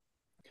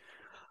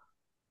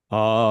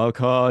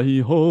赤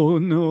い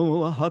炎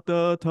は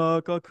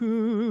暖か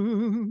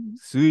く、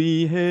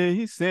水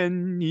平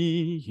線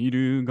に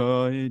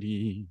翻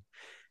り、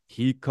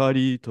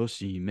光と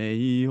使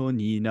命を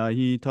担い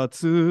立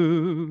つ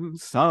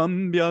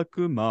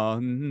300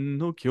万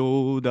の兄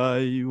弟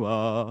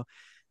は、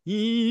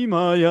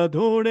今や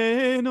奴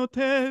隷のテ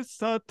ッ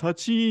サた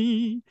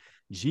ち、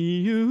自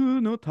由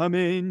のた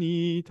め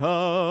に戦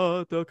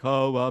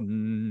わ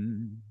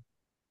ん。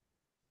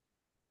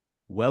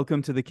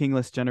Welcome to the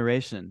Kingless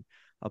Generation,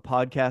 a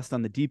podcast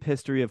on the deep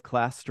history of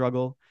class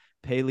struggle,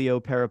 paleo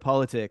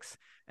parapolitics,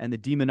 and the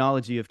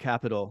demonology of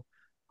capital.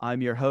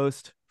 I'm your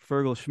host,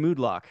 Fergal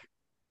Schmoodlock,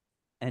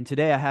 and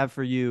today I have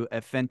for you a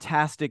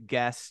fantastic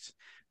guest.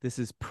 This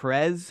is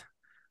Prez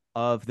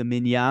of the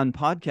Minyan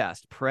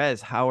podcast.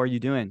 Prez, how are you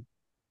doing?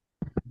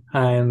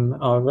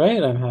 I'm all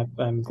right.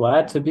 I'm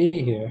glad to be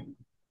here.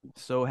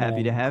 So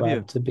happy to I'm have you.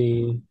 glad to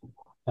be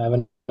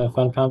having a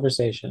fun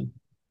conversation.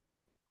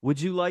 Would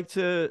you like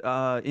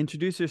to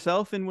introduce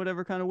yourself in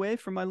whatever kind of way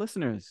for my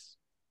listeners?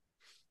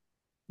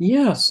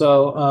 Yeah,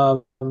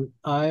 so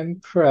I'm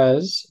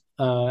Prez,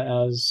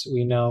 as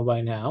we know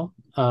by now.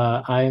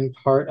 I'm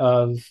part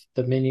of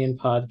the Minion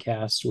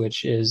podcast,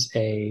 which is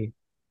a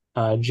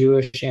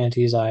Jewish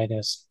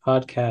anti-Zionist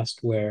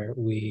podcast where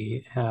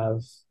we have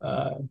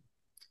gone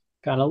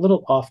a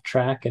little off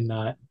track and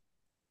not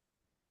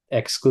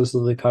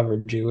exclusively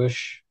covered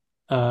Jewish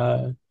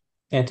uh,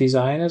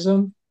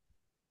 anti-Zionism.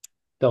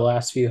 The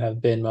last few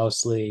have been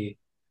mostly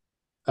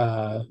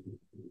uh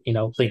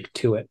linked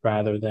to it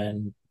rather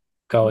than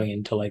going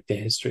into like the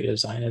history of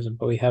Zionism.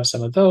 But we have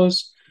some of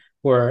those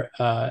were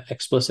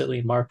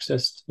explicitly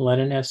Marxist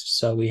Leninist.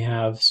 So we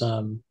have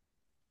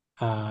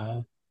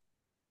uh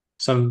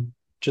some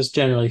just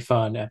generally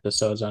fun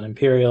episodes on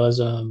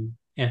imperialism,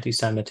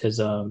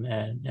 anti-Semitism,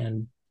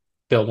 and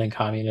building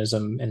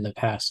communism in the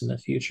past and the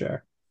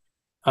future.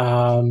 It's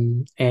a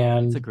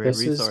And great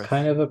this is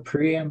kind resource. of a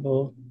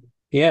preamble.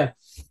 Yeah,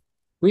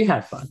 we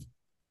had fun.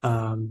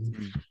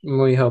 Mm.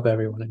 We hope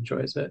everyone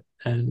enjoys it.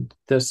 And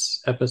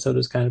this episode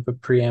is kind of a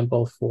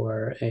preamble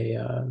for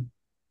a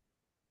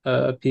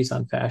piece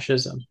on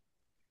fascism.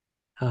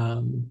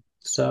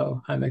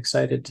 So I'm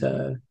excited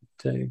to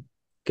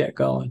get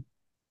going.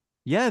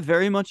 Yeah,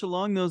 very much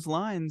along those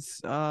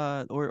lines,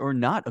 or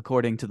not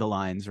according to the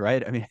lines,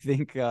 right? I mean, I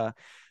think uh,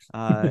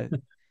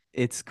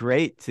 it's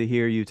great to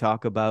hear you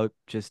talk about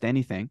just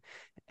anything,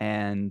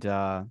 and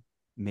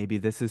maybe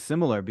this is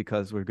similar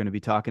because we're going to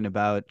be talking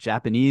about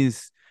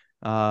Japanese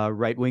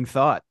right-wing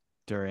thought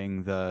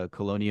during the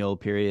colonial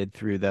period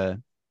through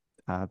the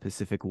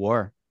Pacific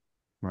War,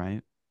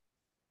 right?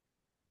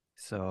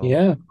 So,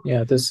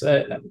 Yeah. This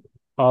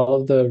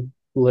all of the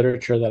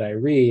literature that I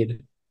read,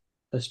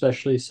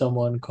 especially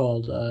someone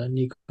called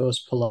Nikos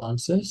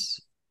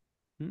Poulantzas,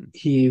 hmm.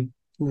 he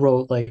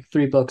wrote like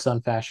three books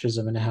on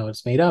fascism and how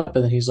it's made up,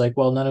 and then he's like,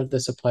 well, none of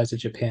this applies to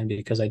Japan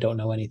because I don't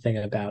know anything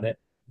about it.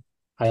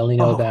 I only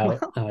know Oh,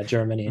 about well,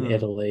 Germany and hmm.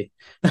 Italy.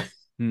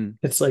 Hmm.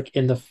 It's like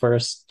in the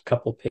first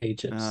couple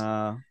pages.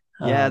 Uh,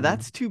 yeah, Um,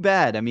 that's too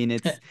bad. I mean,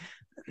 it's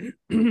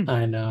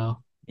I know.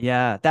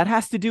 yeah, that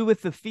has to do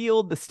with the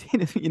field, the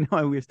state of,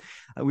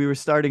 we were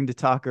starting to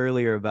talk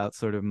earlier about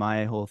sort of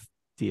my whole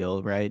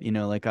deal, right?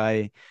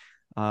 Like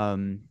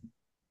um,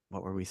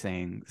 what were we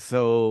saying?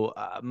 So,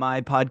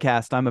 my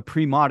podcast, I'm a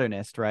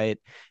pre-modernist, right?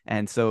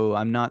 And so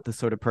I'm not the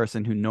sort of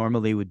person who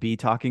normally would be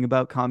talking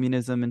about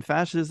communism and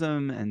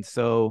fascism. And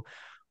so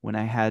when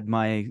I had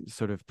my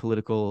sort of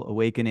political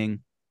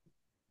awakening,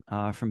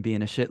 from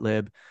being a shit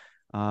lib,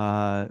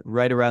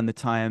 right around the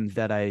time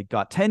that I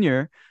got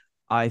tenure,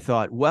 I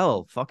thought,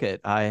 well, fuck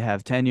it, I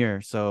have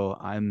tenure, so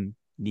I'm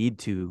need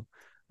to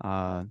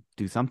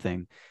do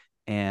something.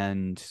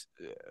 And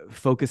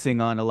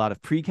focusing on a lot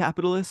of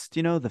pre-capitalist,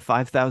 the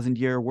 5,000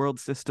 year world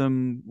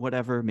system,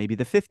 whatever, maybe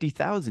the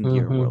 50,000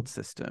 year Hmm. world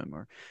system,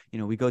 or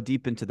we go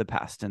deep into the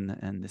past,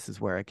 and this is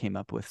where I came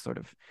up with sort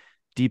of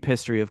deep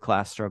history of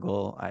class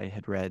struggle. I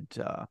had read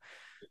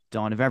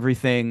Dawn of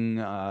Everything,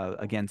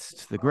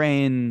 Against the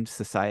Grain,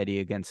 Society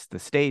Against the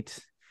State,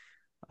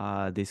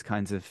 these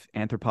kinds of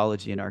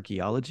anthropology and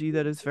archaeology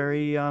that is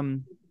very,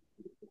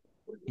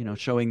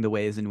 showing the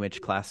ways in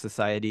which class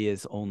society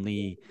is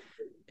only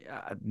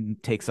uh,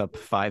 takes up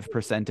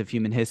 5% of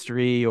human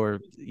history or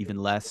even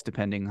less,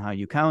 depending how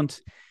you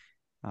count,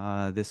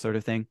 this sort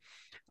of thing.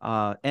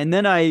 And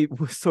then I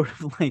was sort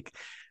of like,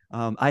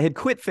 I had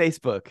quit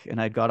Facebook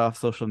and I'd got off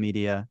social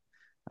media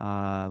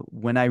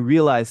when I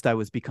realized I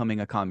was becoming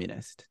a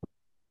communist,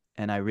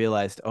 and I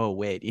realized, oh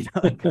wait,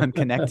 I'm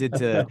connected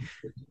to.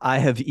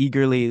 I've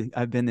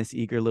been this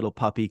eager little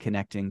puppy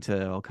connecting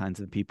to all kinds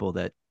of people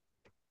that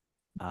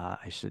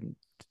I shouldn't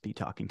be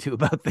talking to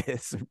about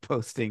this or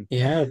posting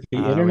Yeah, the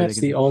where they internet's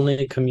can the see.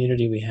 only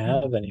community we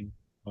have anymore.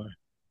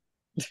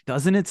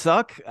 Doesn't it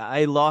suck?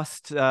 I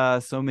lost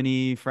so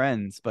many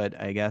friends, but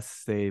I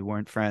guess they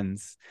weren't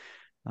friends.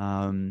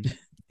 Um,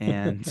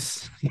 and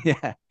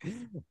yeah,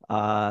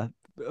 uh,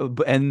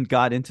 and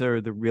got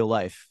into the real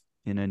life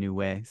in a new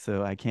way.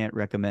 So I can't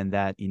recommend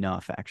that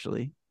enough,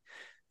 actually.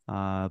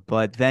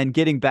 But then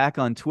getting back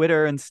on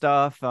Twitter and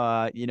stuff,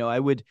 I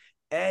would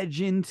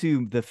edge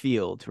into the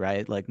field,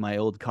 right? Like my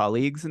old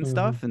colleagues and Hmm.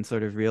 stuff, and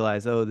sort of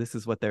realize, oh, this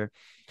is what they're,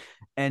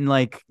 and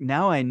like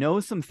now I know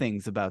some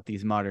things about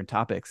these modern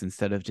topics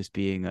instead of just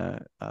being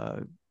a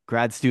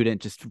grad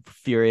student, just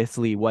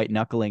furiously white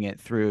knuckling it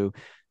through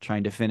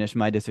trying to finish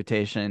my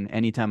dissertation.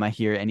 Anytime I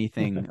hear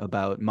anything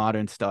about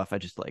modern stuff, I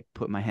just like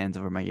put my hands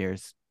over my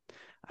ears.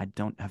 I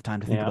don't have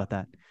time to think Yeah, about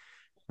that,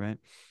 right?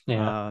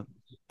 yeah, Uh,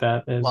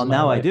 that is well, my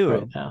now I life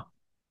right do. now.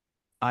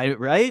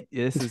 Right?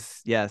 This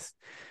is yes.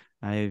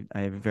 I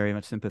very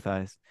much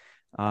sympathize.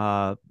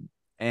 Uh,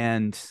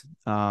 and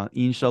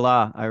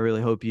inshallah, I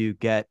really hope you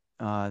get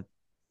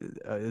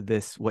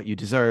this what you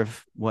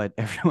deserve, what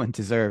everyone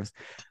deserves.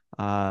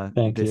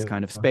 Thank This you.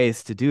 kind of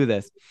space to do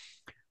this,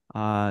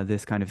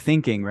 this kind of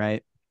thinking,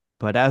 right?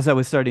 But as I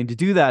was starting to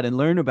do that and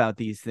learn about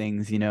these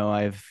things,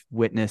 I've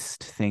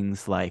witnessed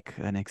things like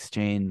an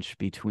exchange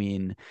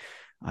between,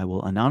 I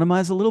will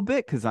anonymize a little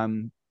bit because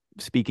I'm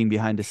speaking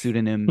behind a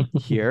pseudonym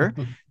here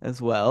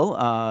as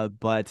well.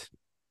 But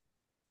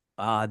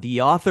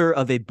the author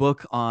of a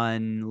book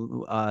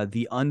on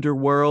the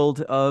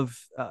underworld of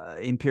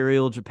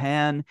Imperial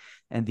Japan,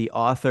 and the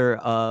author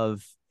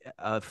of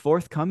a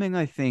forthcoming,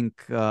 I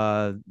think,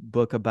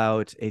 book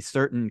about a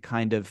certain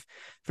kind of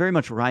very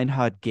much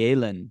Reinhard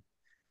Gehlen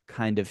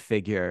kind of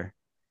figure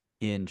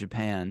in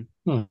Japan.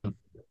 Hmm.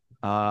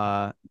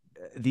 Uh,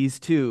 these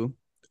two,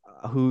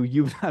 who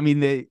you, I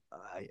mean,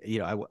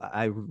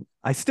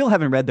 I still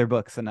haven't read their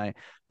books, and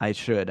I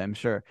should, I'm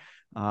sure.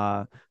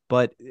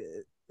 But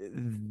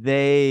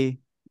they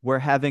were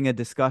having a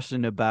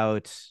discussion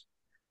about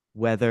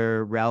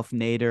whether Ralph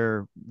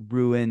Nader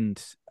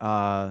ruined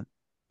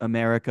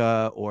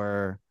America,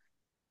 or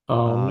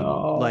Oh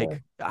like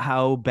no.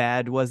 how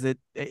bad was it?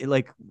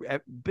 Like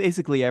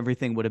basically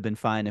everything would have been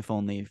fine if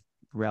only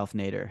Ralph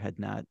Nader had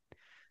not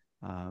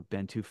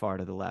been too far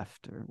to the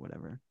left or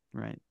whatever,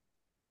 right?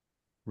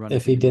 Run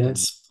If as he didn't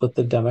independent. split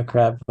the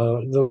Democrat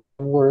vote, the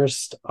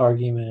worst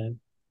argument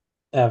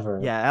ever.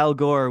 Yeah, Al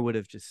Gore would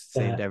have just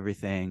saved That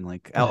everything.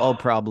 Like all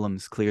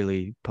problems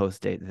clearly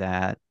postdate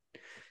that.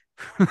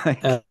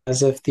 Like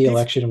as if the these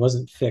election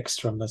wasn't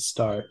fixed from the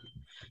start.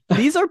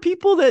 these are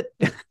people that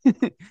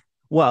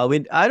well, I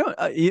mean, I don't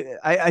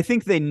I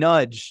think they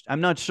nudged.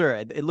 I'm not sure.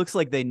 It looks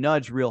like they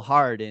nudged real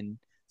hard in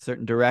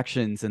certain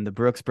directions, and the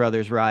Brooks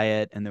Brothers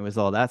riot, and there was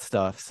all that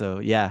stuff. So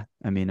yeah,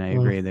 I mean, I Mm,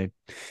 agree. They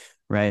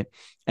right.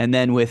 And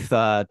then with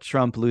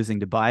Trump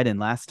losing to Biden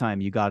last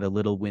time, you got a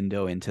little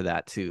window into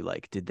that too.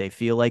 Like, did they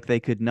feel like they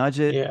could nudge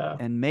it yeah,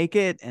 and make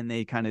it? And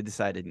they kind of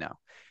decided no,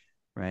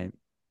 right?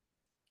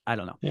 I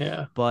don't know.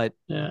 yeah, But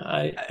yeah.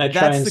 I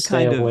try that's and the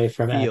stay kind of away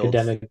from field.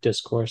 academic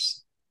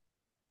discourse.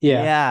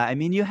 Yeah, Yeah. I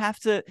mean, you have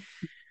to,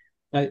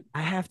 I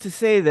I have to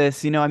say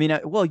this, I mean,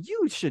 well,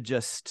 you should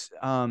just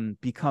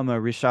become a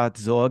Rishat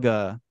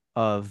Zorga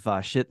of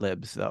shit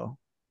libs, though.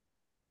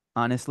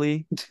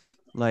 Honestly,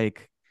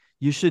 like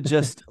you should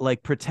just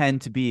like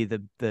pretend to be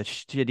the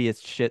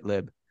shittiest shit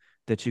lib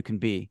that you can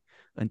be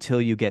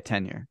until you get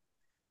tenure,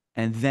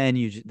 and then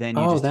you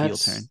oh, just heel that's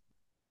turn.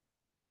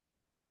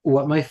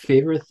 what my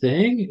favorite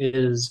thing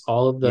is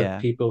all of the Yeah,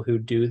 people who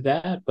do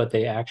that, but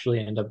they actually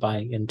end up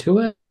buying into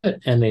it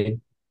and they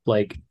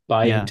like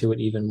buy yeah. into it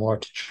even more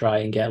to try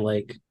and get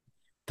like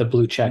the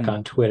blue check Mm.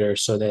 on Twitter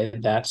so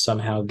that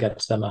somehow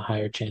gets them a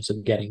higher chance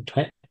of getting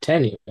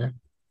tenure.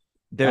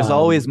 There's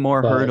always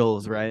more But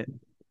hurdles, right?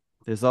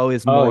 There's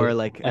always oh more yeah,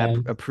 like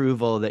and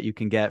approval that you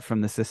can get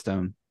from the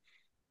system.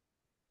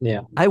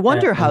 yeah, I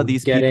wonder how and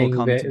these people getting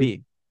come to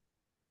be.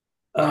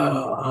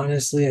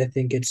 honestly, I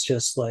think it's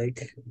just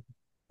like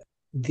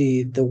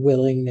the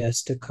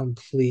willingness to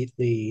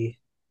completely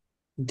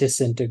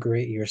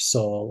disintegrate your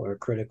soul or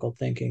critical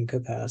thinking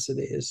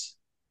capacities.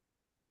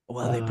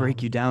 Well, they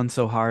break you Um, down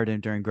so hard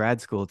and during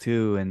grad school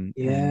too, and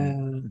yeah.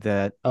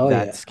 that Oh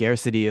that yeah.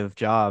 scarcity of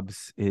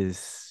jobs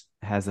is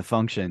has a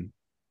function,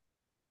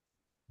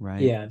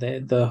 right? Yeah.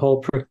 The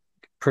whole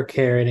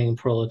precariating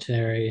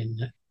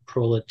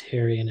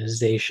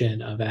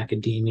proletarianization of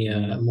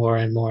academia Mm, more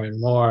and more and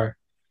more.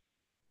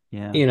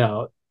 yeah. You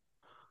know,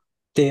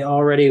 they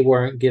already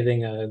weren't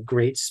giving a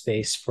great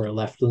space for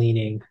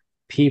left-leaning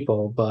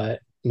people, but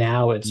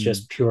now it's Mm.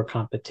 just pure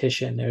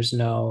competition. There's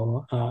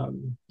no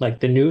like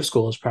the New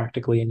School is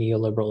practically a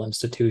neoliberal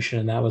institution,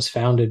 and that was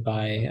founded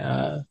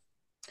by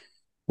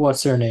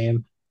what's her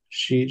name?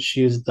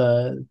 She's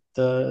the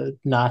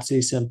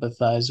Nazi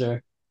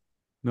sympathizer,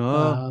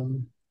 Oh,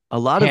 um, a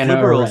lot of Hannah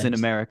liberals in Arendt.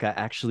 America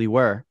actually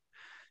were.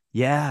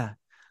 Yeah.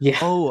 Yeah,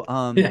 Oh,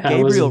 yeah, I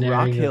was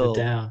narrowing it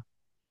down.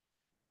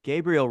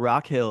 Gabriel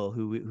Rockhill,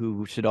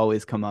 who should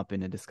always come up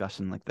in a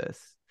discussion like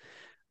this.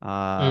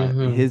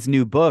 Hmm. His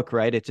new book,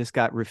 right? It just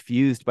got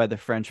refused by the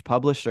French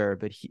publisher,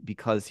 but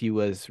because he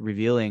was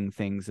revealing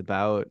things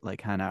about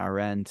like Hannah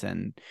Arendt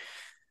and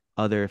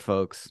other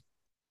folks.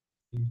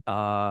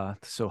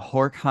 So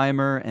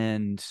Horkheimer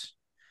and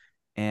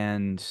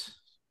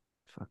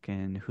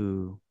fucking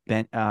who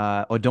Ben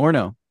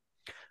Adorno.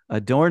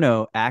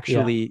 Adorno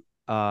Yeah. actually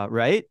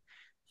right?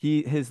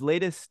 his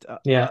latest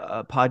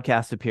Yeah.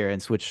 podcast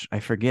appearance, which I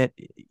forget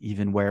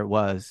even where it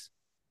was.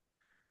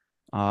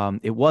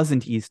 It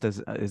wasn't East as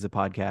a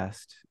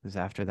podcast. It was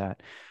after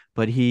that,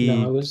 but No,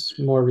 he it was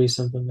more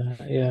recent than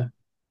that. Yeah.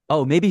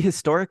 oh maybe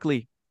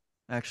historically,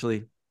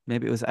 actually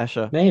maybe it was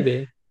Esha,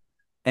 Maybe.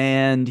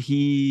 and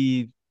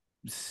he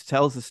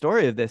tells the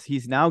story of this.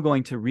 He's now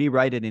going to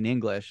rewrite it in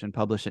English and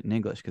publish it in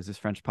English because his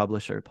French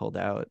publisher pulled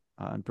out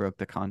and broke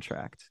the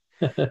contract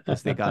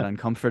because they got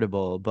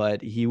uncomfortable.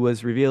 But he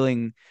was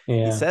revealing,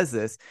 he Yeah. says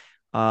this,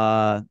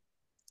 uh,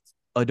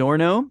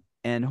 Adorno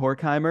and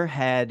Horkheimer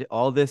had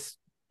all this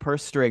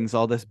purse strings,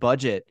 all this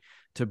budget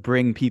to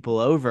bring people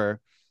over,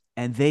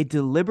 and they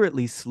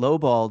deliberately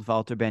slowballed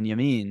Walter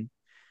Benjamin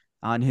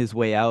on his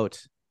way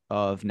out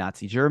of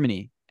Nazi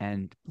Germany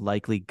and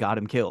likely got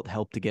him killed,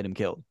 helped to get him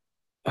killed,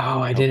 Oh,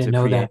 I helped didn't to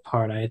know create. that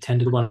part. I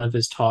attended one of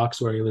his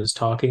talks where he was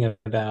talking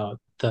about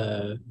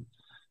the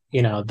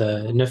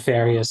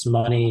nefarious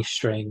money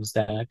strings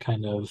that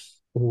kind of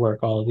work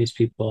all of these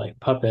people like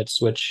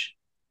puppets, which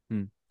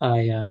Mm,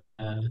 I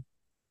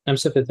I'm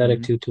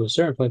sympathetic mm-hmm. to a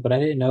certain point, but I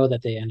didn't know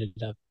that they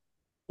ended up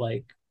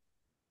like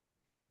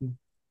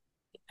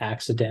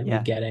accidentally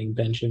Yeah, getting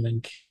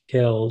Benjamin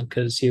killed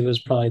because he was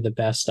probably the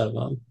best of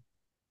them.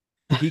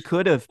 he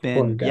could have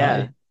Poor been.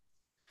 Yeah, guy.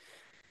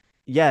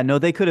 yeah. No,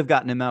 they could have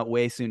gotten him out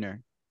way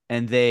sooner,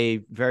 and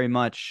they very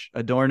much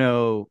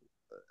Adorno,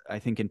 I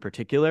think in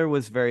particular,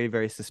 was very,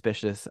 very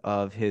suspicious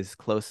of his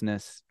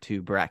closeness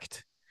to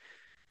Brecht.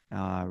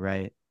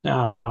 Right.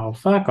 Oh,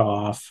 fuck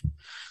off.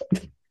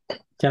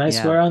 Can I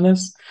Yeah. swear on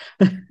this?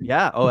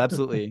 Yeah. Oh,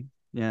 absolutely.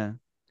 Yeah.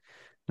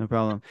 No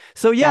problem.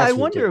 So yeah, I That's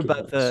wonder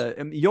about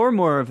ridiculous. you're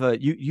more of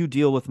a you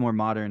deal with more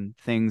modern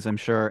things, I'm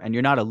sure, and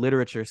you're not a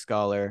literature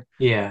scholar,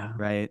 Yeah.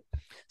 right?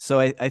 So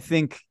I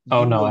think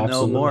Oh you no, will know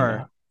absolutely more,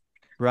 not.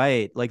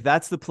 right? Like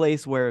that's the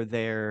place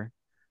where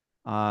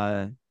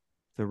uh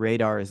the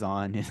radar is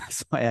on.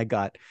 That's why I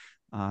got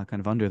kind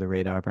of under the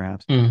radar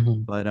perhaps.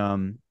 Hmm. But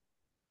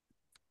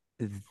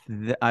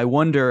I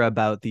wonder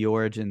about the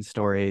origin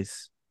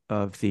stories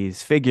of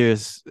these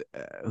figures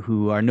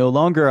who are no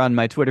longer on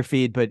my Twitter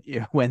feed, but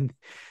when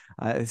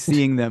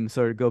seeing them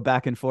sort of go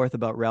back and forth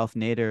about Ralph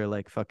Nader,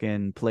 like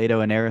fucking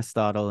Plato and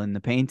Aristotle in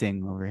the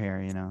painting over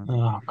here,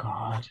 Oh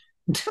God.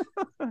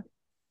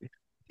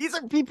 these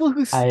are people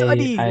who I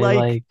study I like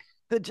like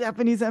the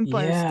Japanese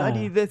Empire,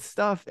 study yeah. this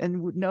stuff,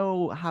 and would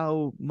know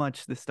how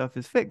much this stuff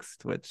is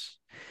fixed, which,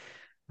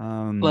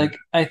 um, Like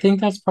I think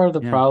that's part of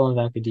the yeah, problem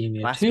of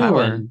academia class too,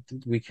 power. and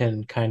we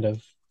can kind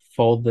of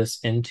fold this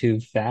into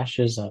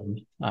fascism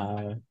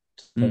to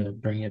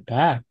Mm, bring it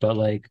back. But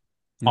like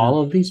yeah,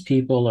 all of these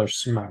people are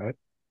smart.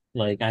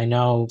 Like I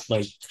know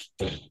like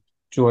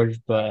George,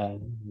 but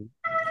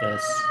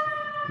this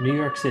New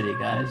York City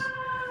guys.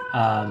 mm,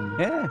 Um,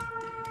 yeah,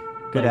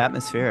 good like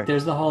atmospheric.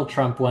 there's the whole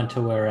Trump went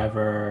to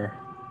wherever,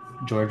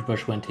 George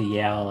Bush went to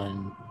Yale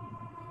and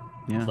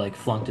Yeah. like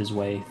flunked his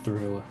way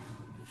through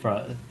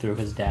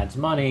his dad's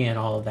money and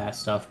all of that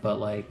stuff. But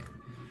like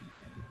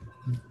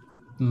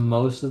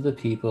most of the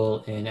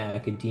people in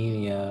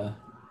academia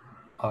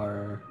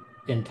are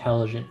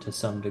intelligent to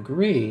some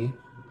degree.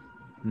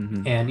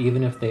 Hmm. And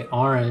even if they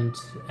aren't,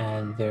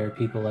 and there are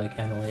people like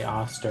Emily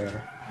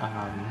Oster,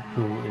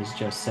 who is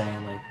just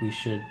saying like we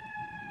should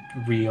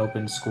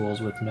reopen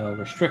schools with no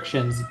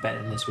restrictions, but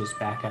and this was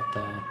back at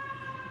the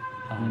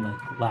Mm,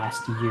 like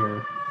last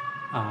year,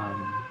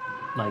 um,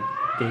 like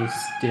they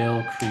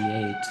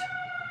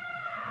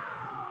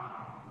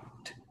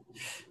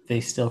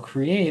still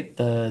create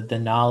the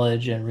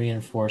knowledge and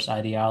reinforce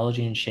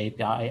ideology and shape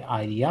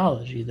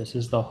ideology. This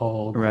is the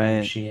whole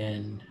right.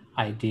 Gramscian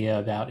idea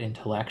about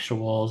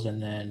intellectuals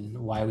and then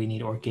why we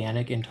need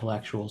organic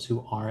intellectuals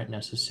who aren't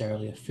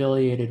necessarily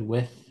affiliated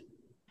with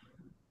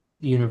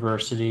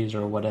universities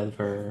or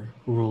whatever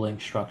ruling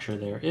structure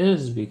there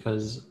is,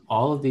 because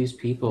all of these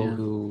people Yeah.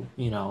 who,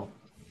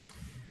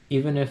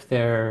 even if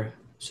they're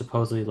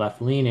supposedly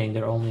left leaning,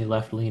 they're only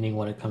left leaning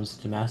when it comes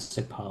to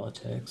domestic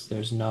politics.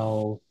 There's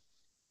no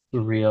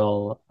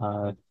real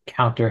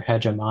counter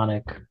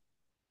hegemonic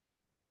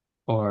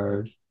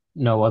or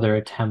no other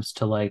attempts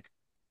to like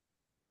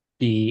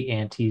be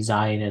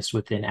anti-Zionist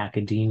within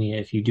academia.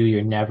 If you do,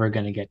 you're never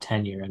going to get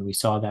tenure, and we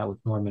saw that with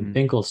Norman Mm,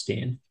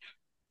 Finkelstein.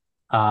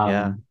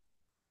 yeah. Um,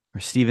 Or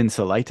Steven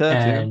Salaita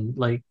too. and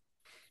like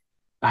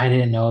I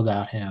didn't know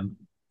about him,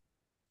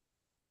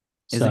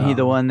 Isn't he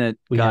the so one that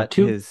we have got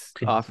two his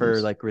offer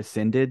cancers. like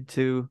rescinded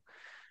to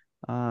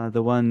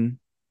the one,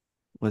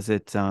 was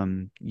it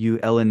U Oh,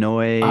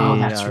 Illinois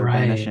that's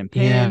Urbana right.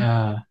 Champaign?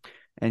 Yeah,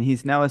 And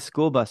he's now a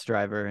school bus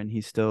driver and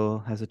he still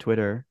has a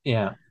Twitter.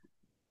 yeah.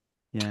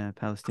 Yeah,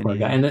 Poor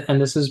guy. Palestinian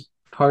And this is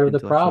part of the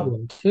intellectual.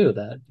 problem too,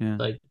 that Yeah.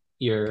 like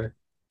your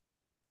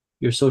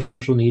your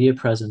social media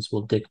presence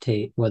will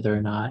dictate whether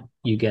or not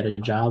you get a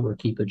job or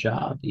keep a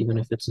job, even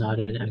if it's not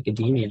in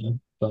academia.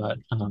 But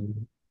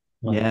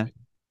like Yeah.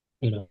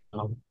 you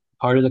know,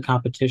 part of the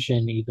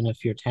competition, even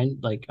if you're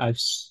like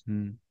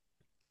Mm,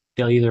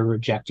 they'll either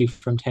reject you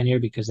from tenure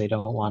because they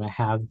don't want to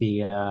have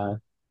the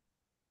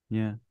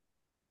yeah.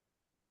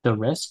 the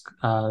risk.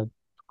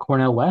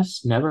 Cornell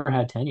West never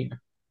had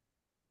tenure.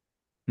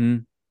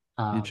 Hmm.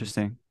 Um,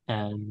 Interesting.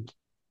 and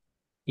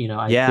you know,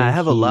 I Yeah, I think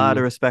have a lot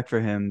of he, respect for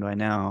him by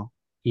now.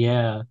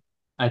 yeah,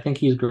 I think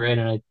he's great,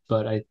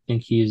 but I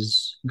think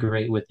he's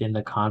great within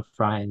the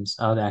confines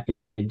of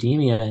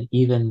academia. And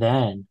even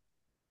then,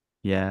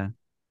 Yeah.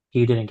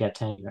 he didn't get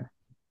tenure.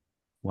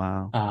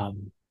 Wow.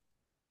 Um,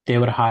 they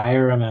would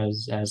hire him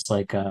as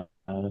like an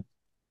Hmm.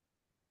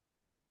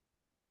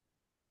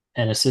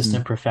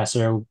 assistant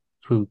professor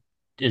who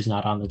is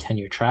not on the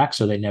tenure track,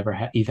 so they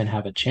never even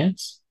have a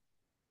chance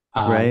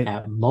Right.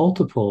 at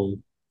multiple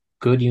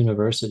good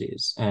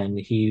universities, and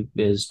he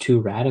is too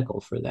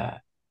radical for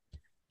that.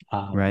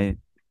 Right.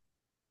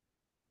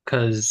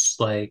 Because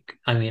like,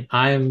 I mean,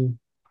 I'm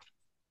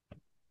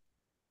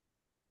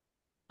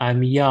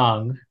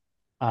young.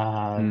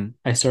 Hmm.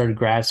 I started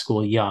grad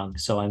school young,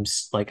 so I'm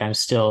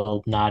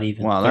still not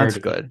even Well, that's 30,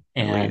 good,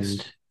 at and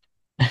least.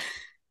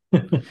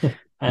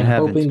 You I'm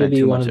haven't hoping to spent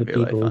be too one much of the of your people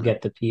life who on it.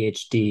 get the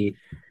PhD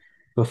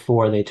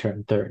before they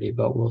turn 30,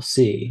 but we'll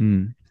see.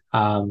 Hmm.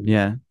 Um,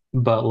 Yeah.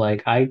 but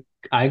like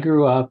I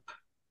grew up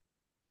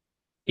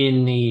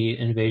in the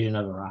invasion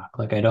of Iraq.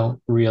 Like I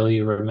don't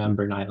really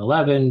remember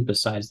 9/11.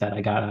 Besides that,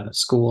 I got out of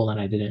school and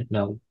I didn't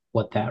know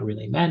what that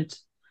really meant.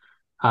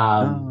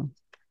 Um, Oh.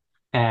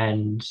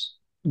 and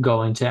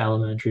going to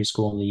elementary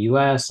school in the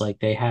US, like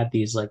they had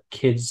these like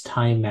kids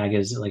Time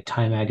magazine, like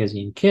Time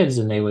magazine kids,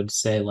 and they would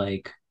say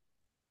like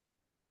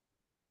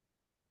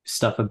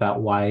stuff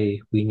about why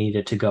we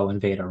needed to go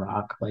invade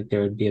Iraq. Like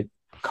there would be a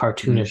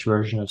Hmm. cartoonish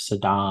version of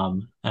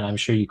Saddam, and I'm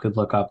sure you could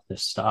look up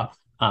this stuff.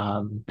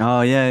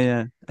 Oh, yeah,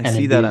 yeah. I And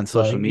see it'd that be on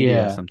social like,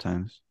 media yeah,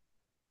 sometimes.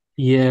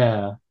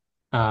 yeah.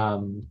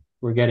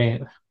 We're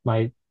getting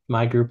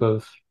my group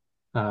of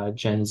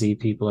Gen Z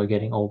people are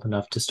getting old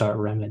enough to start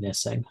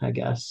reminiscing, I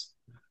guess.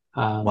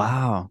 Um,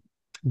 Wow.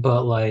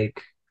 but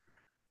like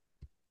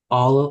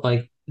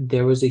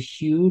there was a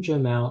huge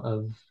amount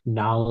of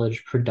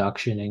knowledge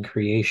production and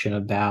creation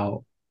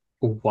about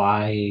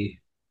why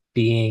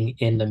being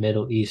in the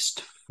Middle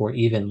East for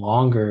even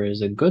longer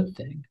is a good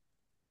thing.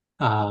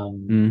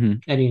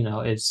 Hmm. And you know,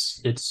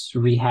 it's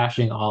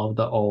rehashing all of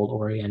the old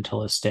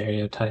Orientalist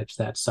stereotypes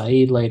that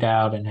Said laid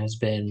out and has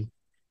been,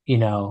 you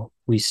know,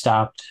 we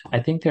stopped. I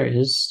think there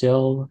is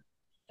still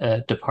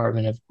a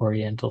Department of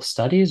Oriental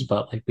Studies,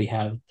 but like we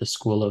have the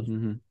School of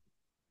Hmm.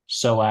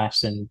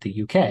 SOAS in the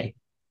UK,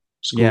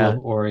 School of Yeah.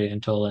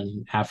 Oriental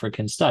and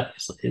African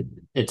Studies.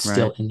 It's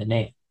still Right. in the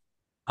name.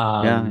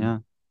 Yeah, Um, yeah.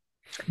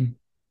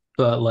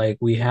 but like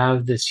we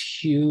have this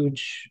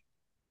huge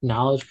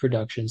knowledge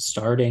production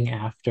starting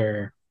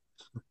after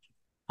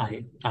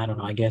I don't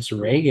know, I guess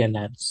Reagan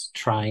that's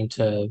trying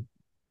to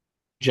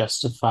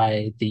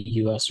justify the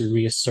US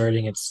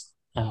reasserting its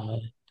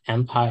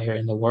empire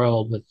in the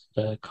world with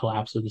the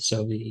collapse of the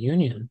Soviet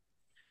Union.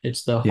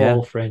 It's the Yeah.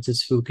 whole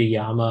Francis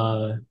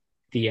Fukuyama,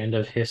 the end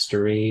of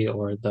history,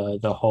 or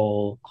the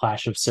whole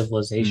Clash of Mm.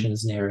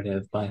 Civilizations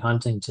narrative by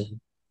Huntington.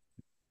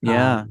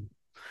 Yeah. Um,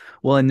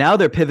 Well, and now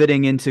they're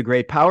pivoting into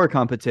great power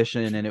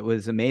competition, and it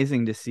was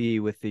amazing to see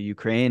with the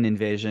Ukraine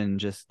invasion,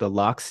 just the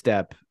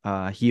lockstep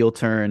heel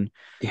turn.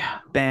 yeah,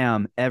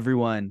 Bam,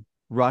 everyone.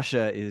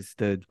 Russia is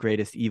the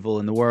greatest evil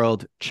in the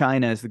world.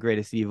 China is the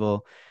greatest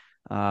evil.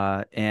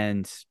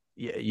 And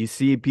you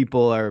see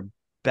people are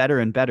better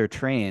and better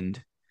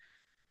trained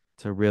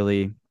to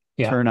really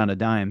yeah, turn on a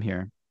dime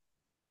here,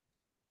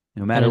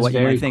 no and matter it's what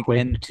you might very think. quick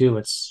And too.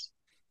 It's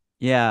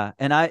yeah,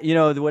 and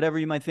whatever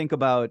you might think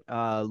about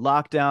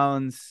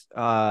lockdowns,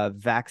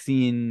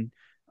 vaccine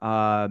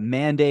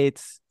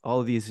mandates, all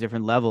of these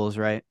different levels,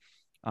 right?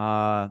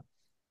 Uh,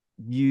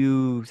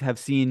 you have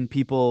seen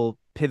people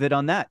pivot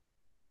on that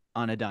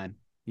on a dime.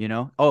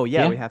 Oh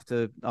yeah, we yeah, have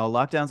to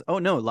lockdowns. Oh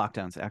no,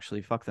 lockdowns.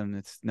 Actually, fuck them.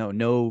 It's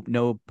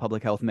no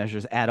public health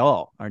measures at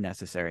all are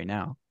necessary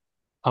now.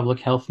 public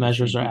health The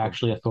measures same are people.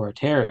 actually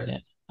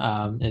authoritarian.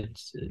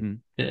 It's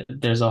Mm,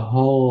 there's a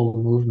whole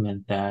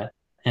movement that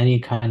any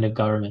kind of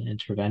government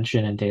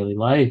intervention in daily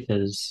life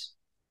is,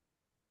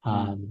 mm.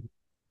 um,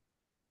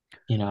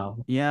 you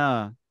know,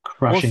 Yeah.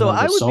 Well, crushing so of the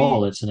I would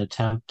soul. be It's an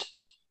attempt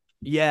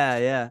Yeah,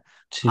 yeah.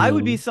 I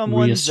would be to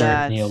someone reassert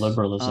that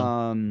neoliberalism.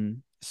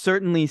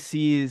 certainly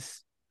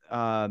sees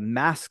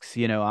masks,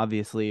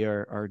 obviously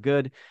are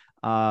good.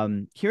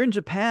 Here in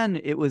Japan,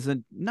 it was a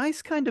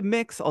nice kind of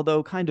mix,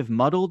 although kind of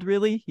muddled,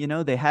 really.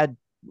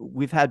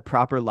 We've had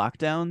proper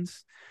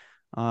lockdowns,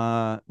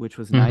 which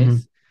was Hmm.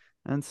 nice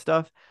and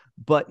stuff,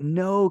 but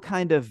no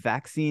kind of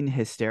vaccine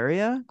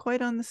hysteria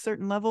quite on a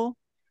certain level.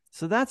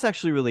 So that's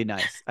actually really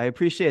nice. I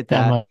appreciate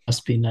That that,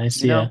 must be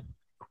nice. you Yeah. know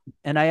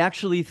and I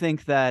actually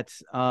think that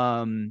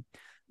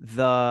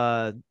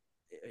the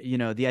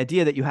the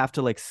idea that you have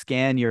to like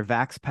scan your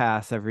Vax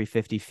Pass every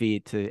 50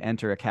 feet to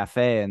enter a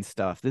cafe and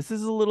stuff, this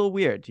is a little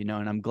weird, and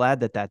I'm glad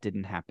that that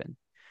didn't happen,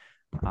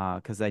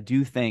 because I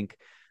do think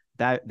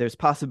that there's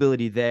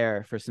possibility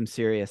there for some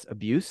serious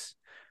abuse,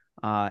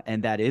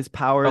 and that is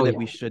power Oh that yeah.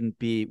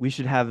 we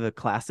should have a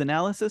class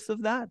analysis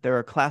of that. There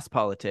are class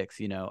politics,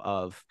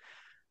 of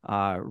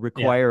Yeah.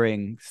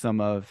 requiring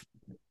some of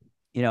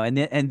and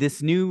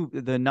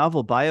the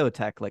novel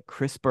biotech like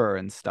CRISPR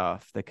and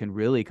stuff that can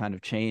really kind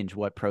of change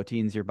what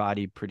proteins your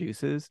body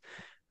produces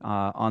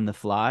on the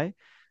fly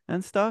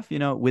and stuff,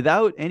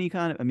 without any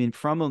kind of, I mean,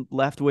 from a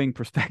left-wing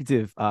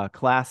perspective,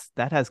 class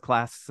that has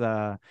class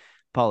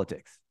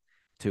politics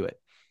to it,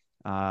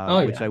 Oh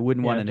which yeah, I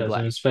wouldn't yeah, want to it does,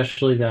 and neglect.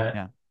 especially that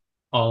Yeah.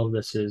 all of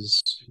this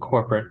is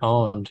corporate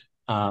owned.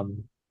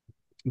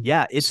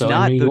 Yeah, it's So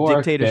in New not the York,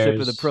 dictatorship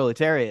of the there's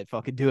proletariat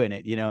fucking doing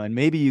it, and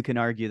maybe you can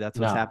argue that's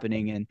what's no,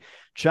 happening in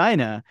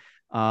China.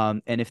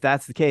 And if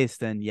that's the case,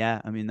 then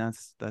yeah, I mean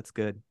that's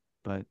good.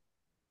 But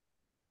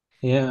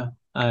yeah.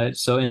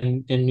 So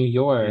in New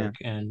yeah. York,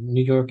 and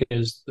New York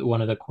is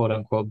one of the quote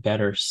unquote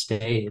better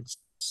states.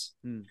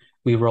 Mm,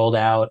 We rolled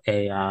out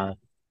a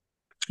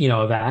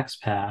Vax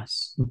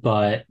Pass,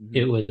 but mm-hmm,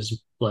 it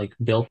was like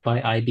built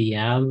by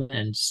IBM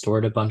and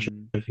stored a bunch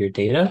mm, of your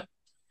data,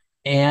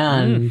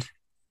 mm,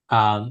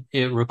 and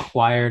it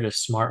required a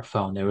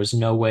smartphone. There was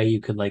no way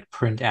you could like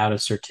print out a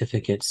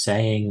certificate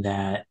saying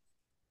that,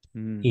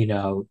 mm. you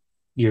know,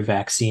 your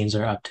vaccines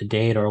are up to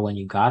date or when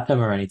you got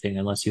them or anything,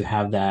 unless you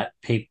have that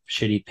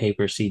shitty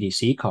paper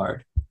CDC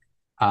card.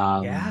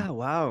 Um, Yeah,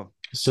 wow.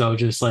 so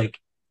just like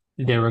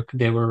they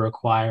were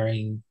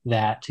requiring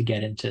that to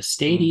get into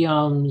Mm,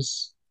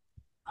 stadiums.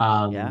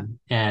 yeah.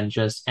 And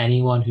just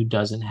anyone who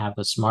doesn't have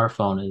a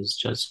smartphone is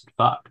just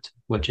fucked,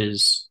 which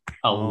is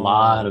a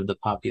lot Oh, of the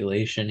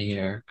population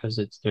here because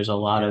there's a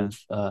lot yeah.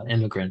 of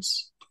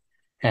immigrants,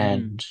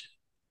 Mm, and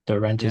the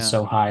rent is yeah.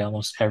 so high,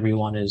 almost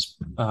everyone is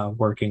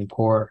working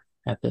poor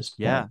at this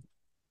Yeah. point.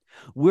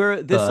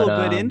 This But will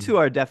get into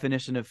our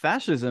definition of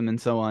fascism and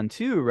so on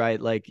too, right?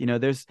 Like,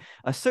 there's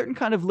a certain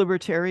kind of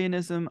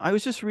libertarianism. I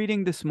was just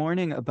reading this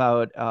morning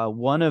about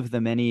one of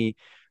the many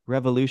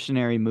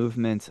revolutionary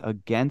movements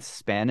against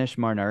Spanish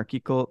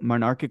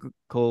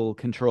monarchical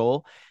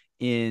control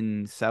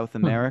in South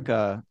hmm,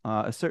 America,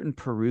 a certain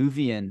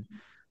Peruvian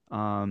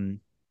um,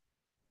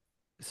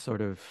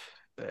 sort of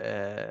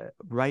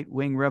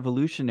right-wing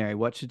revolutionary.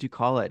 What should you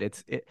call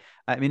it?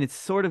 I mean, it's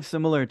sort of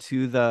similar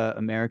to the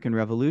American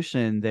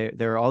Revolution.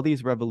 There are all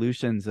these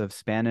revolutions of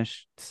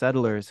Spanish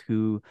settlers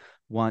who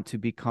want to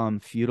become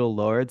feudal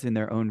lords in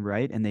their own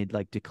right, and they'd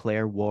like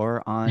declare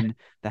war on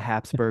the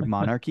Habsburg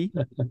monarchy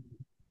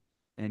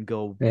and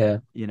yeah,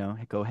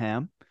 go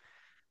ham.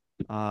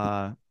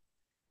 Uh,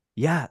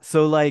 yeah,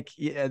 so like,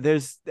 yeah,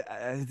 there's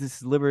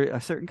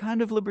a certain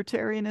kind of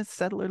libertarianism,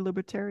 settler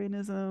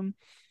libertarianism,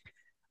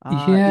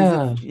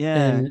 yeah,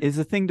 and is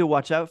a thing to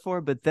watch out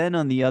for. But then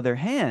on the other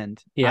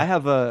hand, I yeah,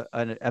 have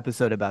an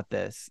episode about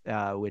this,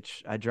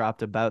 which I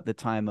dropped about the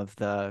time of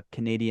the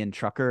Canadian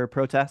trucker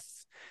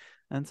protests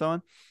and so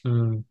on.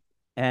 mm,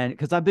 And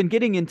because I've been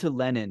getting into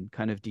Lenin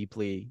kind of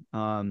deeply,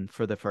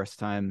 for the first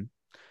time,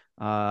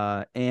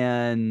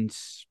 and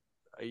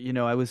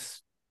I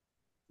was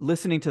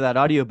listening to that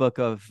audiobook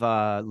of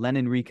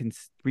Lenin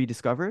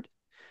Rediscovered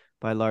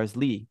by Lars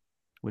Lee,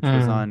 which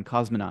was mm, on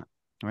Cosmonaut,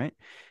 right?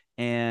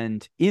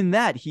 And in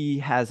that, he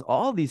has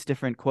all these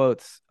different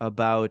quotes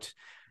about,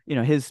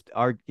 his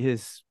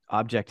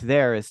object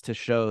there is to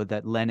show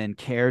that Lenin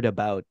cared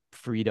about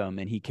freedom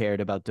and he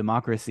cared about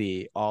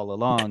democracy all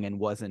along, and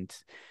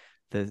wasn't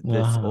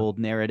this uh, old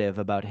narrative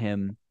about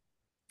him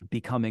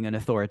becoming an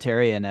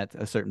authoritarian at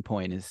a certain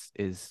point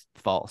is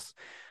false.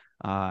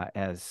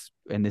 As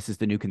and this is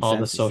the new all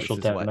the consensus. social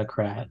This is what,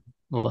 democrat,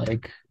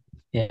 like,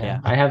 yeah, yeah.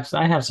 I have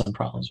some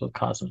problems with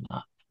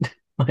Cosmonaut.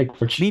 Like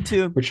Me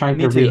too. we're trying Me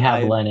to too.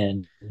 rehab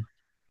Lenin,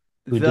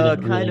 who The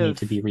didn't kind really need of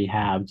to be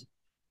rehabbed.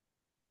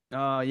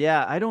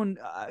 yeah, I don't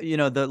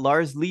the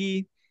Lars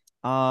Lee,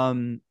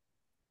 um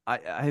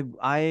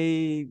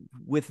I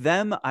with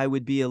them I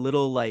would be a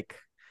little like,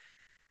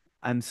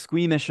 I'm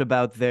squeamish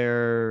about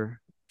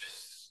their,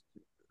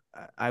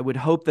 I would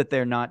hope that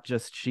they're not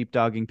just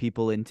sheepdogging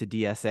people into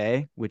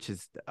DSA, which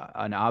is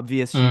an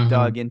obvious Hmm.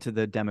 sheepdog into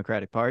the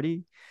Democratic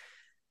Party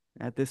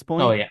at this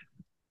Oh point. yeah.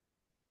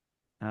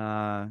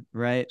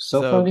 Right.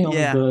 So far, So the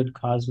only yeah. good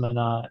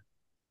Cosmonaut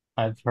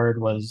I've heard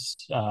was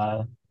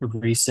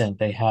recent.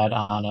 They had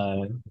on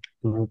a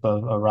group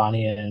of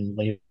Iranian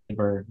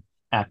labor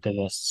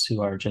activists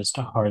who are just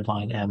a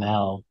hardline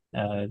ML,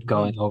 Hmm.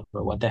 going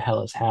over what the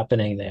hell is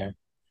happening there.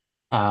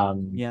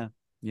 Um, Yeah.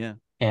 Yeah.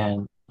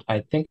 and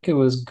I think it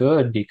was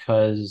good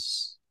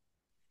because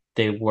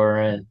they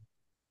weren't,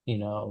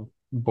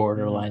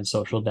 Hmm. borderline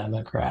social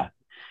democrat.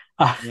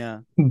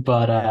 Yeah.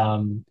 But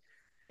Yeah.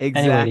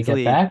 anyway, to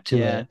get Exactly. back to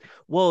Yeah. it,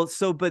 Well,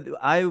 but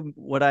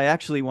what I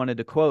actually wanted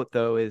to quote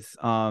though is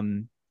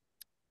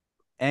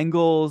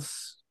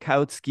Engels,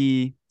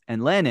 Kautsky,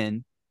 and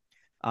Lenin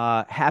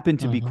happen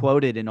to be mhm,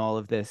 quoted in all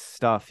of this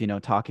stuff,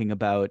 talking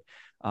about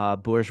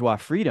bourgeois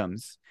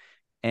freedoms.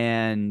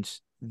 And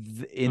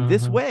in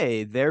this mhm,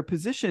 way, their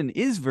position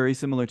is very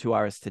similar to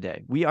ours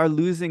today. We are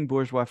losing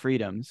bourgeois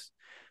freedoms,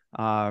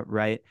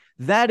 right?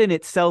 That in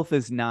itself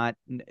is not,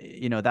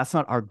 that's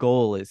not our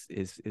goal. Is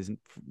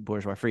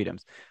bourgeois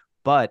freedoms,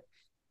 but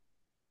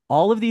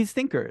all of these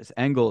thinkers,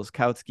 Engels,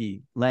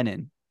 Kautsky,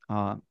 Lenin,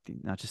 not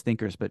just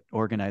thinkers, but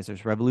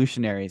organizers,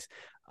 revolutionaries,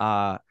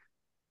 uh,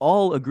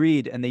 all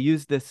agreed, and they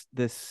used this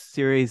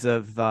series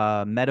of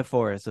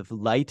metaphors of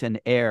light and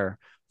air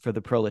for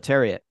the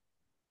proletariat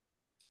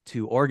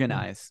to Mm.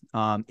 organize.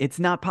 It's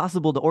not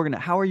possible to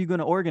organize. How are you going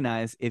to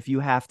organize if you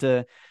have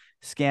to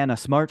scan a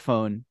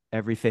smartphone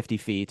every 50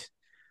 feet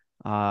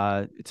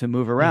to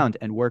move Mm. around,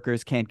 and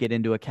workers can't get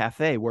into a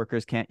cafe?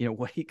 Workers can't,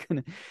 what are you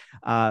going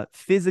to,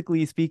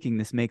 physically speaking,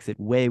 this makes it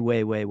way,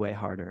 way, way, way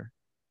harder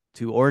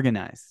to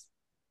organize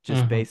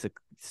just Mhm. basic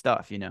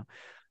stuff.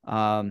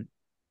 Um,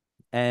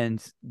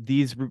 and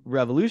these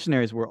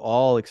revolutionaries were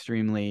all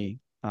extremely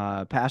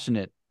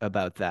passionate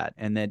about that,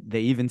 and that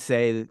they even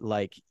say,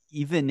 like,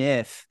 even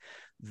if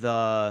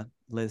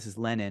this is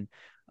Lenin,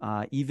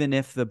 even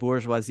if the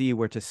bourgeoisie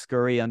were to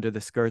scurry under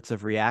the skirts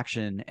of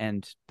reaction,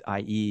 and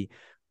i.e.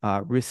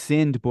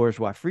 Rescind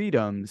bourgeois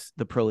freedoms,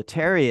 the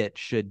proletariat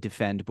should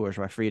defend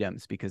bourgeois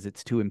freedoms because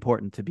it's too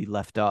important to be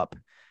left up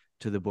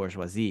to the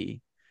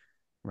bourgeoisie,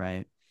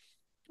 right?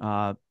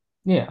 uh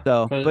Yeah,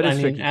 so but but I it's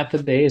mean, tricky. at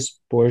the base,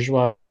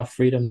 bourgeois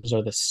freedoms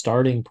are the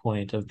starting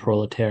point of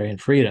proletarian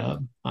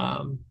freedom.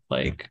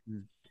 Like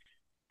Mm.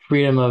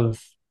 freedom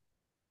of,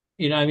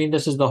 I mean,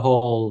 this is the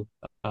whole,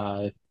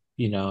 uh,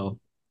 you know,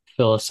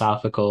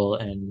 philosophical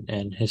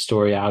and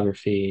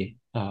historiography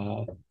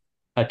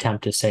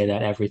attempt to say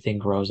that everything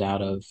grows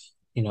out of,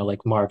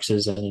 like Marx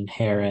is an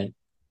inherent,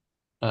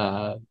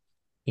 uh,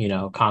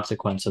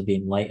 consequence of the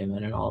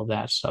Enlightenment and all of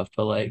that stuff.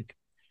 But like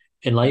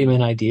Mm.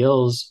 Enlightenment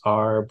ideals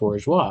are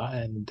bourgeois,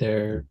 and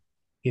they're,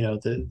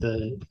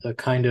 the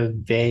kind of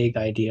vague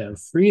idea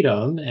of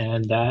freedom,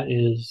 and that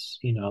is,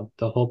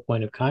 the whole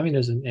point of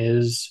communism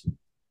is,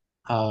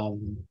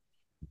 um,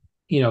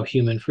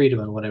 human freedom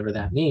and whatever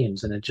that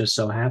means. And it just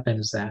so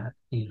happens that,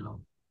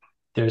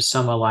 there's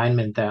some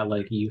alignment that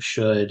like you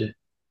should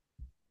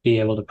be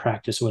able to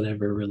practice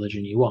whatever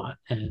religion you want,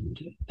 and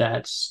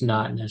that's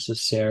not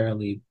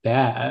necessarily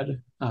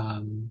bad.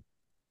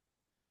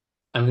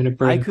 I'm going to I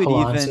bring could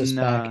Colossus even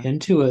back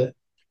into it.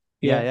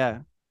 yeah, Yeah. yeah.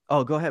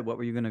 Oh, go ahead. What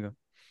were you gonna go?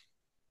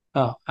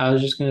 Oh, I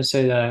was just going to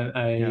say that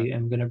I Yeah.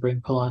 am going to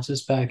bring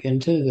Colossus back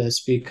into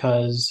this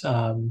because,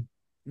 Mm.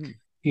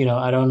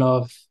 I don't know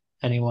if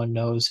anyone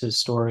knows his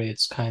story.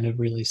 It's kind of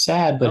really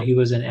sad, but Nope, he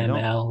was an I don't.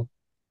 ML.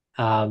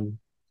 Um,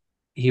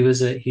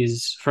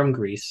 he's from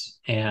Greece,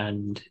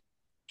 and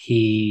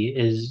he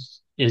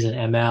is an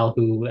ML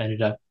who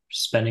ended up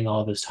spending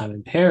all of his time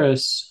in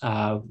Paris,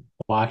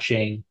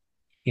 watching,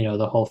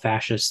 the whole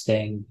fascist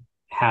thing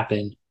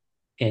happen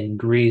in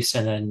Greece,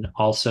 and then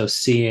also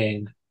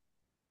seeing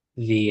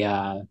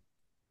the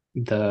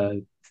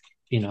the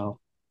you know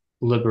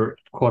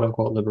quote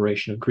unquote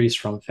liberation of Greece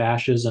from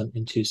fascism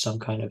into some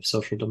kind of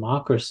social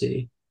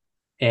democracy.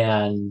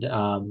 And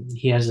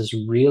he has this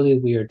really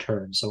weird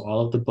turn. So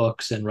all of the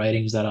books and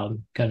writings that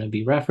I'm going to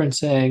be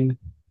referencing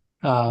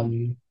Mm.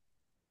 um,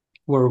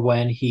 were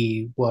when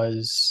he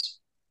was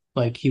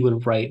like he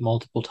would write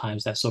multiple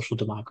times that social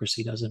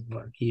democracy doesn't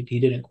work. He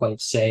didn't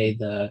quite say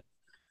the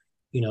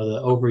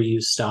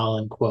overused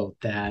Stalin quote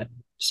that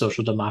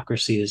social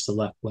democracy is the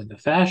left wing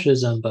of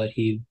fascism, but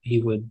he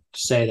would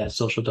say that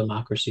social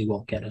democracy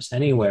won't get us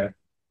anywhere.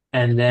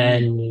 And Mm.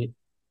 then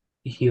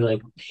he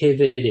like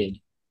pivoted,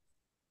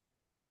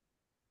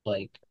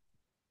 like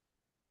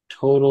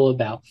total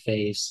about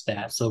face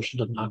that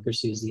social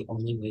democracy is the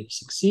only way to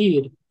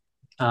succeed.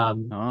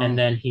 And Oh.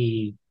 then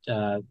he,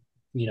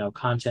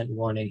 content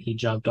warning, he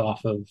jumped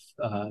off of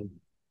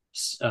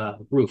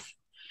roof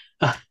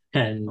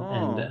and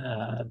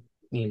Oh.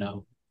 you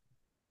know,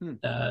 Hmm.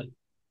 uh,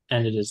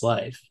 ended his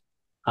life.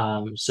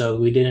 So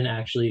we didn't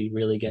actually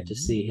really get to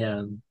see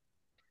him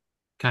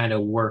kind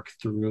of work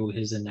through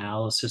his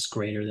analysis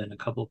greater than a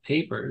couple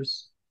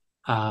papers.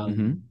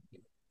 Mm-hmm. Um,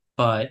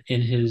 but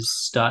in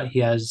his he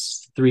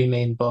has three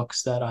main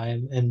books that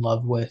I'm in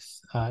love with.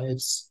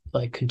 It's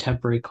like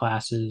contemporary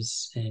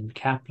classes and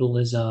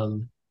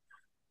capitalism,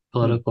 Hmm.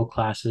 political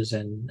classes,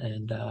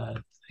 and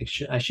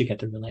I should get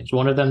the real names.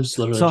 One of them's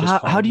literally So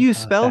just how do called you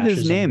spell his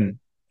Fascism name?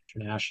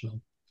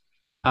 International.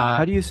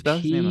 How do you spell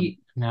his name?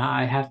 Now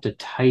I have to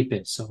type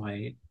it, so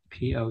I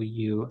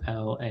Poulantzas.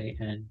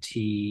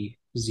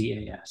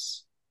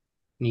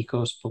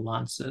 Nikos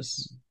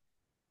Poulantzas.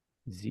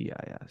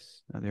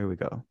 ZIS. Oh, there we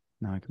go.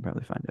 Now I can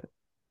probably find it.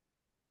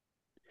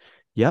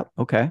 Yep.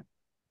 Okay.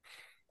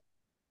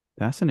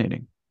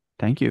 Fascinating.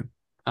 Thank you.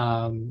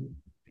 Um,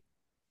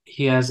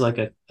 he has like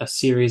a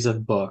series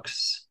of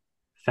books: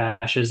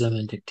 Fascism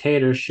and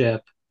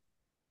Dictatorship,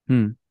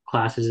 Hmm.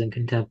 Classes in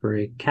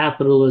Contemporary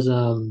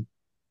Capitalism,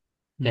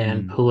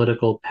 and Hmm.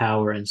 Political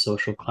Power and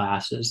Social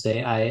Classes.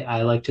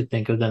 I like to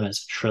think of them as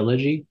a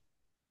trilogy,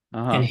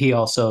 and Uh-huh. he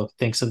also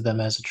thinks of them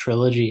as a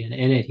trilogy. And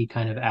in it, he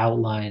kind of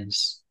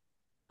outlines.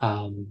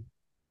 Um,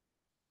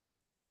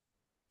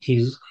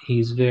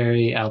 he's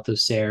very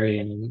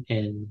Althusserian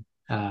in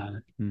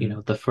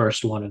Hmm. the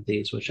first one of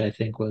these, which I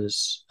think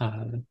was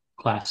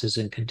Classes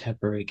in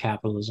Contemporary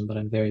Capitalism, but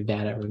I'm very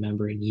bad at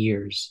remembering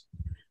years.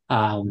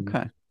 Um,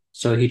 Okay.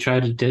 so he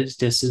tried to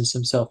distance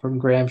himself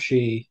from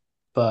Gramsci,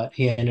 but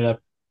he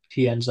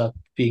ends up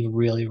being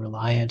really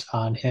reliant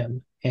on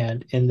him.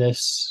 And in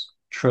this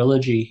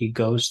trilogy, he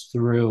goes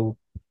through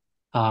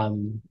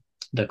um,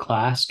 the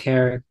class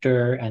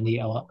character and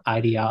the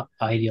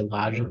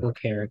ideological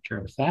character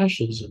of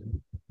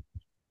fascism,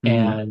 Mm-hmm.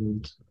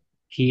 and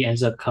he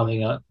ends up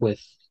coming up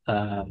with,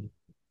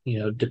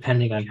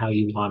 depending on how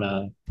you want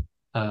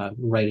to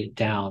write it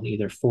down,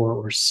 either four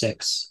or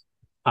six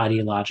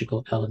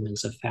ideological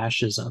elements of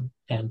fascism,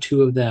 and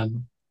two of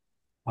them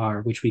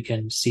are, which we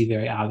can see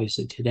very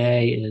obviously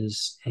today,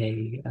 is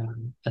a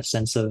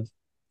sense of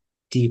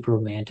deep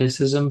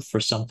romanticism for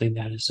something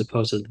that is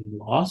supposedly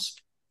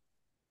lost,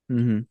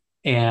 Mm-hmm.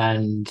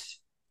 and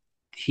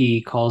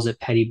he calls it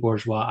petty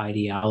bourgeois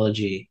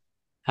ideology,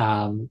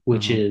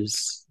 which Uh-huh.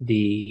 is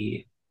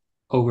the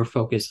over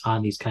focus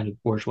on these kind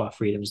of bourgeois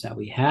freedoms that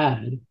we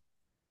had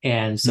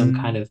and some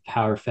kind Mm. of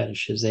power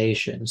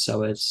fetishization.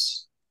 So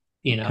it's,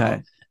 you know,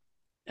 Okay.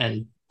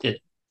 and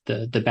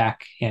the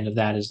backhand of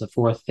that is the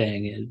fourth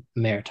thing is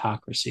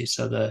meritocracy.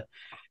 So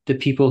the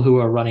people who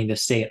are running the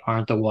state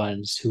aren't the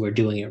ones who are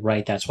doing it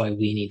right. That's why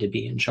we need to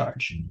be in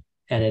charge.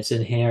 And it's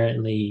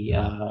inherently,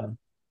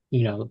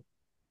 you know,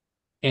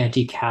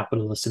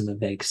 anti-capitalist in the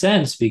vague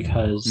sense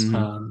because,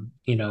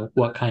 Mm-hmm.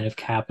 what kind of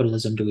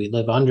capitalism do we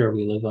live under?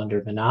 We live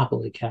under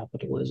monopoly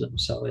capitalism.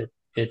 So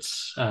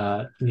it's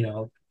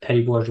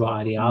petty bourgeois Mm-hmm.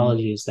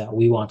 ideologies that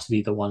we want to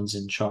be the ones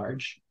in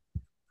charge.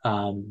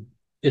 Um,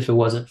 if it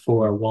wasn't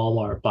for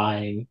Walmart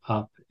buying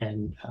up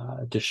and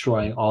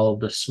destroying all of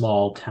the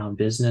small town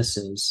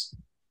businesses,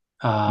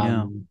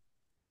 Yeah.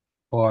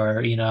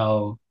 or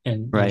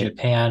in Right.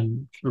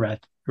 Japan,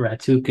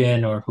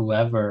 Ratuken or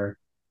whoever,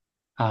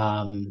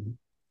 um,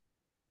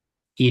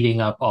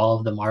 eating up all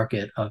of the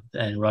market of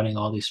and running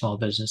all these small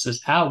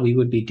businesses out, we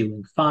would be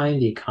doing fine.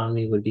 The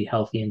economy would be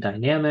healthy and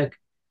dynamic.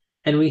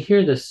 And we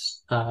hear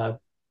this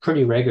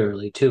pretty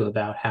regularly too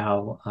about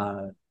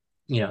how,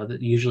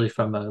 usually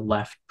from a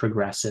left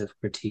progressive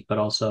critique, but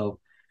also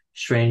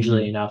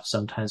strangely Mm-hmm. enough,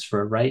 sometimes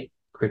for a right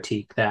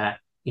critique that,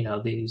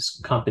 these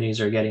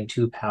companies are getting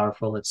too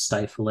powerful. It's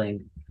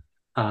stifling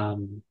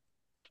um,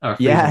 our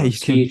Yeah, freedom of you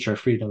can. speech, our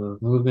freedom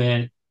of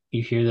movement.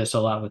 You hear this a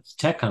lot with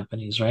tech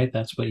companies, right?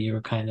 That's what you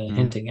were kind of Mm.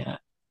 hinting at.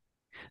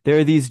 There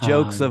are these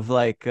jokes of Um,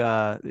 like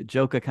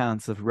joke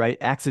accounts of right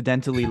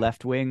accidentally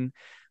left wing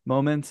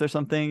moments or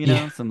something,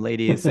 yeah. some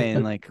lady is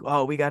saying like,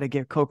 "Oh, we got to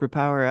get corporate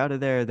power out of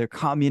there. They're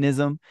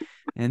communism."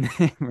 And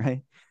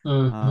right.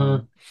 hmm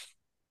Um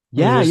And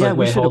yeah, you're just yeah, like,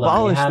 we wait, should hold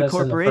on. You abolish had the us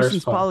in the first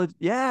corporations part. policy.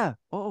 Yeah.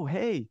 Oh,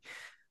 hey.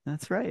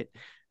 That's right.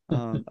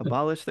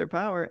 Abolish their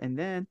power and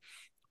then,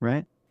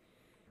 right?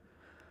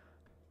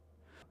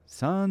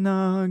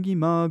 사나기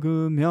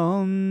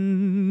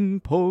막으면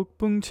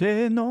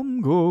폭풍채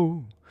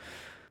넘고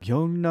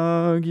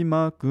벽나기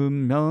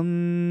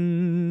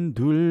막으면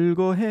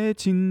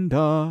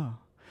둘거해진다.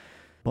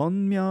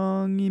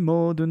 번명이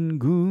모든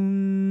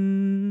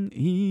군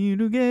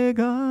이르게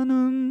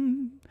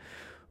가는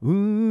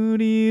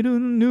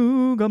우리를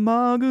누가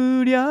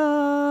막으랴.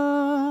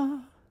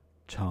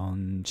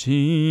 전진도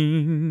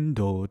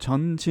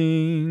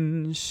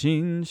전진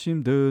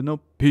신심도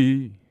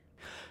높이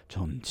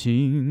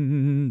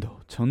전진도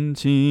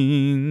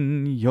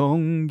전진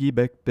용기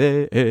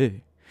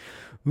백배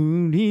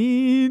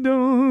우리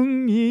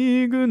등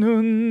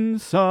이끄는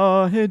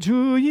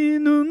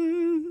사회주의는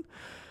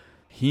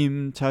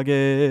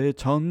힘차게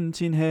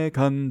전진해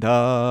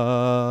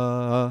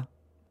간다.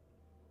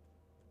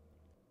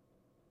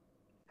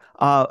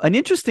 An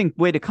interesting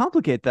way to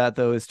complicate that,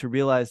 though, is to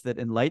realize that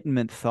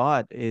Enlightenment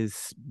thought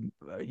is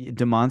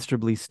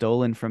demonstrably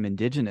stolen from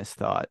indigenous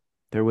thought.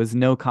 There was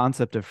no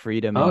concept of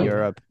freedom in Oh, yeah.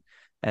 Europe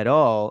at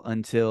all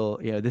until,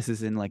 this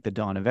is in like the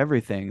dawn of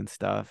everything and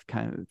stuff.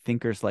 Kind of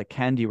thinkers like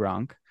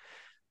Candirank,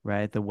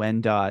 right? The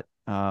Wendat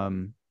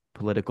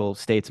political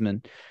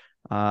statesman,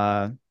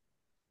 uh,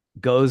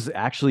 goes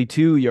actually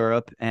to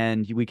Europe,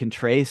 and we can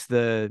trace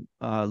the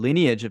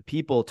lineage of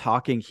people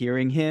talking,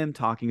 hearing him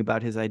talking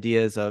about his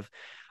ideas of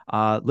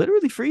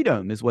literally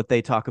freedom is what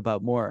they talk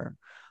about more.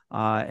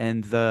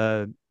 And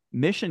the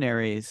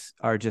missionaries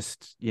are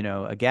just,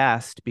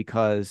 aghast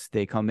because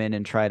they come in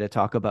and try to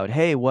talk about,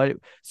 hey, what?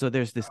 So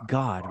there's this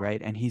God,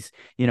 right? And he's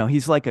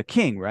like a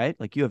king, right?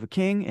 Like you have a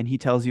king and he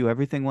tells you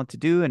everything what to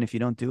do. And if you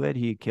don't do it,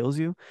 he kills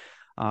you.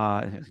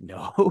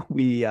 No,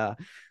 we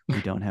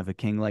don't have a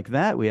king like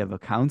that. We have a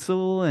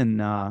council and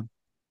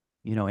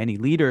any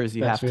leaders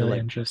you That's have to really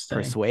like interesting.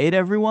 persuade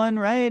everyone,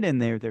 right?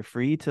 And they're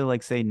free to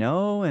like say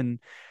no and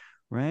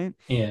right.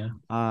 Yeah.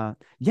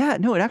 Yeah,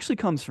 no, it actually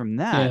comes from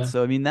that. Yeah.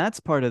 So I mean that's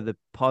part of the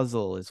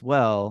puzzle as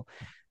well.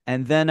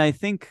 And then I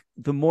think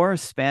the more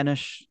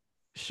Spanish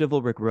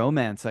chivalric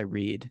romance I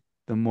read,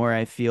 the more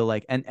I feel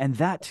like and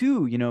that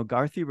too,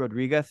 Garci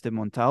Rodriguez de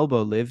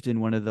Montalvo lived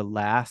in one of the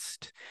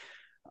last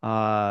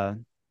uh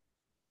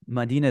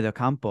Medina de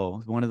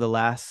Campo, one of the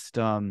last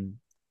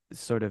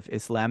sort of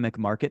Islamic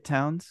market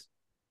towns,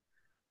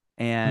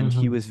 and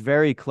he hmm was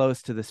very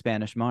close to the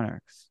Spanish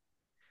monarchs.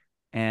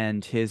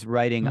 And his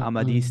writing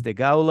Amadis hmm de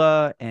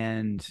Gaula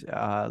and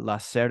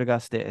Las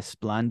Sergas de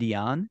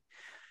Esplandian.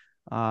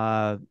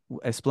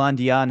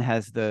 Esplandian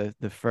has the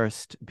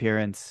first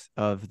appearance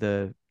of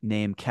the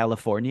name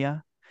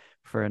California,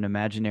 for an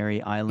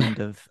imaginary island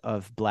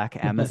of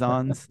black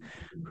Amazons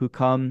who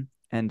come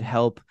and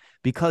help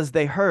because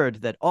they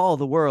heard that all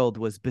the world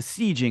was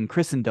besieging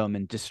Christendom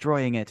and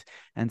destroying it,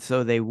 and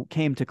so they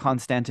came to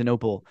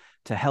Constantinople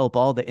to help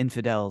all the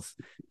infidels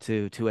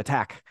to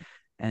attack.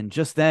 And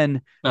just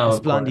then, Oh, of course.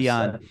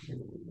 Esplandian,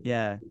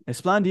 yeah,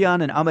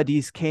 Esplandian and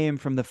Amadis came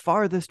from the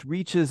farthest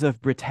reaches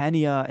of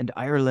Britannia and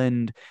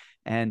Ireland,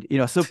 and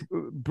so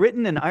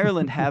Britain and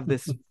Ireland have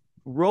this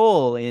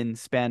role in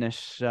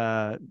Spanish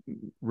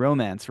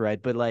romance,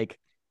 right? But like,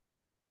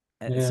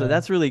 so Yeah.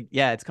 that's really,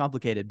 yeah, it's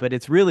complicated, but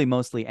it's really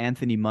mostly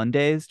Anthony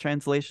Munday's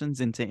translations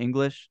into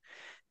English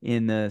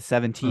in the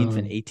 17th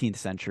and Mm, 18th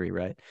century,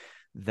 right?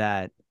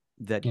 That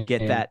that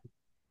get yeah. that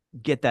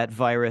get that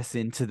virus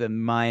into the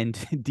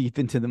mind, deep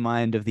into the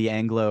mind of the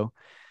Anglo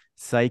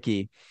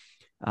psyche.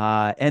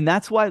 And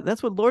that's what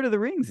Lord of the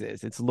Rings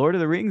is. It's Lord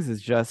of the Rings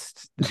is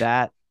just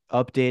that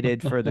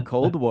updated for the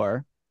Cold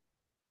War,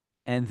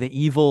 and the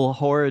evil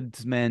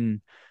hordes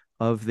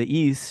of the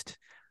East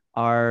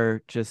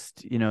are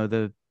just,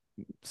 the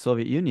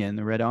Soviet Union,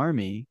 the Red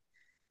Army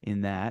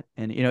in that.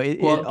 And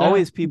it Well, that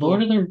always people,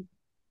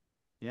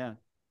 yeah.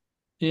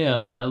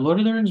 Lord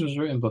of the Rings was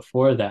written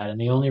before that, and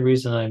the only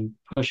reason I'm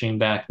pushing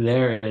back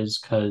there is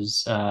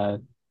because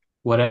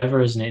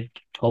whatever is named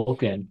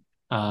Tolkien,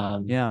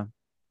 um, Yeah,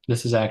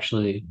 this is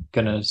actually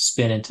gonna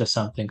spin into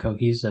something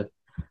cohesive.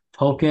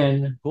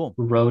 Tolkien cool.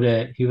 wrote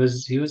it. He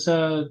was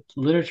a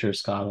literature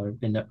scholar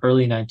in the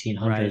early Right.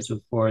 1900s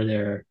before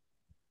there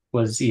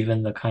was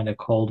even the kind of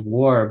Cold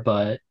War,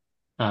 but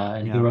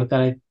and he Yeah. wrote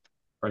that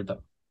or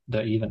the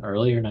even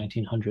earlier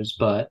 1900s,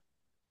 but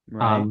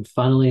Right.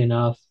 funnily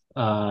enough,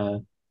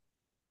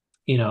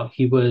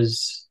 he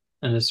was,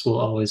 and this will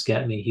always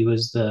get me, he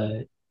was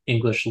the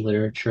English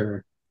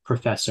literature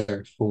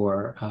professor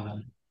for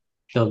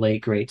the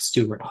late great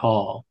Stuart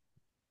Hall,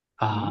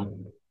 Mm.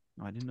 um,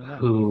 Oh, I didn't know that.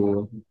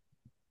 who,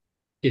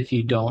 if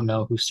you don't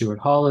know who Stuart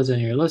Hall is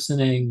and you're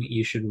listening,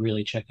 you should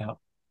really check out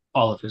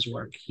all of his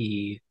work.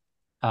 He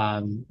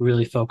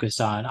really focused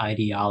on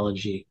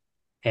ideology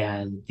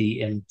and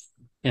the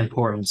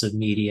importance of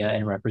media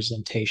and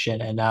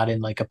representation, and not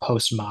in like a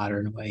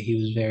postmodern way. He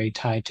was very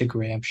tied to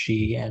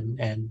Gramsci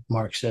and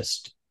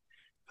Marxist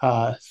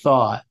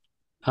thought,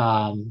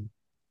 um,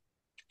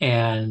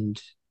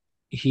 and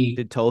he,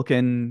 Did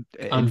Tolkien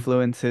um,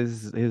 influence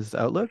his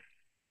outlook?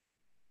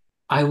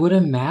 I would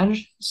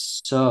imagine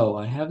so.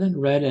 I haven't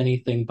read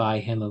anything by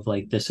him of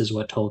like this is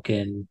what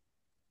Tolkien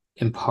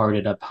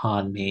imparted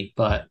upon me,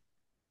 but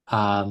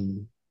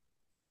um,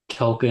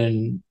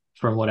 Tolkien,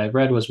 from what I've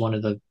read, was one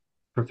of the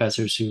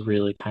professors who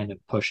really kind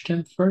of pushed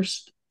him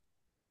first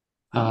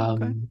Oh,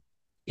 okay. um,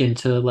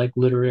 into like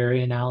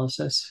literary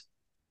analysis.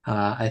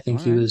 I think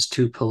All he right. was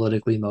too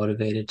politically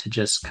motivated to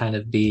just kind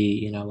of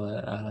be,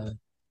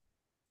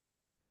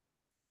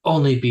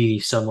 only be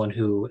someone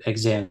who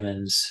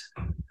examines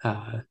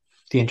uh,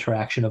 the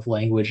interaction of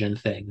language and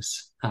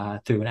things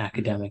through an Mm.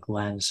 academic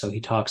lens. So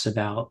he talks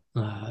about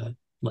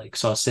like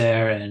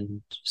Saussure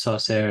and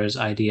Saussure's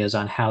ideas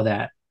on how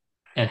that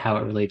and how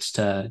it relates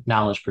to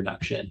knowledge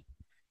production,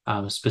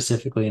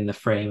 specifically in the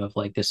frame of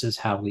like this is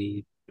how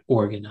we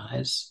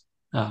organize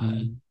uh,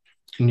 Mm.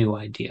 new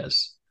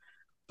ideas.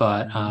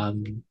 But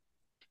Mm-hmm.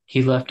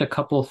 he left a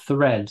couple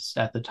threads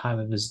at the time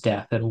of his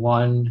death, and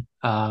one,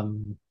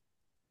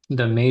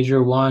 the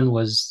major one,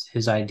 was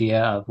his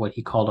idea of what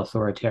he called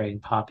authoritarian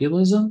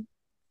populism,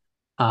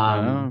 Oh,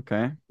 um,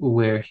 okay.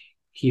 where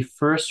he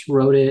first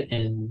wrote it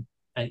in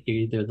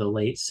either the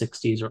late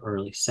 60s or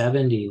early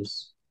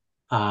 70s.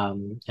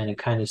 And it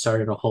kind of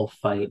started a whole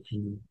fight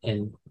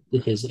in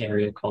his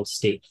area called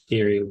state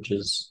theory, which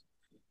is,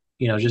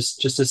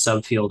 just a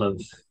subfield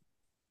of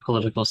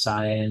political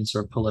science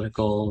or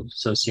political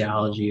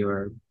sociology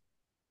or,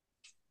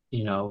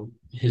 Mm.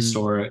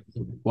 historic,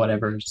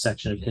 whatever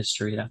section of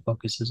history that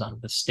focuses on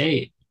the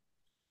state.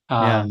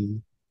 Yeah.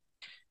 Um,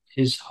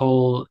 his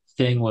whole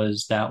thing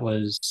was that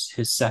was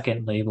his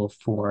second label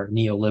for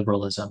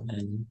neoliberalism,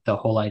 and the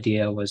whole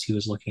idea was he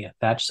was looking at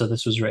Thatcher. So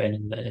this was written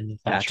in the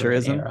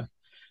Thatcherite Thatcherism. era.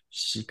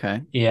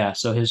 Okay. Yeah,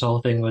 so his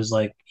whole thing was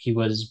like he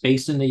was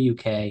based in the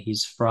UK.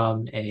 He's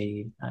from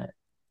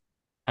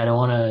I don't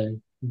want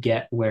to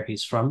get where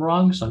he's from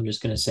wrong, so I'm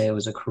just going to say it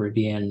was a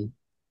Caribbean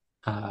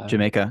uh,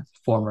 Jamaica.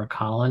 former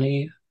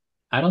colony.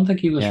 I don't think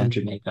he was Yeah. from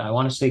Jamaica. I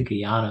want to say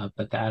Guyana,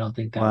 but I don't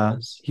think that Wow.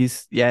 was.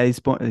 He's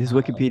born. His Uh,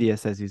 Wikipedia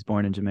says he's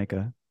born in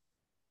Jamaica,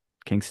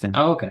 Kingston.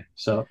 oh, okay.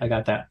 So I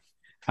got that.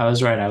 I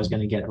was right. I was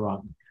going to get it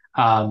wrong.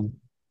 Um,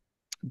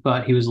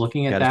 but he was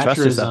looking at Got to trust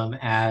yourself. Thatcherism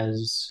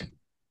as,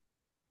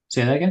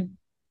 say that again?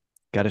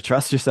 Got to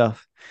trust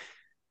yourself.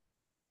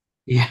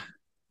 Yeah.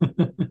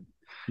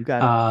 You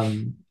got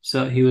it.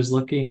 So he was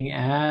looking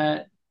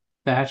at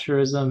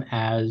Thatcherism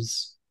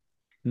as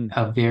Mm.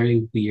 a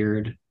very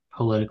weird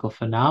political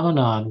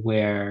phenomenon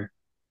where,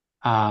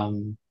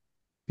 um,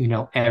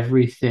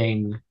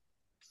 everything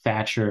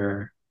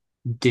Thatcher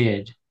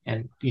did,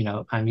 and,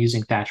 I'm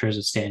using Thatcher as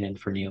a stand-in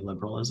for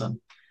neoliberalism.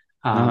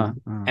 Uh-huh.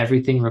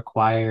 Everything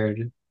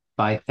required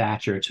by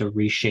Thatcher to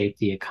reshape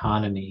the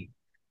economy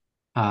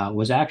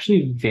was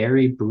actually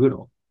very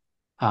brutal.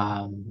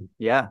 Um,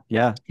 Yeah,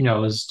 yeah, it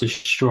was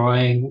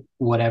destroying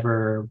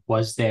whatever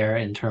was there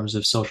in terms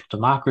of social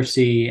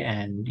democracy.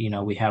 And,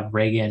 we have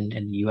Reagan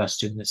in the US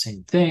doing the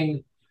same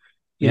thing.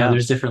 yeah.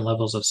 There's different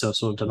levels of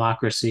social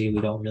democracy.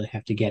 We don't really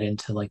have to get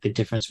into like the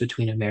difference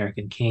between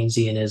American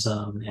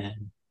Keynesianism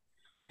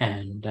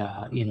and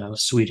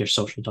Swedish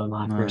social Oh, yeah.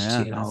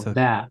 democracy and all That's of a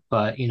that.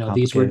 But these were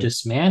complicated,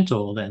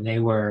 dismantled, and they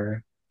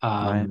were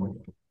right?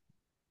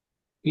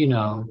 you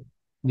know,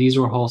 these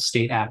were whole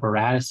state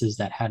apparatuses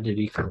that had to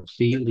be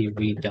completely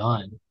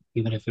redone,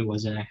 even if it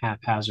was in a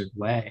haphazard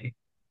way.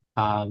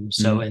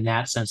 So Mm. in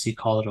that sense, he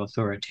called it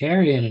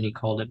authoritarian and he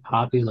called it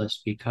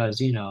populist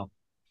because,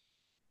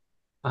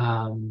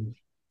 um,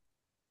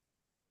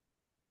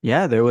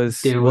 Yeah, there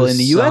was, there well, in was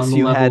the some US,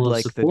 you had level of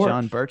like the support,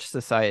 John Birch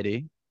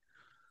Society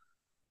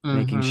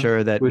making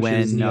sure that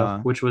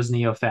which was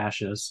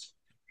neo-fascist.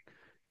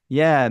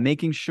 yeah,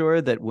 making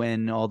sure that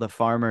when all the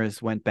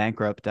farmers went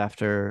bankrupt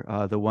after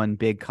the one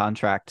big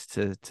contract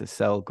to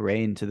sell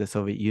grain to the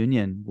Soviet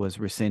Union was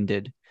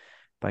rescinded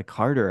by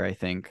Carter, I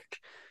think.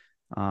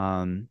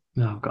 Um,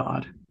 Oh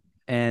God.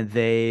 and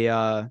they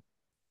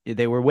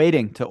were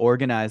waiting to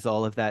organize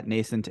all of that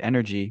nascent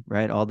energy,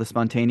 right? All the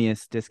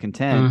spontaneous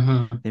discontent.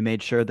 Hmm. They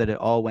made sure that it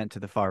all went to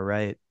the far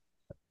right,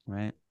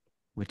 right?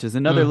 Which is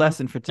another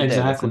lesson for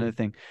today. That's another Exactly.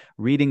 thing.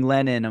 Reading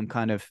Lenin, I'm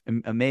kind of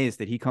amazed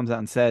that he comes out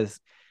and says,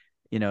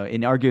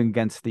 in arguing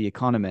against the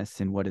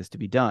economists and what is to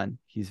be done,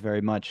 he's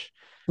very much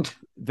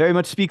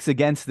speaks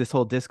against this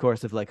whole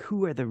discourse of like,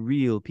 who are the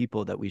real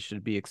people that we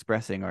should be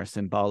expressing our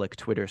symbolic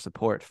Twitter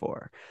support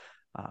for?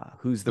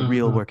 Who's the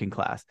real Hmm. working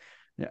class?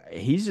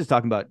 He's just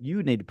talking about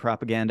you need to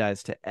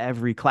propagandize to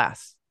every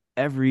class,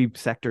 every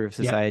sector of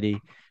Yeah.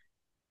 society,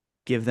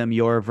 give them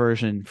your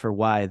version for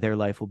why their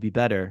life will be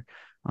better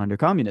under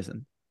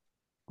communism.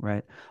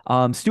 Right.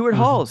 Stuart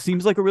Hall Hmm.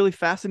 seems like a really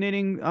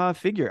fascinating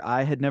figure.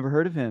 I had never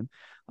heard of him.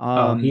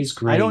 Oh, he's I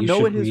great. don't You know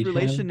what should his read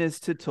relation him. is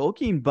to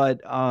Tolkien, but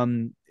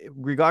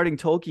regarding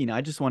Tolkien,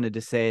 I just wanted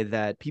to say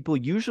that people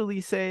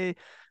usually say,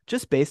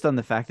 just based on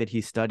the fact that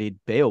he studied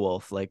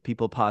Beowulf, like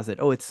people posit,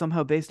 oh, it's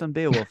somehow based on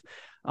Beowulf.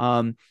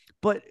 Um,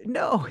 but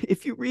no,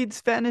 if you read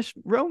Spanish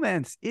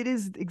romance, it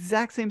is the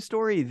exact same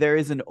story. There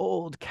is an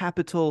old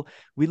capital.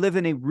 We live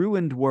in a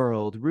ruined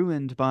world,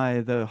 ruined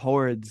by the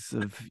hordes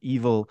of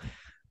evil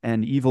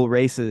and evil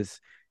races.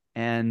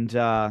 And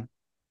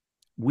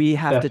we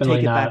have to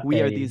Definitely take it back. not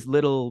We are a these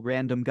little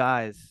random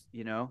guys,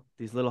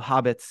 these little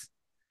hobbits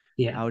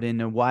yeah. out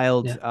in a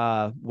wild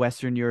Yeah.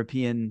 Western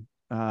European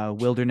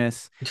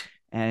wilderness.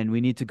 And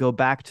we need to go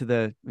back to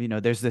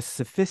there's this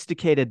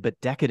sophisticated but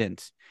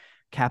decadent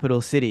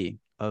capital city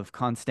of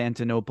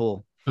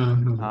Constantinople.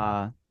 Hmm.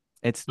 Uh,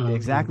 it's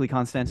exactly Hmm.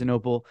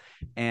 Constantinople,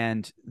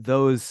 and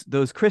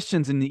those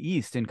Christians in the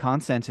East in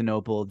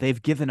Constantinople,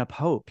 they've given up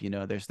hope.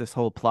 There's this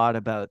whole plot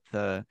about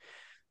the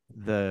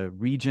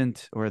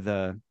regent or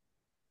the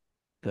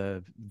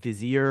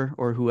vizier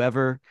or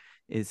whoever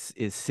is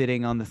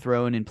sitting on the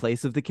throne in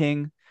place of the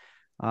king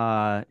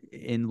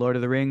in Lord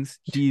of the Rings.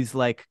 He's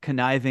like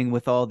conniving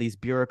with all these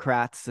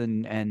bureaucrats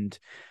and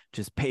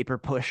just paper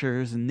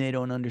pushers, and they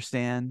don't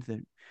understand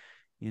that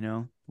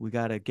we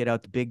got to get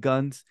out the big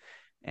guns.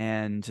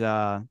 And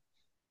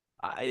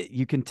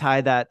you can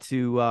tie that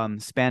to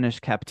Spanish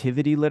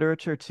captivity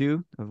literature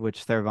too, of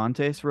which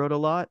Cervantes wrote a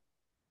lot,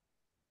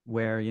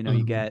 where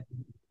you get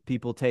Hmm.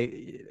 people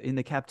take in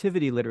the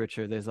captivity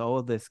literature. There's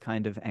all this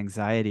kind of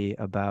anxiety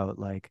about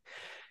like,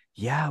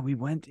 yeah, we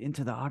went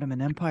into the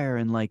Ottoman Empire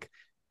and like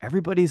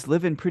everybody's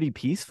living pretty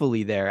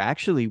peacefully there.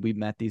 Actually, we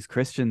met these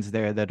Christians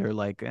there that are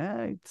like,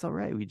 it's all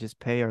right. We just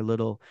pay our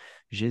little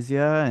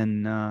jizya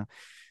and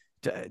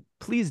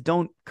please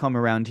don't come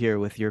around here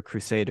with your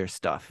crusader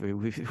stuff.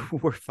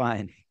 We're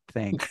fine.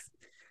 Thanks.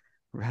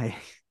 Right.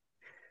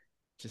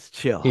 Just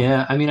chill.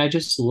 Yeah, I mean, I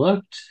just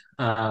looked,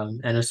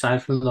 and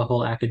aside from the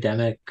whole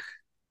academic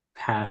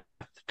path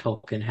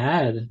Tolkien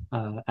had,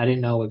 I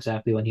didn't know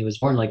exactly when he was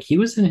born. Like he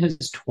was in his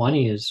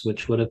 20s,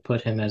 which would have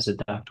put him as a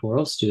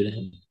doctoral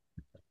student.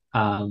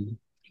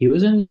 He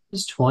was in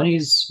his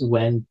 20s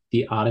when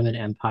the Ottoman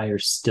Empire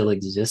still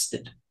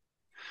existed.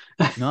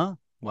 No,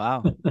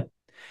 wow.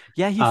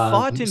 Yeah, he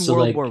fought in So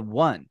World like, War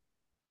One,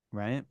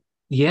 right?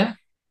 yeah,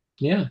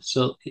 yeah.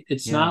 So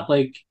it's Yeah, not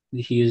like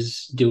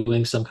he's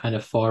doing some kind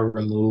of far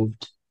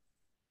removed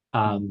mm,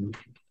 um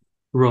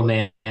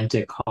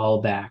romantic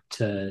callback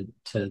to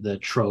the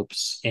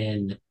tropes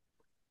in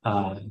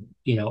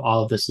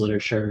all of this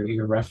literature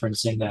you're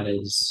referencing that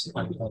is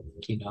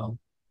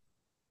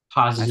I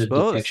positive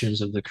suppose.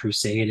 depictions of the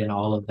crusade and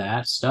all of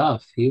that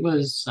stuff. He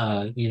was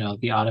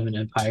the Ottoman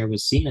Empire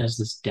was seen as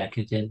this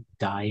decadent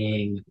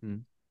dying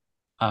Mm,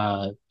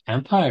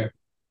 empire,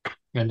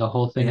 and the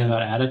whole thing yeah.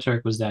 about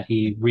Ataturk was that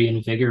he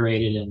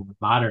reinvigorated and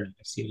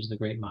modernized. He was the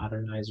great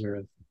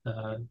modernizer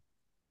of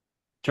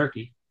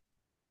Turkey.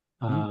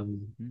 Mm,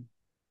 um, mm.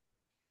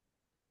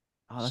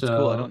 Oh, that's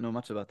cool. I don't so know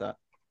much about that.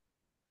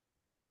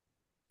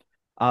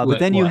 But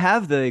then you what?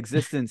 have the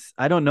existence.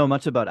 I don't know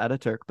much about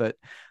Ataturk, but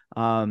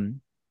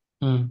um,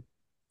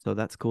 So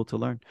that's cool to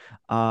learn.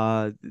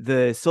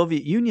 The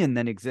Soviet Union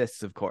then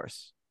exists, of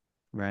course,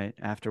 right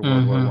after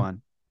World War Hmm.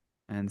 One,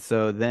 and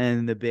so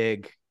then the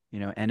big,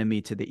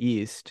 enemy to the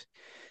east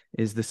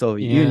is the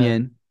Soviet Yeah.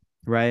 Union,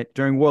 right?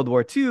 During World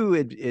War II,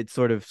 it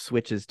sort of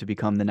switches to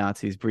become the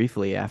Nazis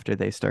briefly after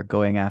they start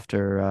going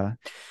after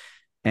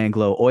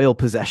Anglo oil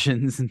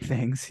possessions and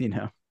things.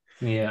 Yeah.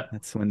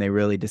 That's when they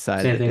really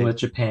decide Same that thing they, with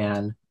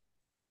Japan.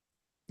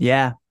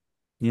 yeah,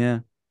 yeah,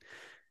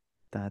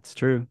 that's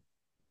true.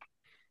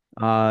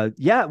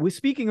 Yeah, we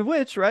speaking of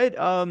which, right?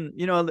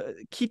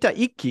 Kita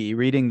Ikki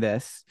reading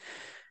this,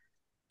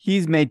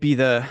 he's may be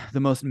the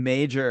most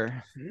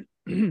major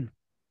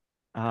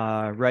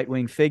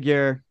right-wing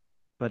figure,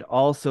 but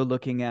also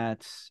looking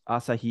at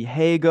Asahi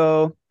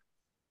Heigo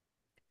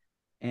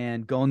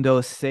and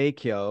Gondo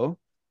Seikyo.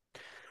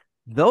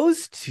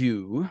 Those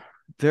two,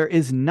 there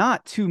is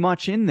not too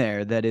much in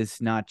there that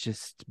is not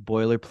just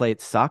boilerplate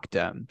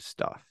Sakdem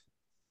stuff,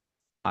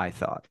 I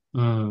thought.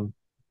 Mm.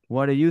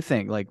 What do you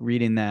think? Like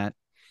reading that,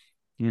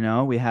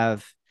 we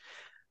have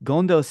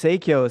Gondo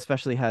Seikyo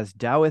especially has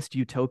Taoist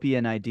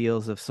utopian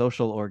ideals of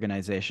social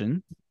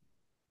organization.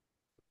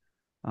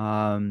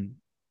 Um,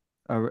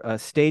 a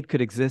state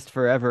could exist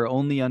forever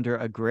only under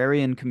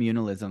agrarian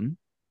communalism.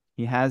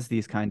 He has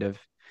these kind of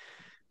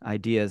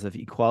ideas of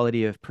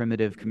equality of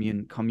primitive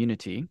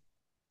community.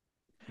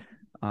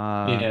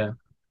 Uh, Yeah.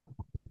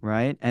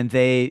 right? And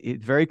they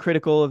very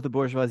critical of the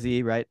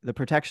bourgeoisie, right? The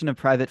protection of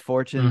private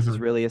fortunes is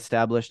Hmm. really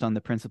established on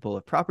the principle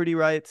of property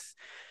rights.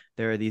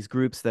 There are these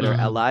groups that are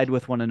Hmm. allied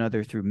with one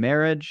another through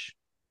marriage.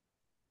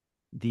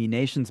 The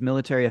nation's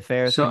military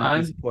affairs So cannot be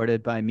I'm,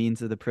 supported by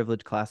means of the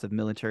privileged class of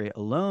military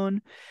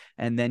alone.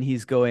 And then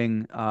he's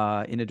going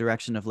in a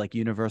direction of like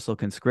universal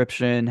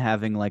conscription,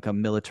 having like a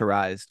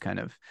militarized kind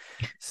of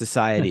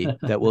society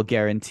that will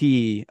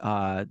guarantee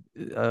a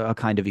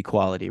kind of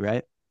equality,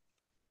 right?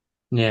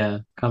 yeah,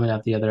 coming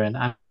out the other end.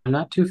 I'm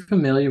not too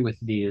familiar with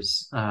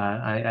these.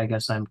 I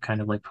guess I'm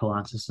kind of like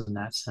Polancis in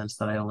that sense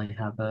that I only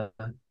have a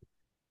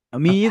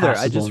Me either. I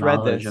passable just read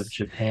knowledge of this.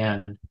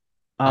 Japan.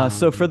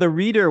 So for Um, the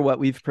reader, what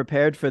we've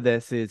prepared for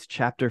this is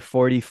chapter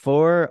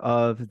 44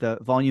 of the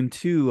volume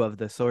 2 of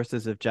the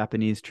Sources of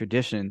Japanese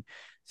Tradition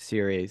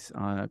series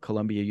on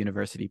Columbia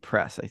University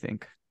Press, I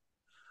think.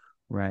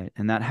 Right.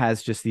 And that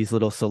has just these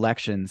little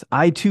selections.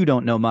 I too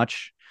don't know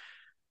much.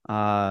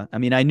 I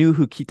mean, I knew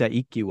who Kita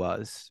Ikki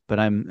was, but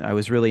I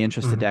was really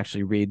interested to mhm.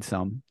 actually read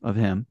some of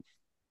him.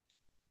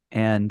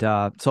 And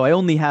so I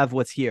only have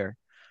what's here,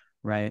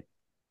 right?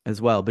 As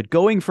well. But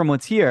going from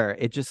what's here,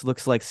 it just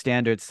looks like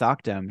standard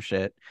Sakdem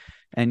shit.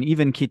 And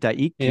even Kita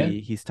Yeah,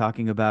 Ikki, he's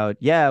talking about,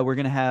 yeah, we're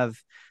gonna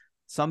have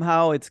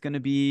somehow it's gonna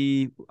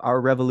be our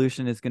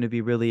revolution is gonna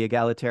be really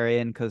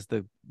egalitarian because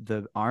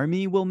the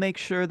army will make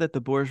sure that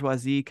the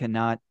bourgeoisie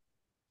cannot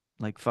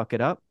like fuck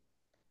it up.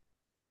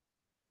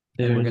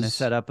 And we're gonna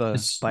set up a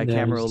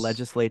bicameral there's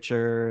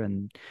legislature.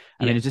 And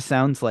I mean, yeah, it just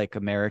sounds like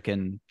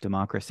American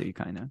democracy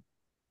kind of.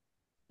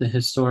 the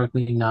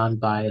historically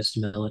non-biased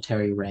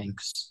military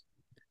ranks.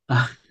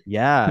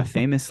 Yeah,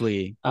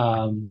 famously,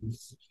 Um,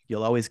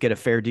 you'll always get a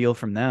fair deal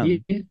from them.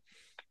 yeah,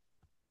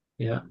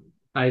 yeah.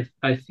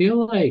 I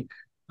feel like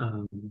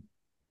um,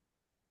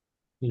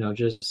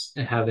 just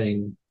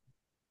having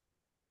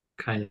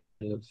kind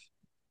of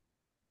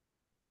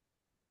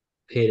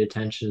paid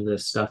attention to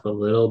this stuff a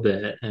little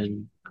bit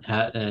and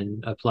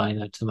applying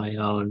that to my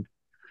own,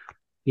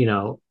 you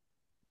know,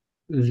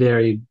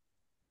 very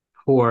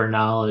poor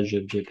knowledge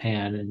of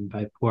Japan, and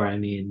by poor I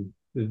mean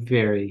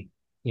very,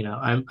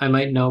 I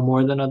might know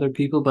more than other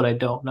people, but I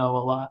don't know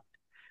a lot.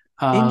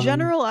 In Um,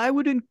 general, I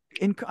want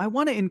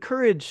to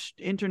encourage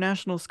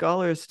international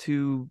scholars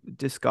to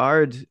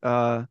discard.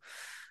 I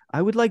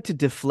would like to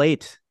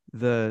deflate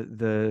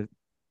the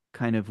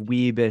kind of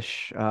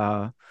weebish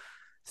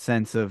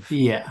sense of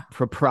yeah,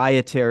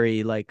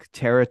 proprietary like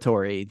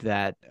territory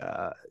that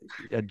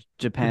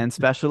Japan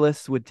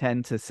specialists would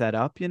tend to set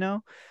up.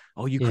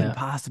 Oh, you couldn't yeah,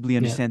 possibly yeah,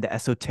 understand the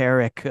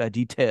esoteric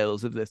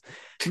details of this.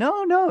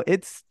 No, no,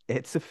 it's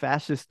a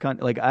fascist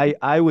country. Like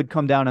I would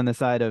come down on the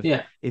side of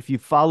yeah, if you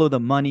follow the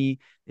money,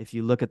 if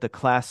you look at the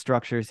class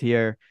structures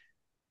here,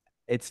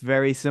 it's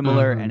very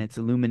similar and hmm, it's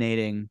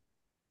illuminating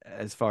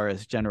as far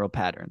as general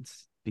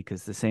patterns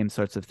because the same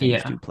sorts of things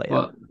yeah. do play out.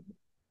 Well,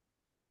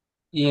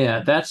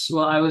 yeah,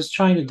 well, I was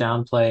trying to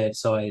downplay it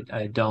so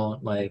I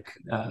don't like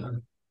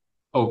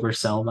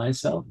oversell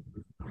myself.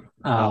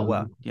 Oh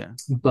well, Um, yeah.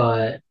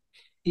 but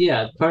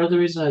yeah, part of the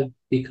reason I've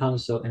become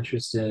so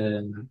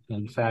interested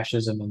in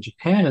fascism in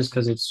Japan is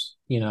because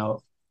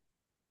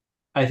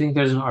I think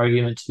there's an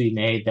argument to be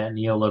made that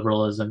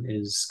neoliberalism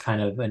is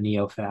kind of a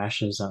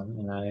neo-fascism,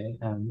 and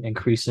I am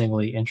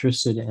increasingly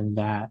interested in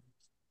that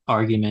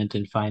argument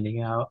and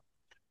finding out,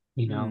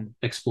 Hmm.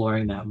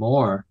 exploring that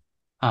more.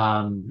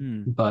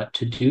 Hmm. But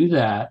to do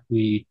that,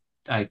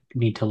 I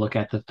need to look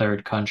at the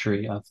third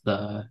country of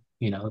the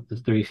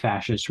three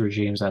fascist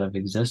regimes that have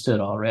existed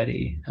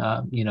already.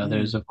 Hmm.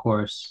 There's of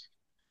course,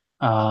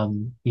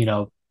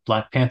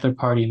 Black Panther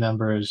Party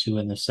members who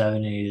in the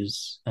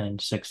 70s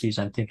and 60s,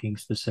 I'm thinking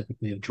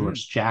specifically of Mm.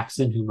 George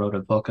Jackson, who wrote a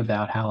book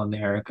about how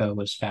America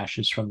was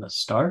fascist from the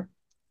start.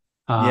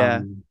 Yeah.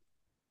 Um,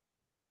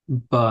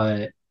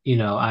 but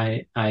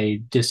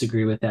I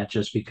disagree with that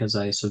just because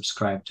I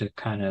subscribe to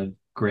kind of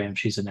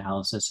Gramsci's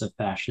analysis of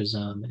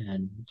fascism,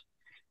 and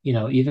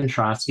even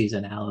Trotsky's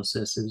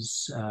analysis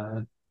is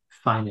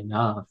fine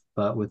enough,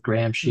 but with Mm.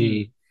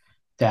 Gramsci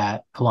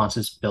that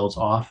Polanski's builds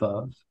off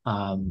of,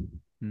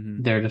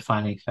 Hmm. they're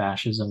defining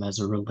fascism as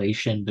a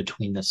relation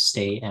between the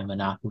state and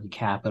monopoly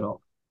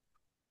capital.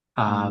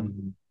 Mm.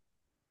 Um,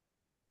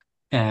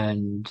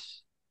 and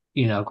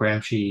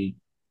Gramsci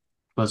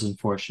was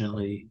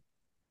unfortunately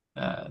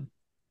uh,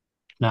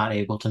 not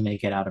able to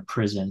make it out of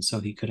prison, so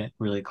he couldn't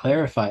really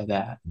clarify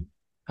that.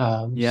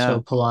 So Yeah.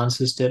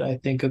 Polanskis did, I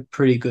think, a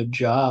pretty good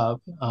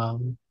job.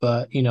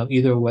 But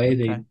either way,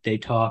 Okay. they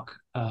talk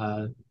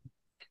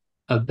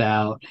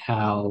about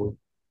how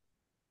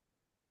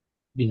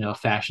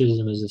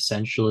fascism is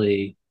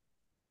essentially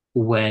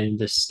when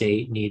the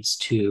state needs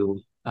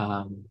to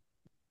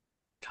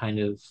kind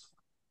of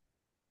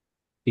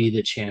be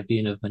the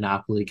champion of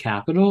monopoly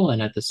capital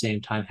and at the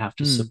same time have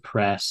to Mm.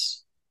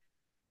 suppress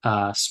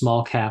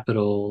small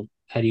capital,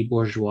 petty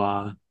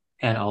bourgeois,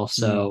 and Mm.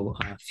 also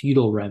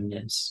feudal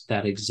remnants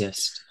that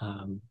exist.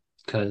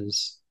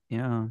 Because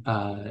Yeah.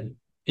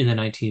 in the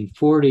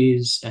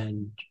 1940s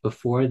and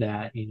before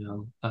that,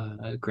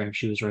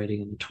 Gramsci was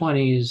writing in the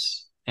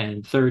 20s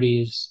and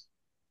 30s.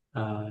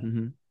 Uh,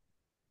 Hmm.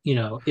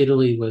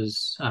 Italy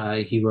was,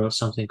 he wrote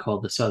something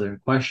called The Southern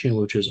Question,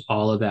 which was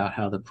all about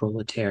how the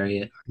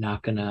proletariat are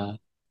not going to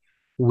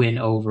win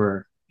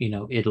over,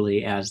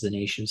 Italy as the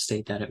nation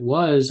state that it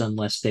was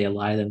unless they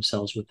ally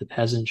themselves with the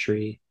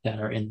peasantry that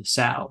are in the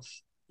South.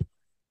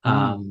 Mm.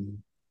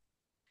 Um,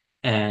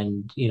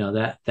 and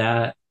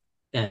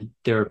and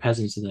there were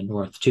peasants in the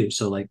North too.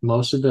 So like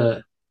most of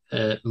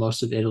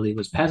Italy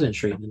was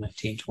peasantry in the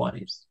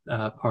 1920s.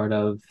 Part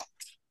of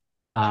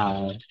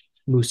uh,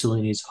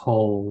 Mussolini's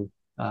whole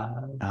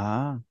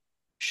Ah.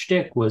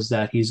 shtick was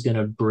that he's going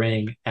to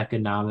bring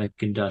economic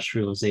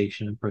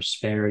industrialization and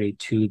prosperity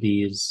to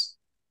these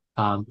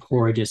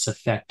poor,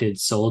 disaffected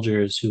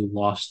soldiers who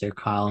lost their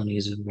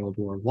colonies in World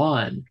War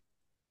One.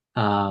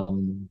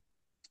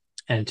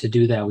 And to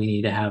do that, we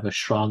need to have a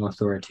strong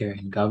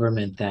authoritarian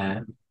government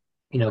that,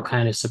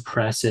 kind of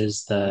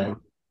suppresses the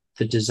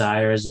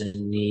desires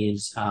and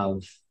needs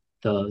of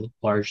the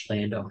large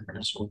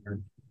landowners, or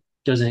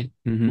doesn't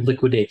Hmm.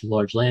 liquidate the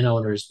large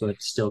landowners,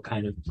 but still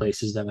kind of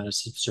places them at a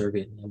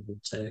subservient level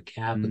to Mm.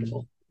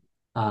 capital.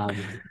 Um,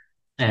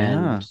 and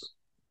Yeah.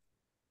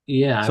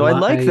 yeah, So I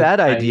like that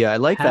I idea. I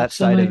like have that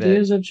some side of it.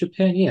 ideas of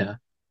Japan. Yeah,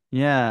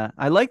 Yeah.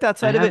 I like that I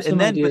side of have it. And some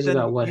then, but ideas then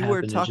about what you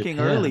were happened in talking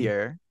Japan.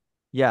 earlier.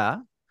 Yeah.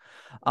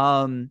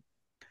 Um,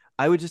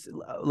 I would just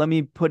let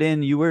me put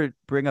in, you were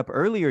bring up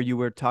earlier, you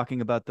were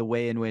talking about the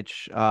way in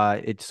which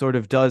it sort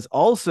of does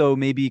also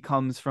maybe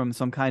comes from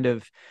some kind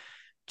of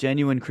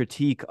genuine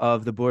critique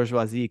of the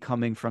bourgeoisie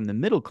coming from the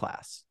middle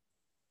class.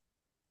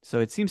 So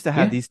it seems to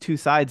have Yeah, these two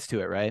sides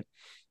to it, right?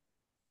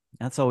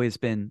 That's always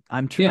been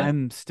yeah.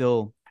 I'm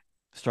still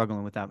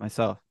struggling with that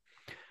myself.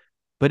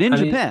 But in I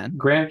mean, Japan,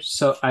 Grant.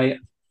 So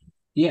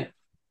yeah.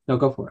 No,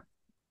 go for it.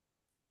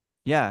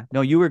 yeah,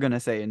 no, you were gonna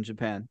say in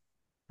Japan,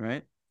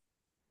 right?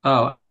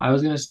 Oh, I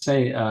was gonna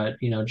say,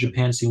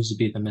 Japan seems to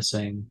be the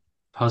missing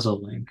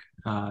puzzle link,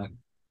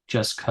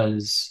 just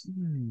because,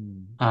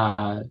 Hmm.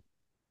 uh,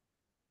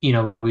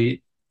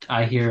 we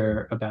I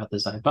hear about the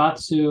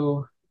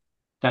Zaibatsu.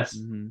 That's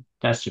Hmm.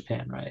 that's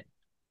Japan, right?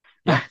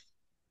 Yeah,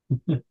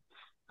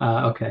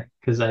 Okay,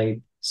 because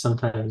I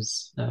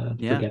sometimes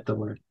yeah, forget the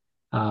word.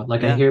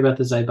 Like I yeah. hear about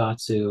the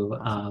Zaibatsu,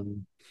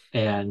 Awesome.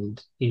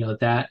 and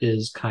that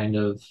is kind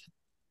of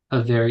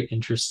a very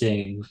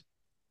interesting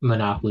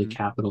monopoly Hmm.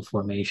 capital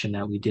formation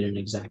that we didn't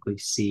exactly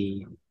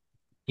see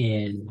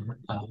in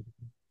um,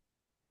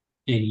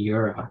 in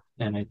Europe,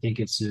 and I think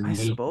it's I unique.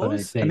 But I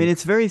suppose. I mean, think,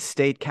 it's very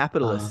state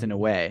capitalist in a um,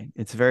 way.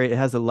 It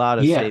has a lot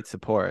of yeah, state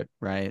support,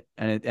 right?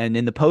 And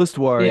in the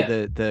post-war, yeah,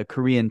 the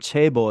Korean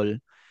chaebol,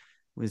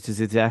 which is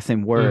the exact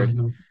same word,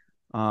 mhm,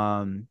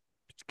 um,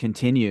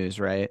 continues,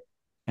 right?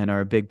 And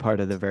are a big part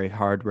of the very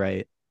hard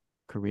right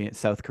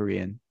South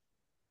Korean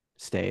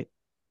state.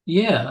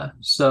 yeah.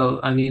 So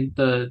I mean,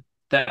 the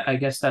that I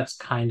guess that's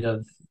kind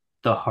of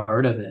the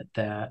heart of it.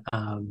 That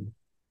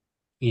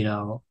you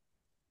know,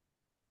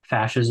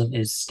 fascism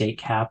is state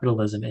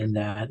capitalism in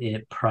that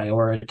it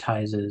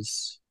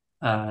prioritizes,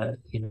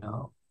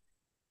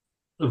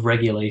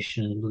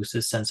 regulation in the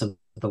loosest sense of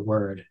the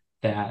word.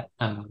 That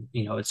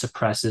it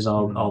suppresses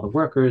all Hmm. the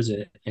workers.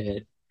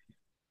 It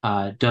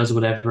does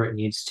whatever it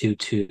needs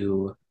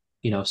to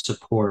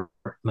support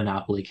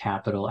monopoly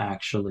capital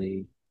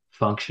actually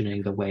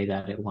functioning the way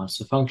that it wants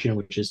to function,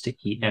 which is to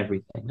eat Hmm.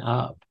 everything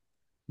up.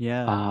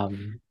 Yeah.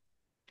 Um,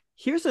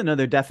 Here's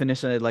another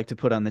definition I'd like to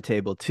put on the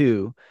table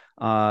too.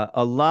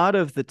 A lot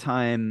of the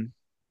time,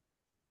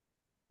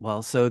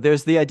 well, so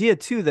there's the idea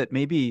too that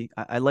maybe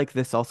I like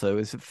this also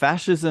is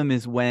fascism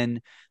is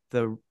when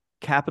the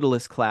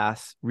capitalist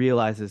class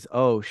realizes,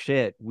 oh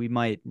shit, we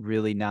might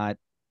really not,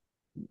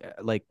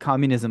 like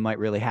communism might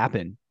really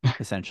happen,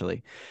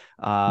 essentially.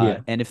 Yeah.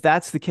 And if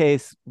that's the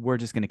case, we're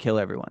just going to kill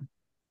everyone.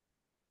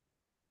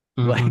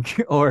 Hmm.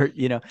 Like, or,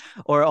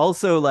 or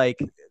also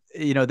like,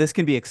 this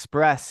can be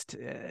expressed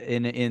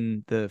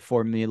in the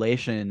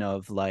formulation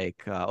of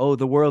like, oh,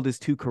 the world is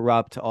too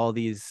corrupt. All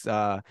these,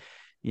 Untermenschen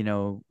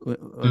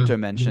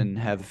Hmm.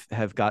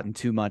 have gotten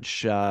too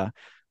much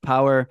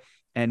power,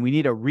 and we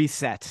need a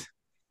reset.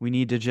 We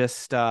need to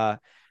just,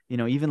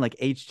 even like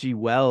H.G.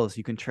 Wells,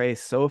 you can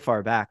trace so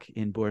far back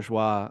in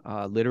bourgeois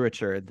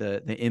literature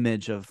the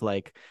image of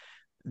like,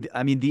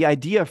 I mean, the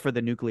idea for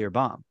the nuclear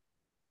bomb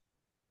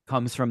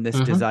comes from this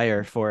Hmm.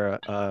 desire for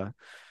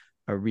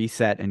a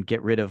reset and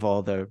get rid of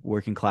all the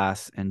working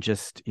class, and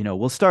just,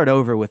 we'll start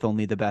over with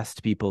only the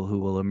best people who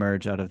will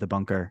emerge out of the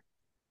bunker,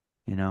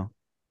 you know,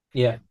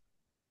 Yeah.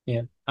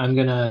 Yeah.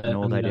 an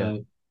old I'm idea. gonna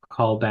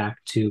call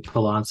back to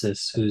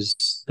Colossus,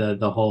 who's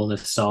the whole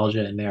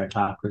nostalgia and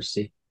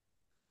meritocracy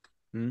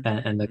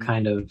and the Mm-hmm.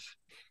 kind of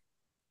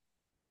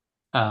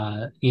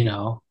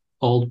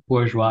old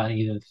bourgeois and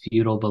even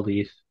feudal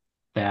belief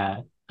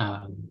that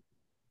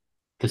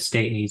the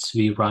state needs to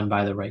be run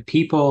by the right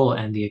people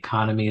and the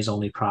economy is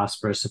only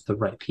prosperous if the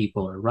right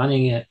people are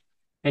running it.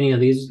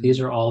 And these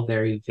Mm-hmm. are all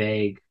very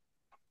vague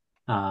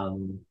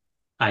um,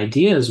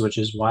 ideas, which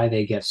is why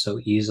they get so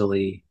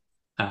easily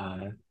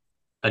uh,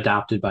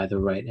 adopted by the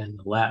right and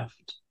the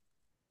left,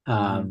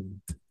 Mm-hmm.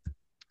 um,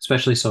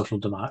 especially social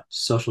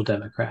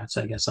democrats,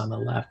 I guess, on the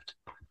left.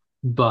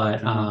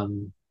 But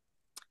Mm-hmm.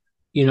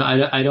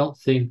 I don't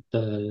think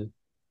the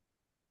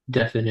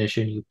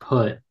definition you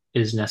put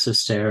is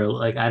necessarily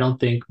like I don't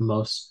think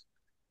most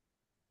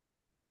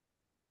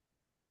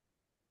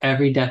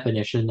every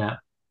definition that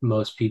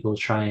most people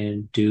try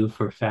and do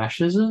for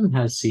fascism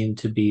has seemed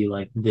to be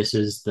like this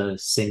is the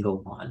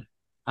single one.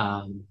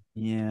 Um,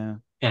 Yeah,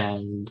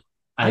 and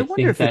I I wonder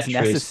think if it's that traces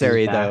necessary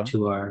back though.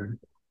 to our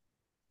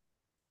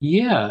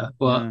yeah,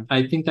 well, Yeah,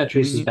 I think that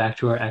traces we back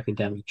to our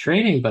academic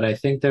training, but I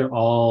think they're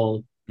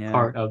all yeah.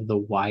 part of the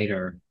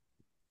wider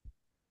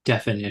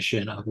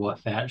definition of what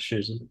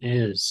fascism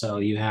is. So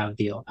you have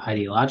the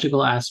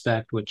ideological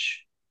aspect,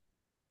 which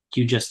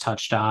you just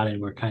touched on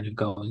and we're kind of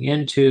going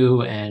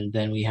into, and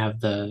then we have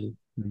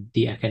Mm,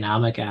 the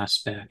economic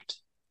aspect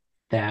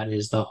that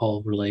is the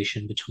whole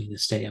relation between the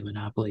state and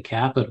monopoly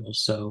capital.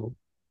 So,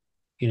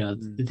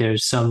 mm.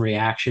 there's some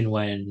reaction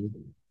when,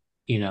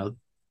 you know,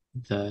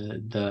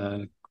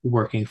 the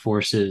working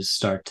forces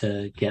start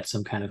to get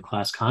some kind of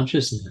class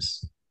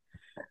consciousness.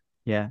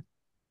 Yeah.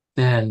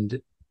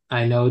 And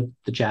I know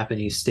the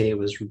Japanese state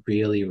was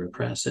really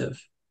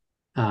repressive.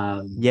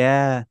 Um,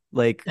 Yeah,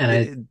 like and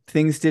I,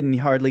 things didn't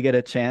hardly get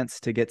a chance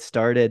to get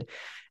started,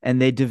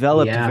 and they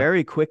developed yeah,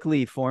 very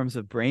quickly forms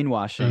of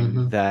brainwashing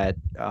hmm that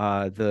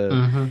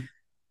hmm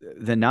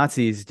the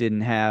Nazis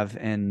didn't have,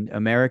 and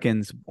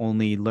Americans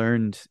only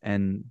learned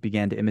and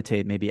began to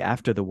imitate maybe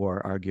after the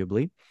war,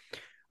 arguably.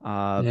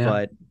 yeah,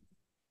 But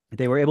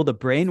they were able to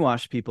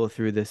brainwash people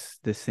through this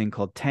thing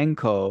called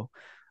Tenko.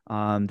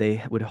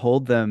 They would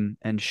hold them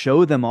and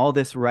show them all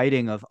this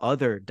writing of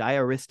other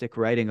diaristic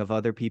writing of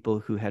other people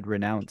who had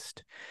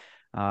renounced.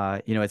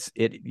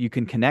 You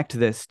can connect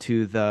this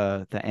to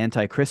the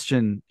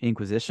anti-Christian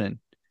Inquisition,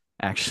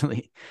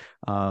 actually.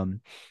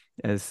 Um,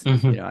 as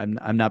you hmm know,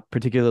 I'm not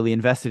particularly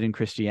invested in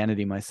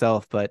Christianity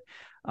myself, but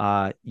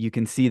you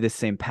can see this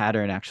same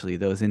pattern actually,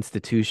 those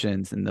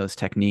institutions and those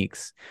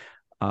techniques.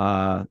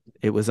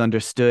 It was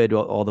understood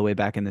all the way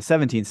back in the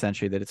 17th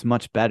century that it's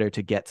much better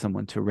to get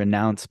someone to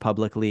renounce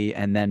publicly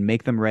and then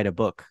make them write a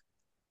book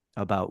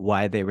about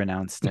why they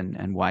renounced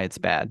and why it's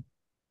bad,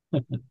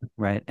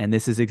 right? And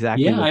this is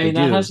exactly yeah. what I they mean,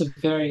 that do. has a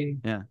very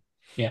Yeah.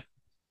 yeah,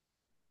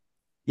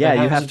 Yeah, that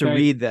you has have a to very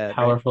read that, right?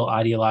 powerful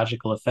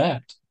ideological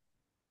effect.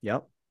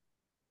 Yep.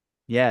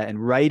 Yeah,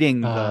 and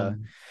writing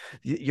Um,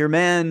 your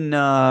man,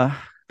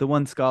 the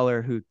one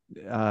scholar who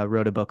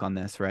wrote a book on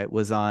this, right,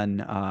 was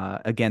on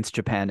Against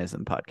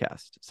Japanism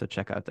podcast. So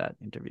check out that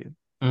interview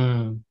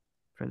mm,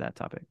 for that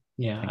topic.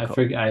 yeah, I Tenko.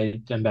 forget.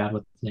 I am bad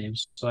with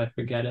names, so I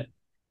forget it.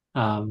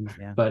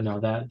 Yeah. But no,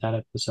 that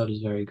episode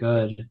is very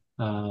good.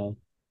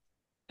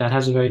 That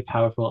has a very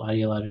powerful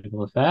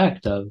ideological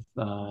effect of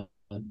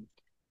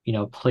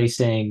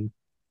placing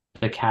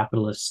the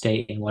capitalist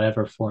state in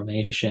whatever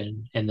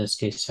formation, in this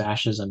case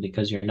fascism,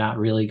 because you're not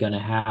really going to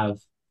have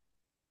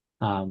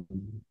um,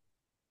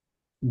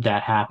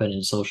 that happen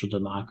in social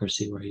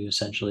democracy where you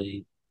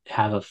essentially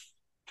have a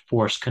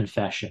forced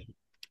confession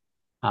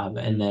and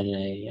Mm,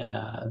 then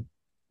a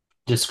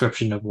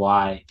description of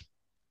why.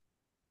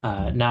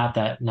 Not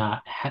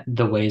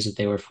the ways that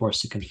they were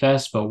forced to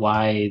confess, but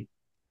why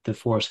the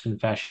forced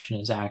confession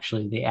is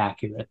actually the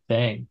accurate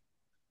thing.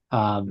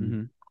 Um,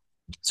 mm-hmm,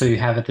 so you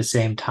have at the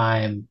same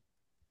time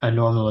a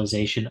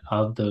normalization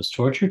of those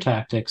torture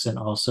tactics and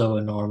also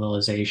a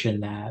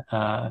normalization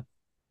that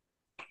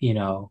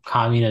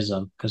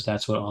communism, because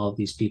that's what all of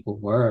these people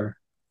were.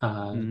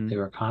 mm-hmm, They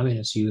were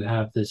communists. You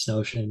have this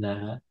notion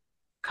that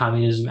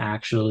communism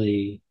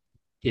actually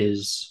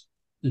is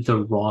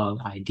the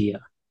wrong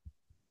idea.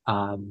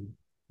 Um,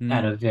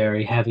 and Mm. a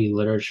very heavy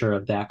literature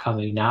of that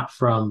coming not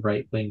from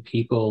right-wing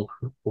people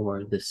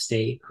or the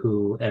state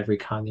who every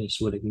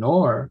communist would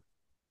ignore,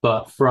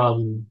 but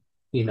from,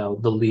 the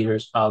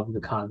leaders of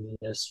the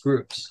communist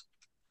groups.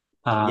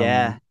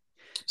 Yeah, Um,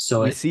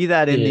 so we it, see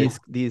that in it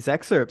these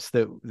excerpts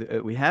that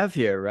we have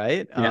here,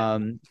 right? yeah.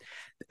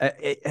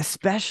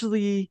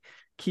 Especially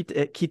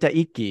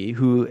Kitaiki,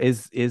 who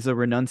is a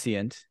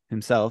renunciant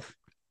himself,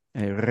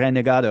 a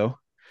renegado,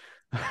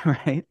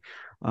 right?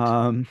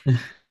 Um,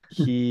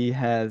 he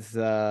has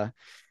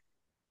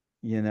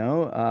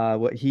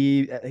what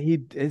he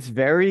is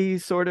very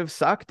sort of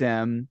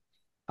Sakdem,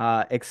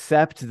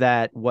 except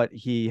that what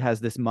he has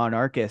this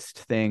monarchist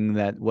thing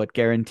that what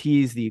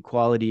guarantees the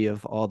equality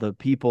of all the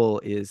people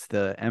is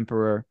the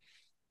emperor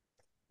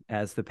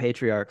as the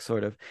patriarch,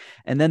 sort of.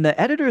 And then the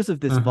editors of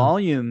this Mhm.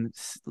 volume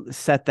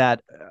set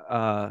that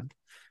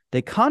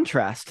they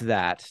contrast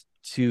that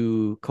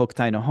to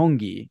Kokutai no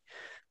Hongi,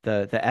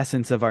 the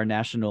essence of our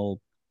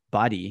national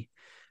body,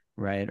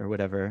 right, or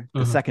whatever,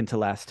 the Mhm. second to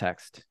last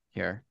text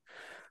here.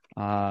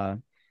 Uh,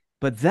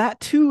 but that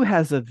too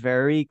has a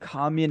very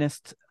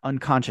communist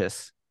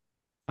unconscious,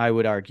 I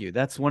would argue.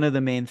 That's one of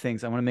the main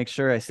things. I want to make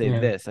sure I say Yeah.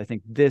 this. I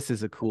think this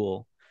is a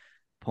cool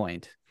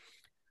point.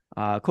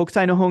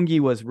 Kokutai no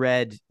Hongi was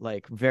read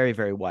like very,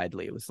 very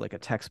widely. It was like a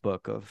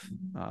textbook of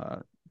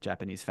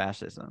Japanese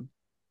fascism.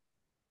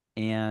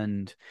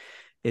 And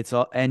it's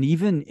all, and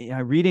even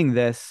reading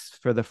this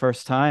for the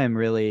first time,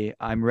 really,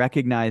 I'm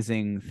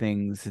recognizing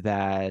things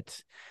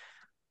that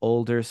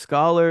older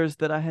scholars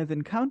that I have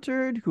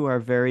encountered who are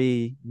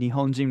very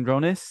Nihonjin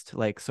Ronist,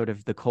 like sort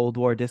of the Cold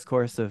War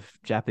discourse of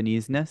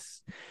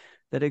Japaneseness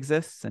that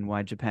exists and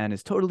why Japan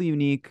is totally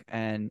unique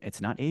and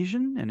it's not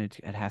Asian and it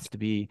has to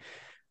be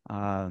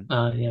uh,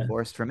 Yeah.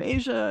 divorced from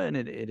Asia and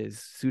it is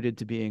suited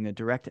to being a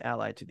direct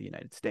ally to the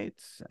United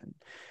States. And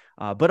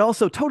but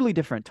also totally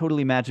different,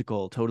 totally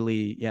magical,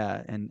 totally,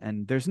 yeah.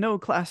 And there's no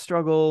class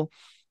struggle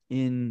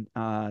in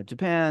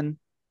Japan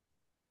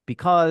Yeah.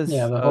 because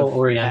The whole of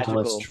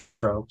Orientalist magical,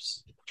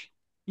 tropes.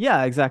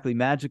 yeah, exactly.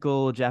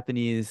 Magical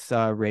Japanese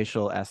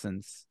racial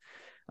essence.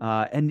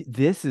 And Uh,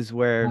 this is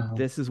where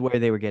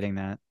they were getting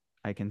that,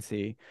 I can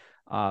see.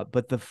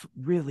 But the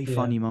really yeah.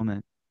 funny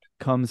moment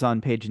comes on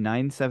page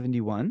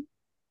 971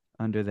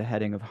 under the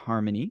heading of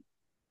harmony.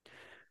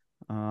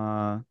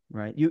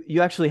 Right.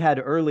 You actually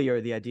had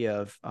earlier the idea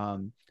of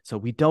so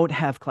we don't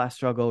have class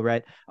struggle,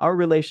 right? Our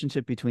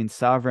relationship between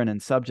sovereign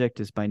and subject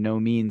is by no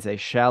means a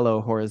shallow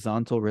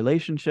horizontal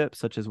relationship,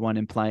 such as one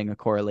implying a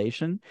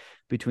correlation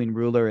between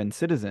ruler and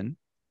citizen.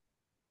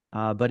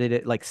 But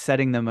it like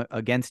setting them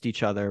against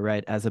each other,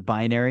 right, as a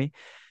binary.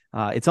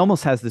 It's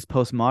almost has this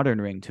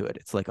postmodern ring to it.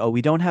 It's like, oh,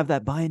 we don't have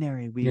that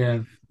binary. Yeah.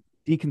 We've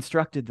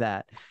deconstructed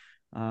that,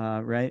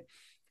 right?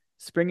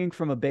 Springing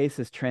from a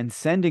basis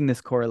transcending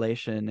this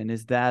correlation and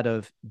is that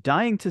of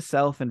dying to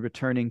self and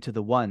returning to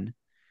the one,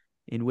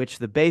 in which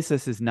the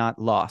basis is not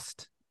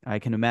lost. I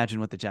can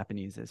imagine what the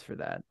Japanese is for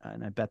that,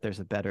 and I bet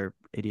there's a better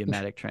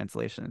idiomatic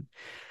translation.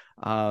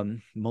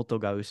 Moto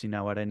ga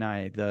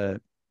ushinawarenai.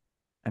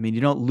 I mean,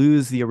 you don't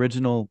lose the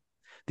original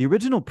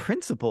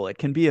principle. It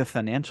can be a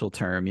financial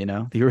term,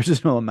 the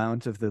original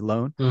amount of the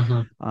loan.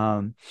 Hmm.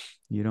 Um,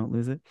 you don't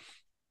lose it.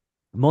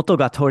 Moto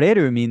ga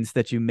toreru means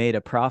that you made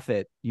a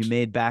profit. You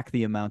made back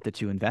the amount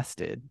that you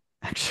invested,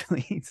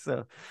 actually.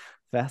 So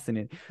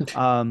fascinating.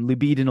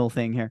 Libidinal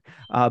thing here.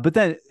 But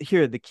then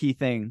here, the key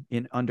thing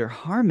in under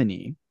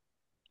harmony,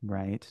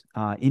 right?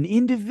 In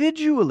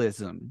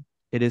individualism,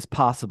 it is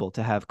possible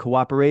to have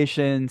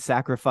cooperation,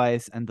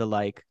 sacrifice, and the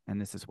like. And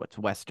this is what's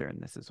Western.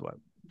 This is what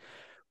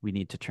we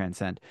need to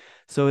transcend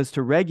so as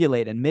to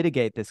regulate and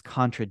mitigate this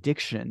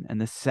contradiction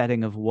and the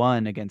setting of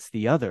one against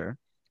the other.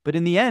 But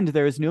in the end,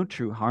 there is no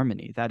true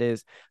harmony. That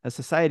is, a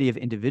society of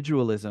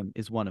individualism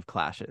is one of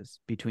clashes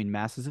between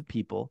masses of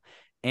people,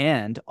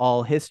 and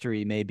all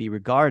history may be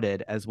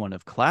regarded as one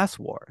of class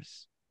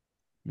wars.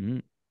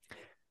 Mm.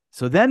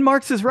 So then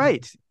Marx is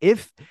right.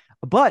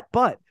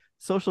 But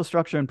social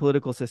structure and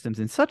political systems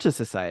in such a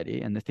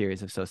society and the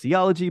theories of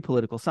sociology,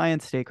 political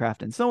science,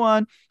 statecraft, and so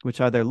on, which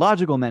are their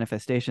logical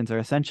manifestations, are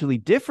essentially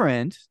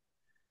different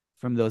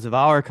from those of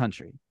our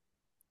country,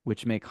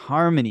 which make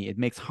harmony. It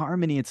makes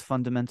harmony its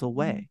fundamental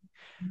way.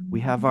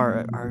 We have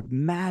our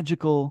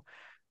magical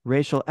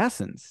racial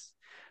essence.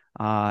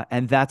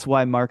 And that's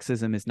why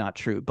Marxism is not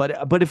true.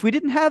 But if we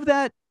didn't have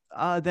that,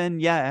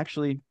 then yeah,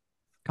 actually,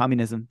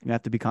 communism. You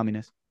have to be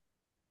communist.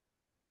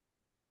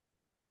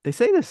 They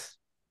say this,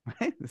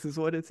 right? This is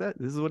what it said.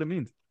 This is what it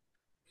means.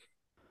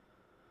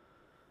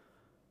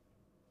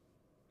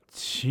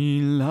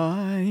 起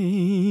来，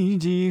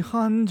饥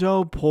寒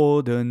交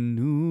迫的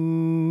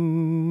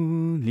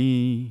奴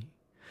隶！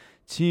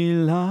起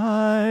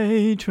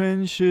来，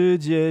全世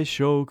界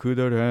受苦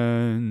的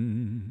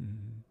人！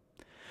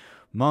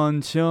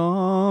满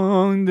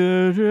腔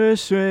的热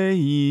血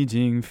已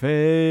经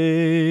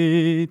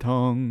沸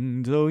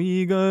腾，走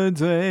一个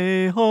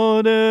最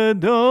后的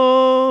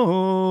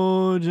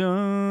斗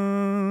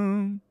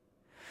争。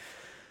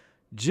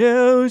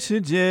旧世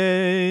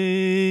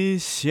界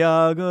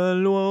像个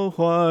落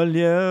花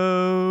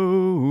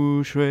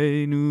流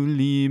水，奴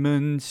隶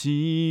们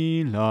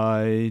起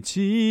来，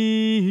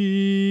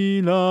起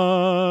来！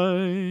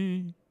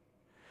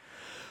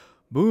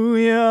不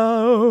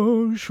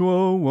要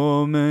说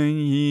我们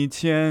以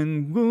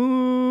前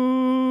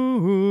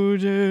不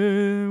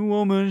知，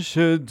我们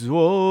是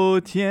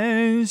做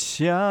天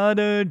下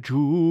的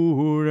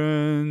主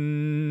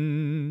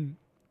人。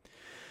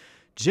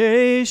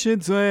这是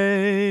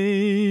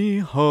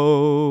最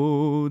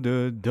后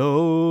的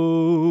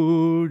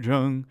斗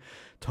争，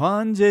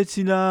团结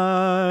起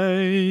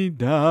来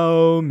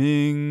到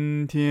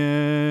明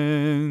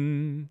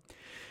天。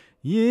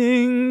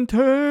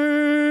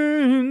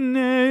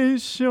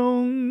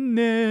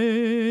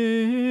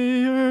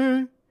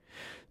International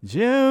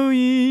就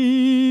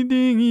一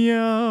定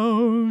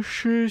要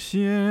实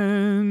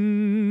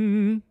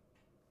现。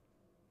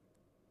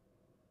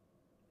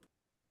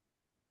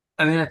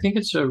I mean, I think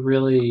it's a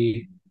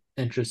really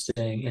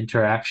interesting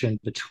interaction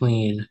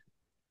between,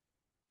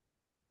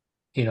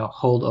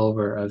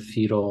 holdover of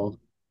feudal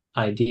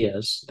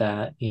ideas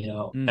that,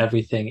 Mm,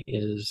 everything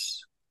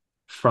is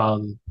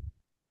from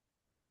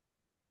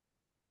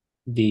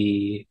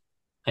the,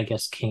 I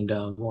guess,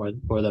 kingdom or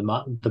the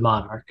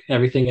monarch.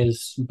 Everything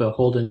is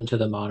beholden to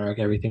the monarch.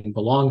 Everything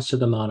belongs to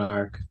the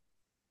monarch.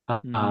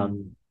 mm-hmm,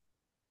 Um,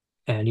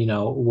 and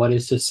what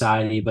is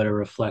society but a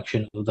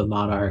reflection of the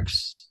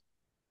monarch's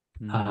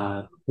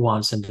mm-hmm.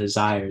 wants and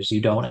desires?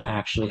 You don't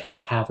actually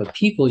have a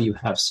people; you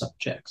have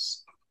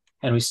subjects,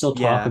 and we still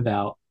talk Yeah.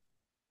 about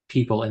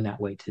people in that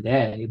way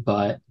today.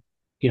 But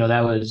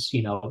that was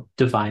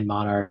divine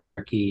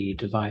monarchy,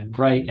 divine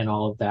right, and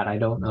all of that. I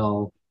don't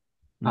know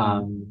Mm-hmm.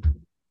 um,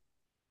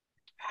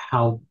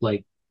 how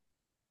like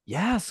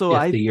Yeah. So if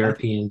I, the I,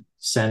 European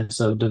sense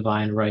of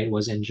divine right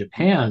was in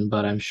Japan,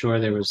 but I'm sure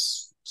there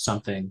was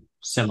something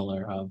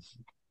similar of,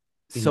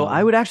 you so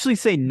I know, would actually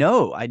say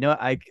no. I know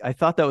I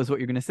thought that was what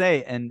you're going to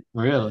say. And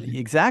really.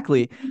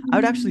 exactly. I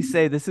would actually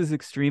say this is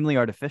extremely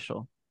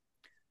artificial.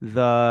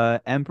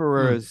 The Hmm.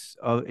 emperors,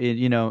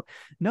 no,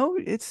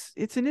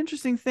 it's an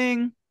interesting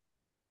thing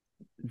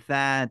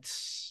that,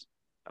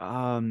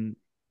 um,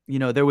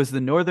 there was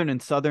the northern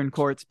and southern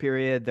courts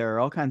period. There are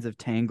all kinds of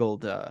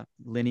tangled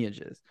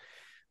lineages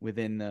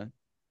within the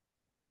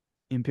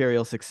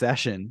imperial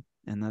succession.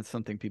 And that's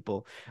something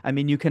people, I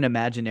mean, you can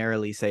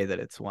imaginarily say that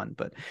it's one,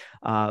 but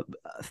uh,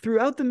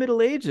 throughout the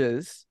Middle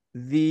Ages,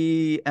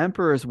 the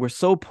emperors were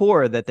so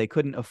poor that they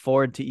couldn't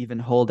afford to even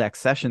hold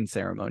accession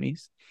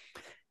ceremonies.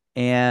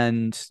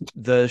 And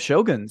the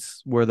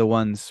shoguns were the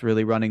ones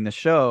really running the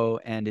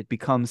show. And it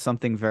becomes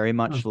something very Hmm.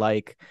 much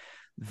like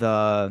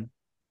the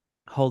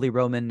Holy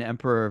Roman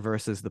Emperor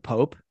versus the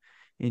Pope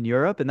in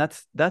Europe. And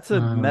that's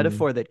a Um,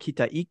 metaphor that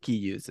Kitaiki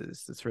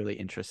uses. That's really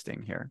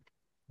interesting here,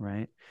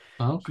 right?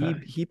 He okay.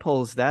 he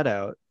pulls that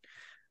out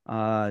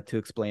to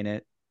explain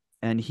it,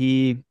 and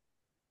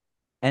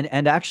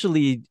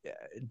actually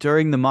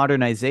during the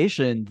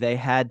modernization they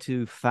had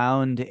to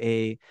found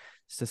a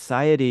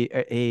society,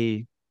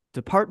 a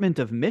department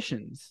of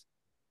missions,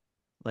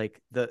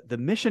 like the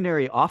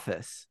missionary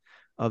office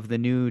of the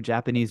new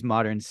Japanese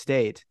modern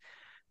state,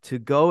 to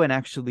go and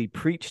actually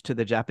preach to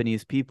the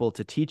Japanese people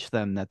to teach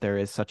them that there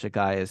is such a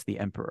guy as the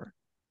emperor.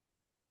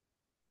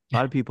 A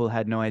lot of people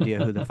had no idea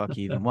who the fuck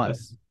he even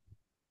was,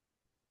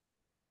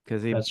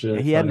 because he That's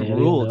really he hadn't funny. I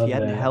didn't ruled, know he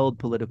hadn't that. held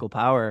political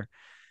power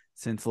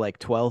since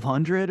like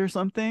 1200 or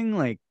something.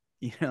 Like,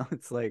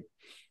 it's like,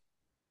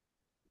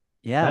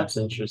 yeah, That's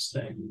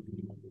interesting.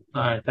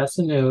 All right, that's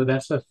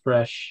a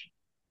fresh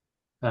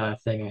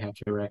thing I have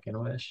to reckon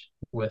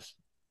with.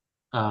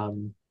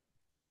 Um,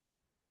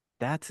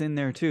 that's in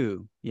there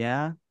too.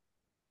 Yeah,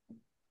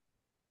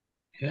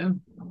 yeah,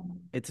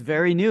 it's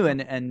very new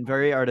and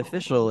very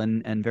artificial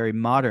and very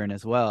modern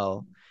as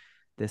well.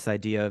 This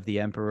idea of the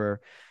emperor.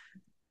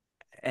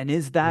 And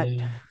is that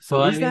yeah. so?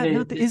 Well, I Is mean, that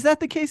not is that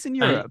the case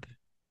in I Europe?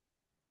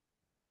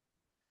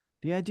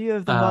 The idea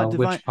of the divine.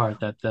 which part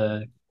that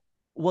the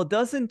Well,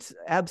 doesn't yeah.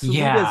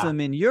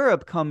 absolutism in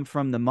Europe come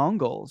from the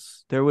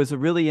Mongols? There was a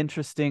really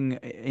interesting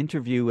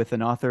interview with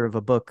an author of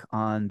a book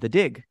on the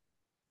Dig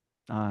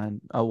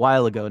a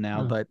while ago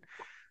now, Hmm, but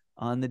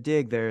on the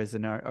Dig there is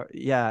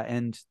yeah,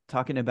 and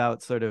talking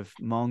about sort of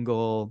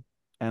Mongol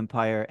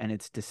Empire and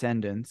its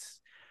descendants,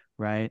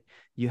 right?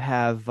 You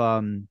have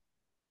the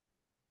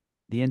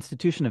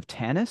institution of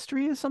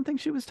tanistry is something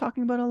she was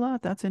talking about a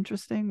lot. That's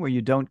interesting, where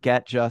you don't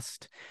get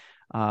just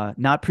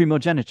not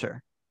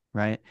primogeniture,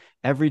 right?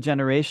 Every hmm,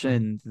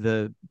 generation,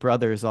 the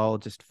brothers all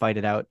just fight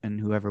it out, and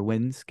whoever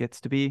wins gets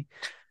to be,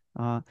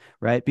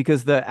 right?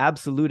 Because the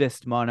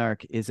absolutist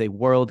monarch is a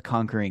world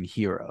conquering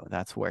hero.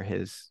 That's where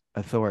his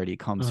authority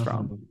comes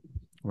from, hmm,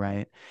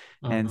 right?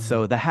 And hmm,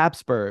 so the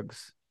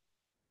Habsburgs,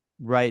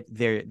 right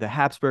there, the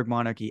Habsburg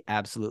monarchy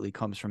absolutely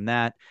comes from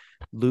that.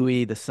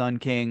 Louis, the Sun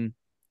King,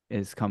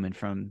 is coming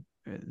from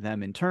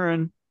them in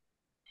turn,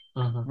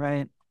 hmm.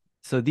 right?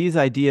 So these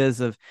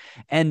ideas of,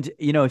 and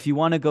if you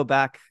want to go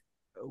back,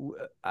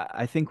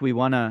 I think we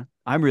want to.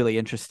 I'm really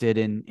interested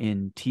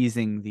in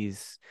teasing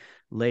these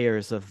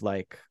layers of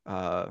like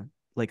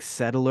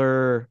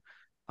settler,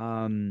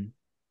 um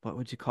what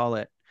would you call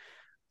it,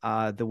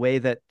 the way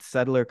that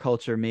settler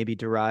culture maybe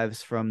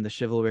derives from the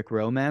chivalric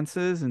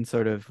romances, and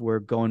sort of we're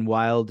going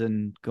wild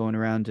and going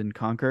around and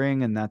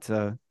conquering, and that's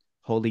a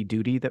holy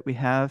duty that we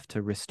have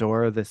to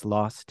restore this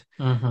lost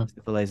Hmm.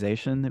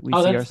 civilization that we Oh,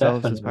 see that's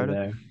ourselves as definitely part of.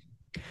 there,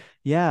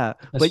 Yeah,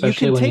 but you especially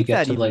can when you take get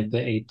that to like even.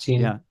 the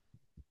 18. Yeah,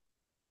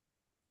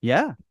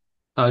 yeah,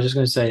 I was just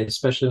going to say,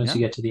 especially once yeah, you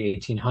get to the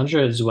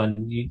 1800s,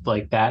 when you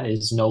like that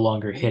is no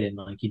longer hidden.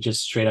 Like you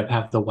just straight up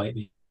have the white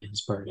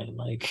man's burden.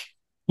 Like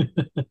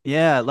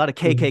yeah. A lot of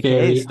KKK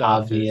very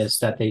stuff is. obvious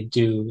that they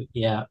do.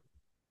 Yeah,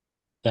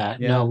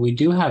 that no, Yeah. we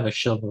do have a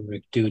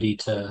chivalric duty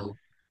to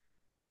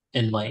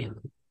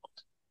enlighten,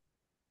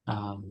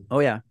 Oh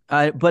yeah.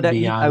 But I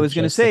beyond was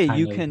going to just the say kind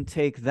you of. can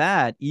take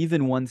that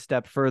even one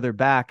step further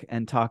back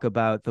and talk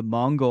about the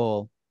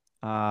Mongol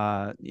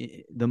Empire,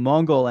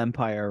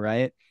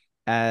 right?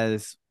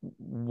 As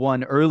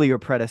one earlier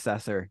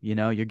predecessor,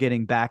 you're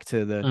getting back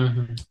to the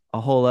Mhm. a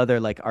whole other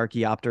like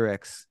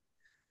Archaeopteryx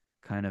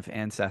kind of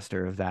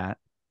ancestor of that,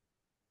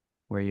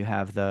 where you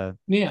have the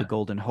Yeah,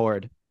 Golden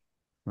Horde,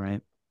 right?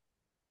 Of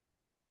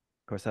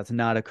course, that's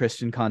not a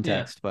Christian yeah,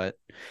 context, but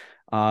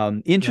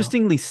no.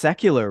 interestingly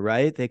secular,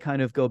 right? They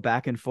kind of go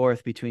back and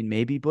forth between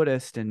maybe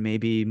Buddhist and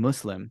maybe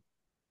Muslim.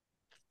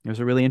 There's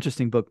a really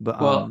interesting book,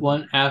 but Well,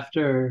 one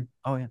after.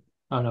 oh yeah,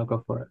 Oh no,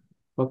 go for it.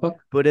 What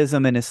book?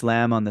 Buddhism and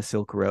Islam on the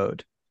Silk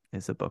Road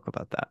is a book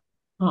about that.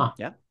 Huh,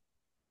 Yeah.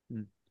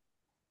 Mm,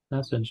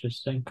 that's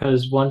interesting.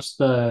 Because once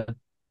the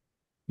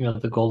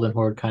Golden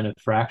Horde kind of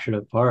fractured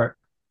apart,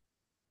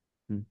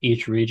 mm,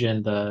 each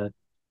region, the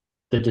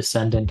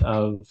descendant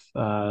of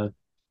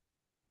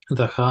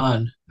the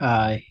Khan,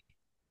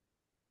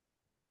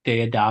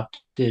 they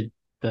adopted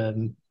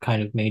the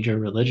kind of major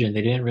religion.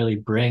 They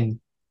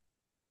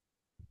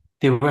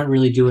weren't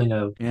really doing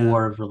a yeah.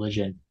 war of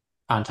religion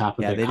on top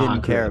of Yeah, their they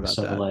didn't care conquering. about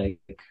So that. like,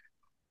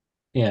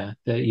 yeah,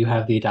 you Yeah.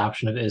 have the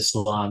adoption of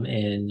Islam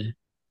in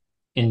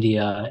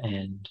India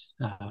and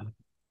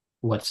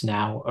what's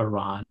now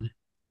Iran, Hmm.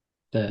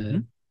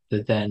 the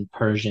the then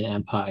Persian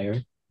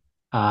Empire.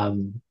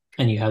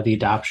 And you have the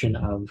adoption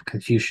of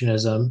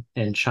Confucianism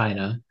in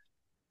China,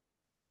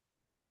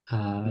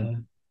 Mm. uh,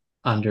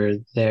 under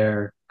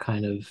their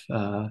kind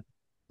of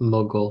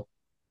Mughal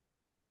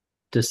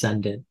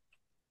descendant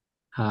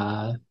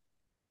uh,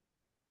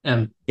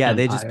 Yeah,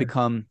 they just empire,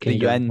 become the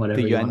kingdom, whatever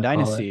you Yuan want to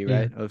call it. dynasty, Yeah,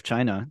 right, of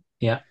China,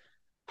 yeah,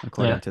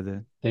 according yeah. to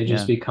the They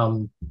just yeah,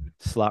 become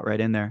slot right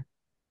in there.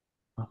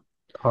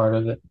 part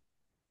of it.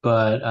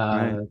 But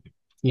Right.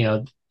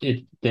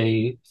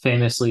 they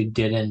famously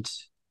didn't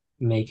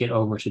make it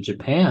over to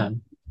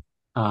Japan,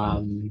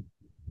 um,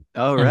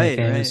 Oh, and they right,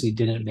 right. famously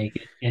didn't make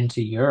it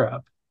into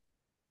Europe.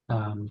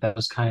 That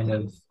was kind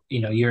of,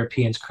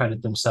 Europeans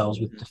credit themselves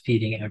with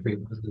defeating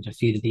everyone. They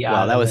defeated the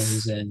Well,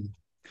 Ottomans in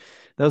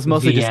that was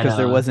mostly just because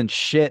there Vienna. wasn't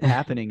shit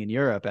happening in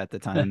Europe at the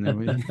time. There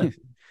was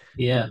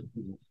Yeah.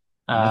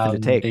 nothing to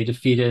take. They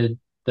defeated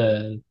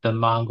the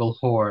Mongol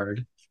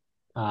horde,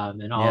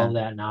 and all Yeah. of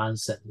that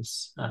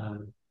nonsense.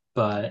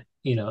 But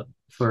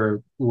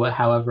for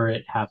however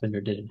it happened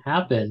or didn't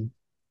happen,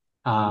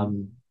 Hmm.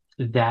 um,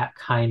 that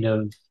kind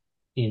of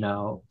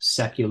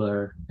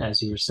secular,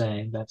 as you were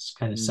saying, that's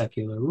kind of Mm-hmm.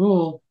 secular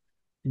rule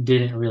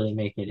didn't really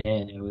make it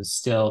in. It was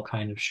still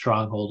kind of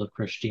stronghold of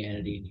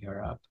Christianity in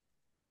Europe,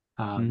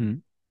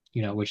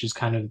 Mm-hmm. which is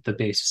kind of the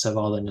basis of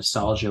all the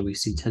nostalgia we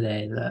see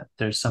today, that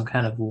there's some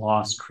kind of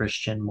lost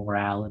Christian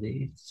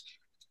morality,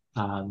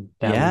 that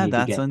we Yeah, need to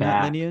that's get on that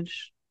back.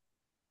 lineage.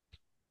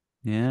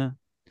 Yeah.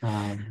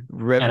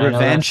 And I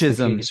know that's the Revanchism.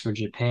 case for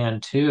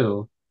Japan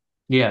too.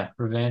 Yeah,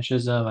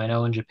 revanchism. I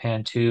know in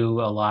Japan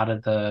too, a lot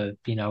of the,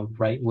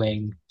 right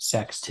wing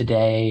sects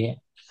today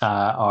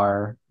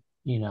are,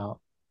 you know,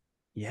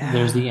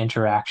 there's the Yeah.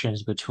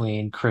 interactions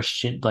between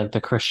like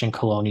the Christian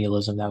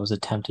colonialism that was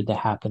attempted to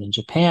happen in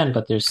Japan,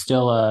 but there's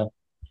still a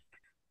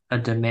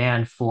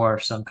demand for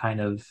some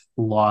kind of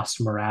lost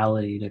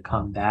morality to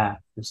come back,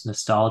 this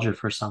nostalgia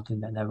for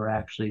something that never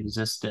actually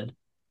existed.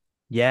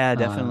 Yeah,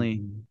 definitely.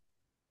 Um,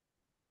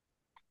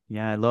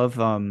 Yeah, I love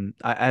I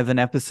have an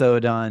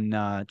episode on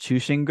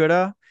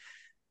Chushingura,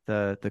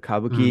 the mm,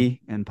 kabuki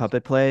and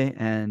puppet play,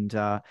 and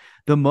the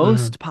mhm.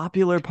 most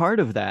popular part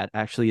of that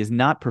actually is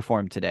not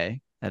performed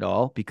today at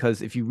all,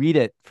 because if you read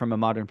it from a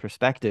modern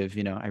perspective,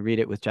 I read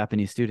it with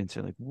Japanese students,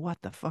 they're like, what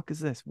the fuck is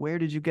this? Where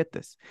did you get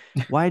this?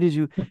 Why did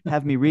you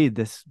have me read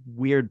this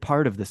weird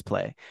part of this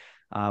play?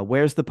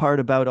 Where's the part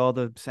about all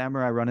the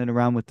samurai running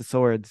around with the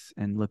swords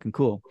and looking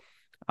cool,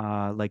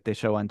 like they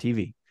show on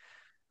TV?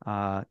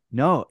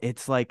 No,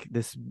 it's like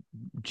this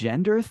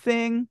gender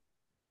thing.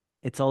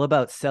 It's all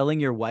about selling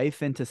your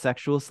wife into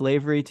sexual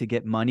slavery to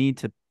get money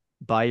to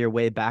buy your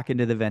way back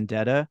into the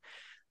vendetta,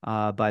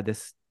 by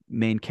this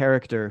main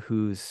character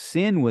whose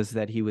sin was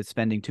that he was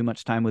spending too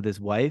much time with his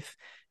wife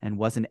and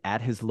wasn't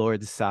at his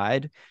lord's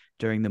side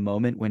during the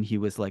moment when he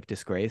was like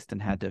disgraced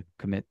and had to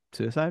commit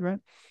suicide, right?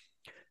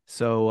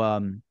 So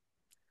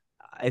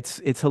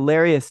it's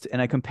hilarious,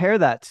 and I compare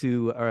that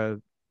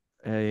to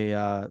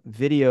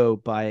video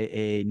by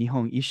a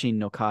Nihon Ishin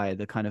no Kai,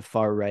 the kind of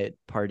far right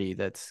party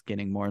that's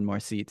getting more and more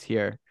seats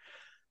here.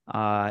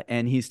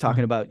 And he's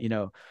talking Mhm. about,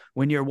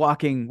 when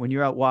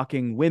you're out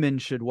walking, women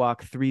should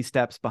walk 3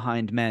 steps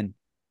behind men.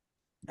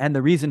 And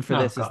the reason for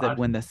Oh this is that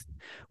God.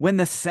 when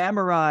the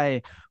samurai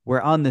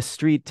were on the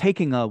street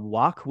taking a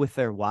walk with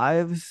their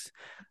wives,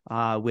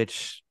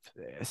 which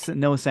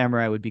no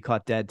samurai would be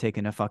caught dead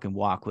taking a fucking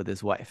walk with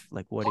his wife.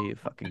 Like, what are you,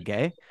 fucking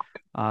gay?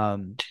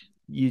 Um,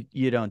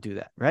 you don't do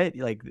that, right?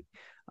 Like,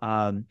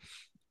 um,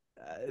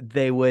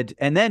 they would,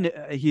 and then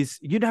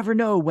you never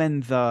know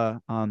when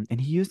and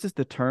he uses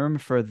the term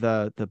for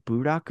the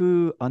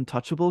buraku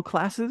untouchable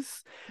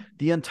classes.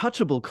 The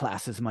untouchable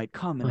classes might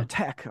come and Huh.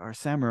 attack our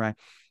samurai,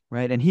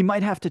 right? And he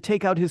might have to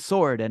take out his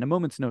sword at a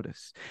moment's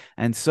notice.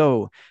 And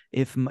so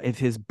if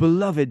his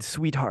beloved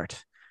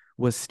sweetheart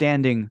was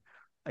standing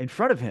in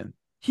front of him,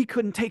 he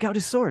couldn't take out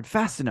his sword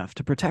fast enough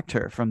to protect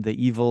her from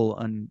the evil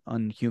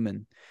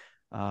unhuman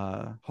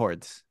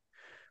hordes,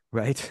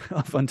 right?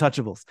 Of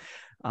untouchables.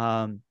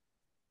 um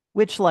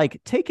which, like,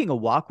 taking a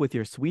walk with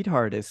your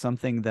sweetheart is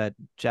something that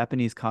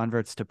Japanese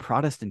converts to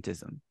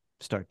Protestantism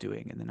start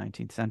doing in the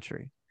 19th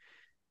century.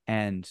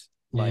 And,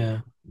 like,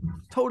 Yeah.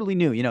 totally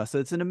new, so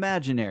it's an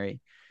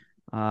imaginary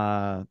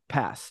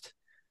past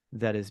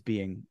that is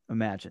being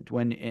imagined.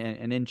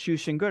 And in Chu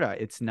Shingura,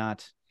 it's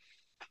not,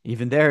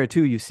 even there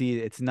too, you see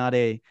it's not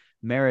a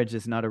marriage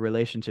is not a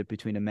relationship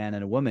between a man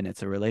and a woman.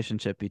 It's a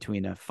relationship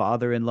between a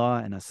father-in-law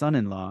and a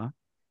son-in-law,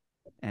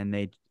 and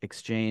they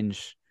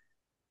exchange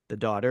the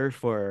daughter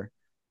for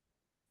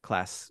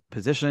class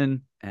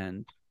position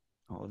and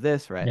all of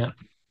this, right? Yeah.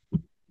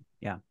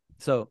 Yeah.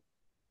 So,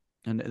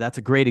 and that's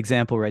a great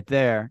example right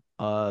there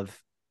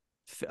of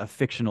a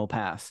fictional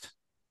past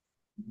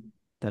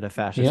that a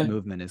fascist Yeah.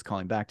 movement is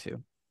calling back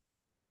to.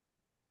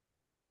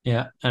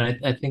 Yeah.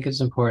 And I think it's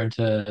important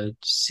to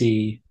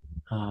see,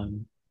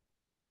 um,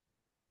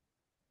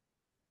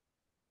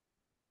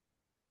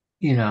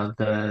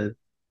 the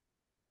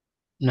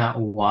not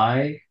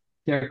why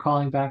they're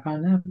calling back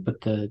on that, but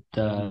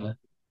Mm-hmm.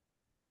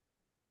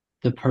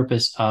 the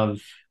purpose of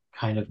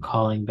kind of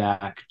calling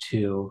back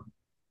to,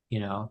 you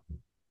know,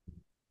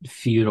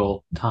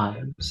 feudal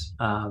times,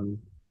 and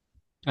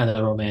the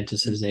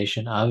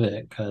romanticization of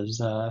it, because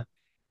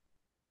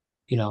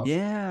you know,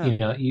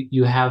 Yeah.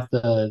 you have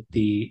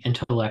the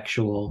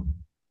intellectual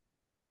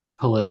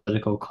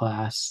political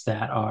class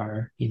that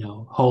are,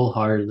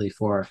 wholeheartedly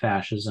for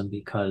fascism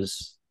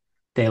because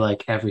they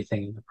like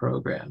everything in the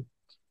program.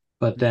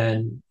 But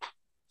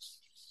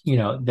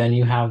Mm-hmm. then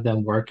you have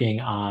them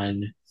working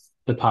on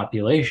the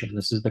population.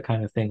 This is the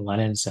kind of thing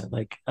Lenin said,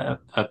 like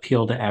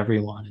appeal to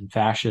everyone, and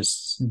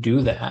fascists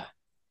do that.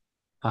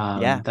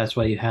 Yeah. That's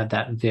why you had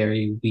that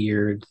very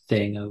weird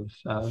thing of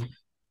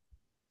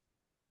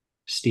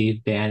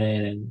Steve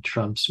Bannon and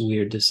Trump's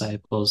weird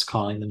disciples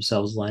calling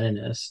themselves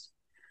Leninists.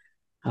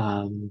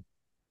 Um,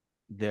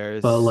 but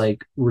There's,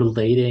 like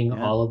relating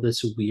yeah. all of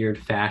this weird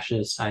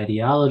fascist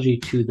ideology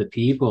to the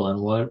people,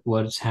 and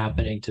what's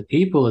happening to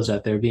people is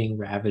that they're being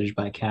ravaged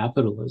by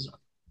capitalism.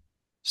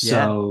 Yeah.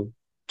 So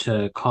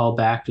to call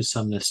back to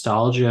some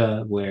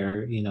nostalgia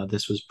where,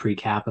 this was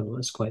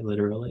pre-capitalist, quite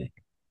literally,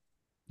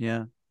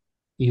 Yeah.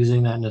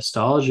 using that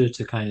nostalgia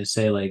to kind of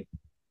say like,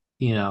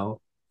 you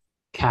know,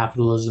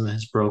 capitalism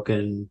has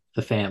broken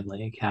the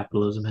family.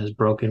 Capitalism has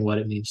broken what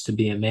it means to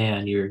be a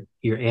man. Your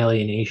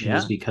alienation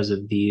is Yeah. because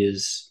of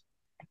this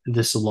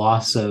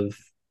loss of,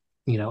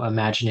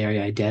 imaginary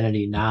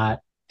identity,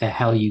 not the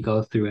hell you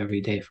go through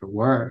every day for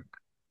work.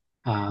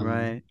 Um,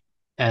 Right.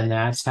 and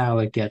that's how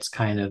it gets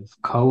kind of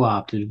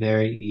co-opted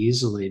very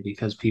easily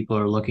because people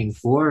are looking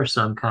for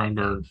some kind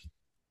of,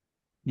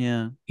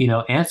 Yeah.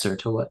 answer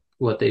to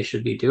what they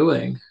should be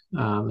doing,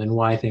 and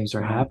why things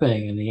are Right.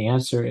 happening. And the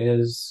answer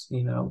is,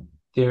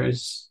 there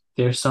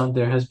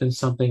has been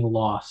something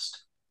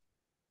lost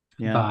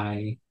Yeah.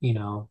 by,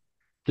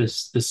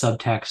 this the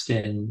subtext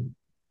in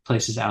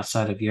places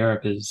outside of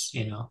Europe is,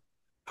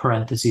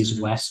 parentheses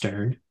Mm-hmm.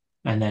 Western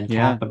and then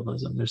Yeah.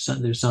 capitalism.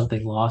 There's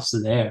something lost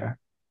there.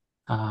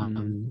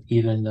 Mm-hmm.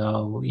 Even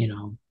though,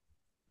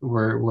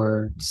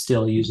 we're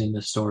still using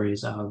the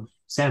stories of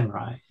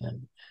samurai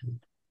and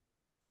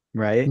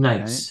Right. Right.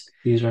 knights.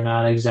 These are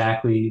not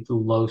exactly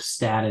low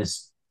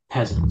status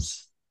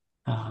peasants.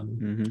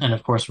 Mm-hmm. And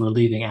of course, we're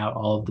leaving out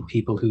all of the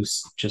people who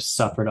just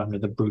suffered under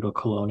the brutal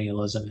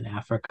colonialism in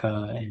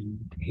Africa and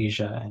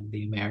Asia and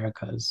the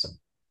Americas.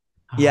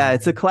 Yeah,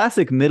 it's a Um,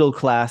 classic middle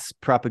class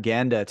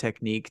propaganda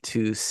technique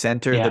to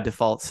center the yeah.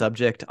 default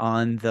subject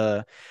on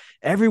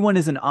everyone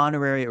is an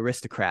honorary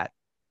aristocrat,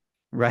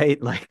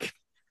 right? Like,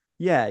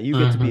 yeah, you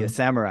get to be a Hmm.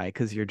 samurai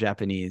because you're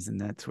Japanese, and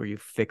that's where you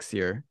fix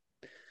your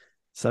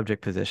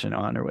subject position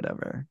on or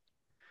whatever,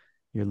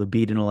 your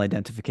libidinal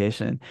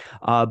identification.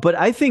 But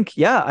I think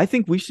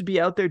we should be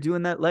out there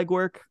doing that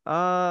legwork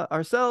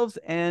ourselves.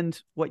 And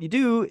what you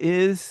do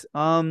is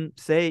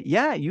say,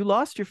 yeah, you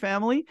lost your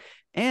family,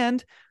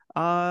 and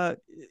uh,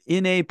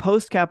 in a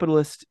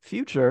post-capitalist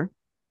future,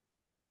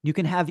 you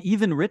can have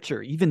even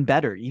richer, even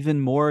better, even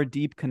more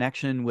deep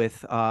connection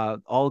with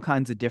all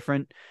kinds of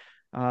different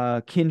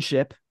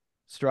kinship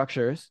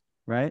structures,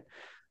 right?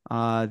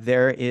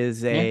 There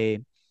is Yeah. a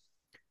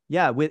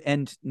yeah, with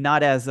and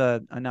not as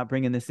a I'm not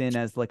bringing this in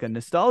as like a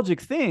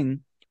nostalgic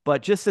thing,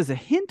 but just as a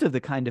hint of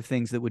the kind of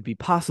things that would be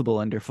possible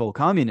under full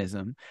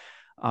communism.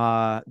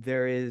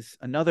 There is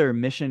another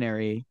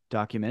missionary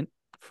document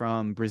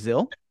from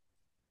Brazil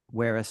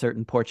where a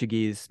certain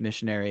Portuguese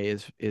missionary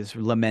is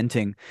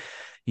lamenting,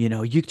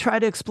 you try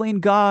to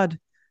explain God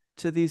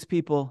to these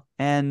people,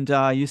 and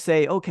you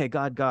say, okay,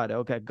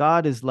 okay,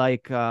 God is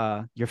like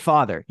your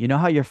father. You know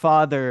how your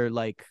father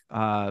like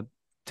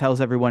tells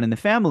everyone in the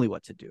family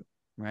what to do,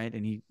 right?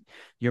 And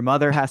your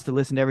mother has to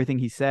listen to everything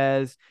he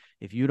says.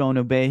 If you don't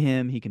obey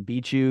him, he can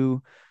beat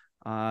you.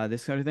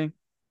 This kind of thing.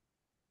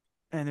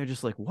 And they're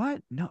just like,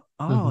 what? No.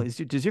 Oh,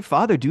 Hmm. does your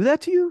father do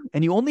that to you?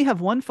 And you only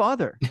have one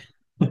father.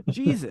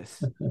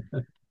 Jesus.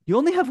 You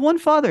only have one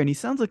father, and he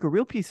sounds like a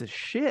real piece of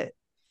shit.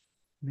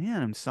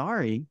 Man, I'm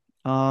sorry.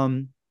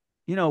 Um,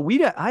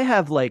 I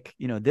have like,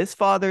 this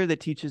father that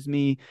teaches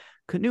me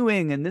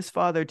canoeing, and this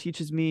father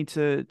teaches me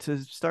to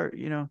start,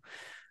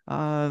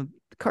 uh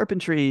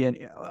carpentry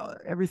and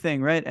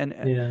everything, right? And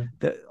Yeah.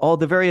 all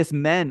the various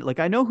men, like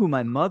I know who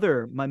my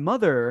mother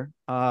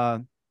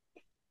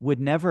would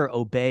never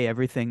obey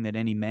everything that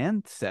any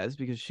man says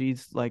because she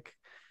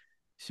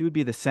would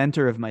be the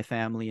center of my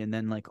family, and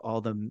then like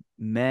all the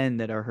men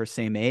that are her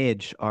same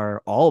age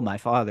are all my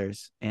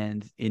fathers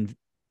and in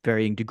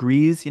varying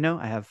degrees.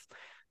 I have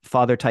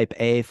father type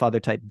A,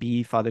 father type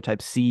B, father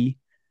type C,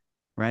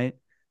 right?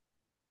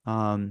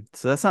 So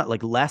that's not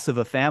like less of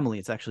a family,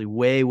 it's actually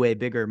way way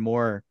bigger,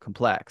 more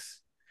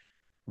complex,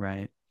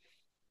 right?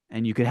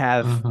 And you could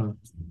have Hmm.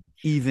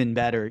 even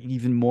better,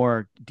 even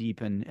more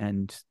deep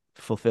and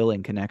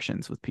fulfilling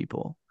connections with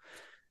people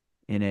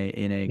in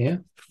a Yeah.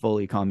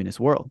 fully communist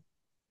world,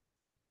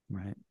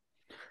 right?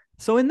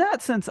 So in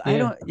that sense, I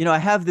Yeah. don't, I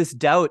have this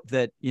doubt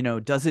that,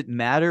 does it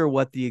matter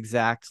what the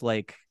exact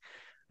like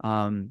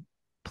um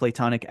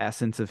Platonic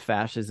essence of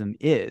fascism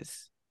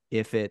is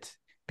if it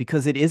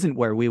because it isn't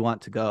where we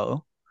want to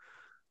go.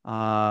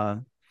 Uh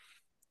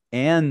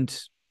and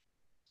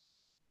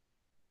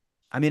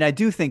I mean, I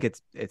do think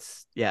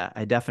it's yeah,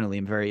 I definitely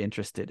am very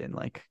interested in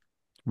like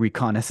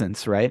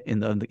reconnaissance, right? In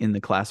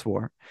the class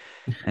war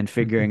and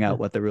figuring out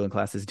what the ruling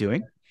class is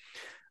doing.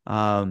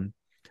 Um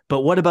but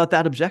what about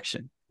that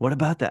objection? What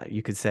about that?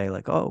 You could say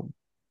like, oh,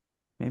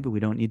 maybe we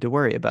don't need to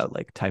worry about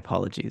like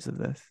typologies of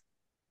this.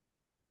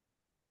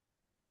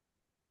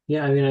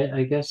 Yeah, I mean,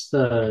 I guess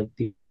the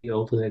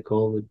ultimate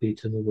goal would be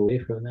to move away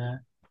from that,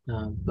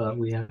 but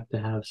we have to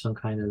have some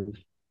kind of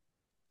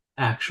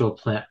actual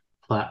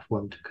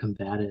platform to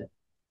combat it.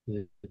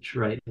 Which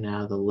right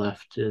now the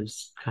left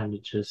is kind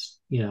of just,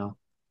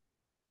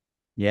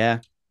 Yeah.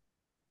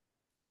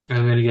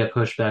 I'm going to get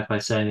pushed back by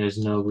saying there's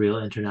no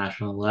real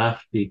international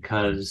left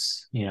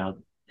because,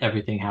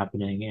 everything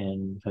happening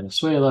in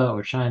Venezuela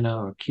or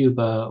China or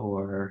Cuba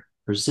or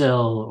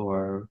Brazil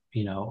or,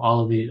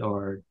 all of the,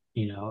 or,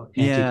 Yeah.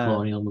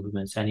 anti-colonial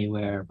movements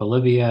anywhere,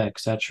 Bolivia,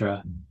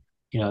 etc.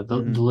 The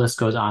Mm-hmm. list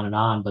goes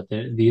on, but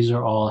these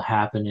are all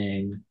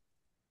happening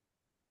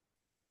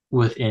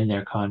within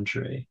their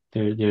country.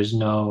 There's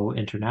no Mm.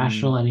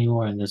 international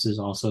anymore, and this is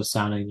also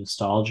sounding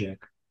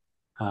nostalgic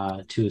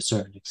to a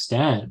certain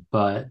extent,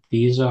 but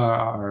these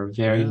are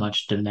very Yeah.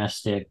 much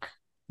domestic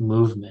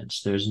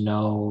movements.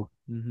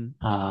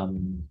 Mm-hmm.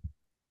 Um,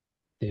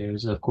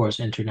 there's of course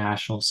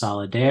international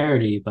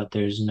solidarity, but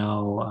there's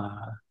no,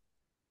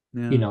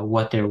 Yeah.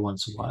 what there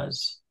once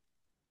was,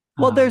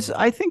 Well,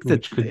 I think that,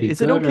 which could be is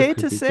it good or okay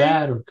could to be say,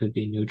 bad or could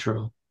be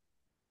neutral.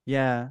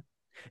 yeah.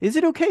 Is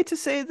it okay to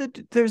say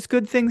that there's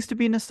good things to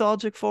be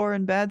nostalgic for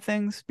and bad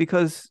things?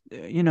 Because,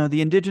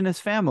 the indigenous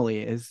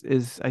family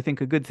is I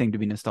think a good thing to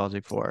be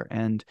nostalgic for.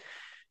 And,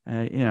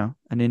 a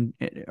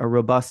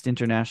robust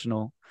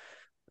international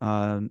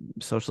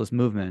socialist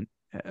movement.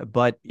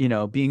 But,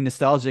 being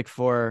nostalgic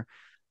for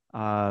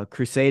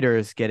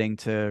crusaders getting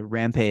to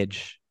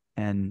rampage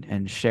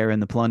and share in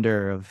the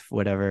plunder of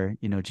whatever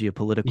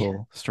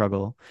geopolitical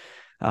struggle,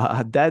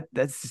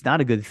 that's just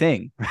not a good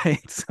thing,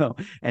 right? So,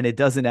 and it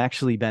doesn't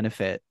actually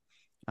benefit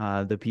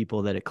the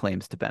people that it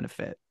claims to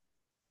benefit.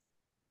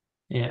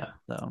 Yeah.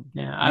 So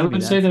Yeah, I maybe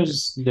would say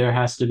that's good. there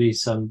has to be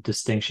some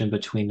distinction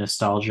between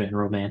nostalgia and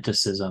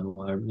romanticism,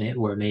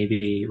 where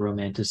maybe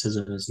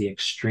romanticism is the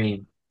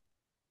extreme,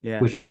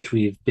 Yeah. which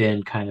we've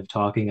been kind of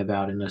talking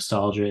about, and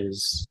nostalgia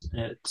is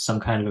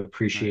some kind of Right.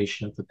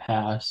 appreciation of the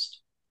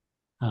past.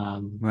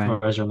 Right.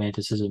 Whereas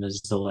romanticism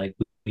is the like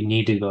we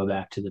need to go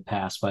back to the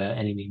past by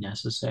any means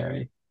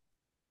necessary.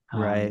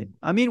 Right. Um,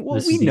 I mean, well,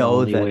 this is the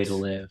only way to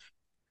live.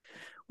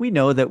 we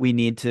know that we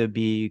need to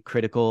be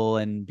critical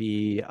and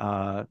be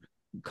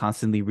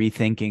constantly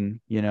rethinking,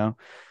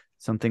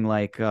 something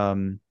like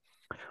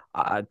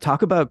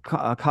talk about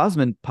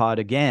Cosmopod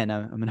again.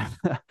 I'm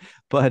gonna,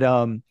 but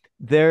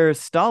their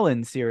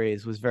Stalin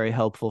series was very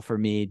helpful for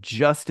me,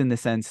 just in the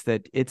sense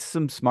that it's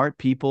some smart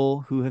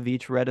people who have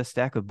each read a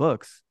stack of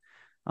books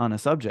on a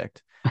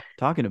subject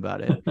talking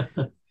about it,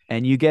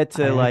 and you get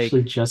I to like,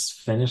 actually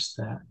just finished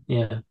that.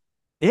 Yeah.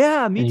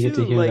 Yeah, me and you get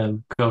to too. hear Like,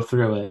 them go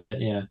through it.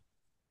 Yeah.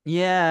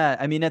 yeah,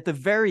 I mean, at the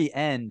very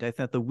end, I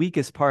thought the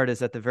weakest part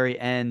is at the very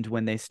end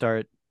when they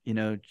start,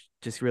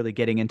 just really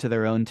getting into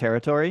their own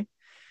territory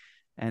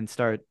and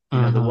start,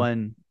 Hmm.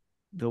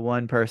 the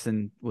one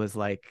person was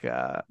like,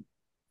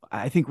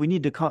 I think we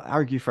need to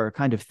argue for a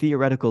kind of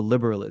theoretical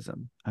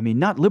liberalism. I mean,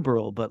 not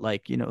liberal, but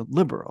like,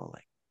 liberal,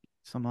 like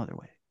some other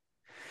way.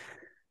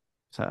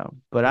 So,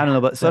 but I don't know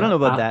about, so I don't know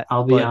about that,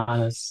 I'll be but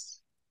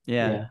honest.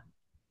 yeah, Yeah.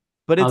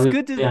 but I'll it's be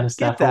good to honest,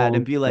 get that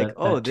and be like,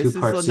 oh, that this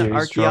is two-part an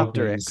series drove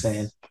me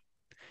insane. Archaeopteryx.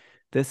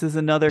 This is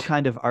another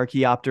kind of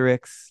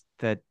Archaeopteryx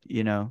that,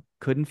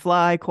 couldn't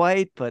fly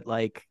quite, but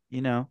like,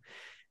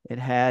 it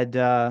had,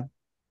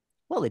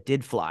 well, it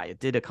did fly. It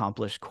did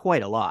accomplish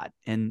quite a lot.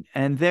 And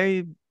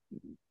they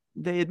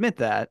admit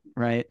that,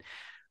 right?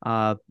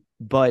 Uh,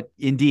 but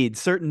indeed,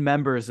 certain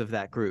members of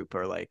that group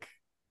are like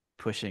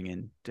pushing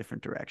in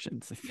different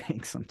directions, I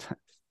think sometimes.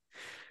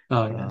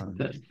 Oh yeah. Um,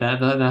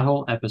 That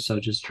whole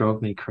episode just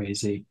drove me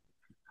crazy.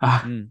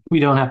 Uh, mm, we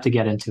don't have to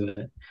get into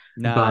it.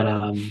 no, But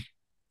no.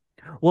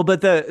 Well,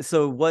 but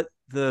so what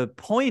the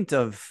point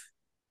of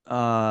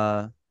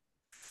uh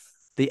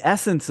the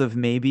essence of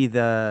maybe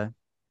the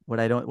what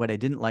I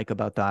didn't like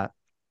about that,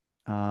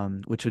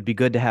 which would be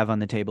good to have on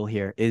the table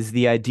here, is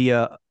the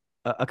idea,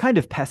 a kind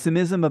of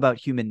pessimism about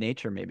human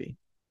nature, maybe.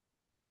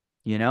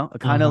 A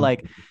kind of mhm,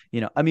 like,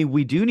 I mean,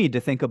 we do need to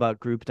think about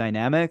group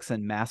dynamics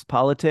and mass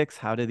politics.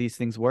 How do these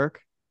things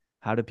work?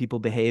 How do people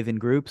behave in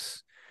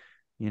groups?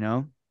 You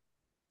know,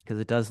 because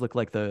it does look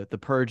like the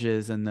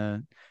purges and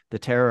the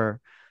terror.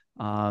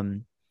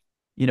 Um,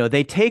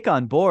 they take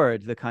on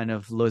board the kind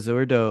of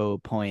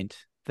Lozurdo point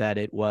that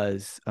it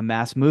was a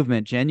mass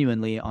movement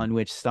genuinely on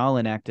which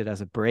Stalin acted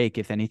as a brake,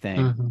 if anything.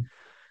 mhm.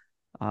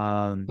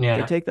 They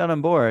Yeah. take that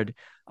on board.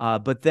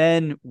 But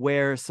then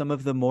where some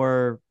of the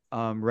more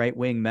right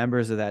wing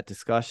members of that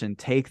discussion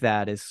take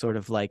that as sort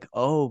of like,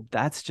 oh,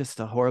 that's just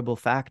a horrible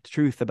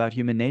truth about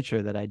human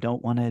nature that I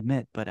don't want to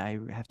admit, but I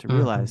have to Mhm.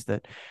 realize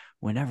that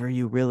whenever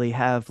you really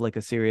have like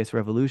a serious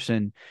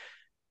revolution,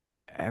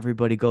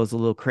 everybody goes a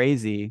little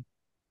crazy,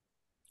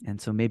 and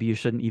so maybe you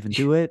shouldn't even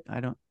do it. I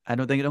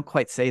don't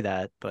quite say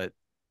that, but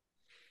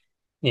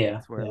Yeah,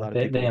 that's where a yeah. lot of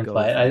people They would go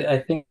imply with it. that. I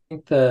think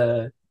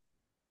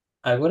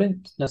I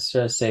wouldn't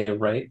necessarily say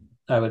right.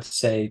 I would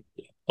say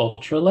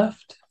ultra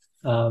left,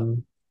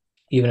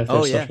 even if they're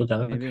Oh yeah, social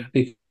democrat, maybe.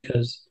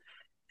 because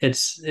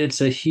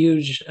it's a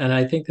huge, and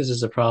I think this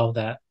is a problem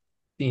that,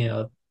 you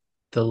know,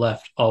 the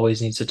left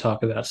always needs to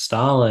talk about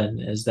Stalin,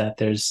 is that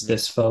there's Mm,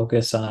 this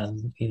focus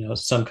on,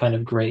 some kind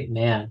of great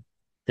man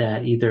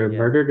that either yeah.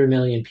 murdered a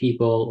million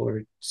people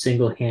or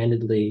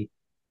single-handedly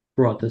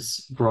brought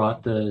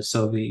the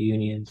Soviet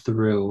Union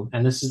through.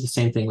 And this is the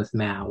same thing with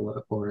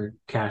Mao or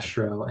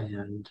Castro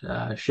and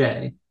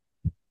Che.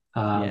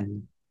 Yeah.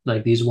 Um,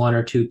 like these one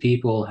or two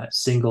people have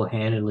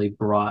single-handedly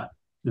brought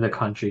the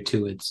country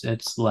to its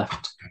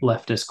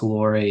leftist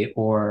glory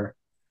or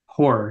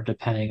horror,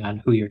 depending on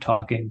who you're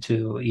talking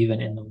to,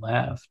 even in the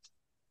left.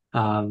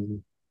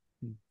 Um,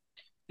 Mm,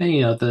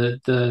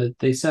 and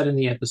they said in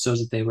the episodes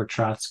that they were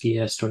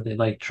Trotskyist or they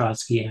liked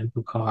Trotsky and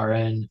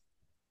Bukharin.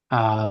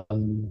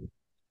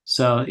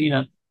 So,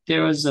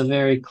 there was a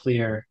very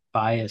clear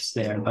bias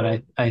there,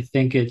 but I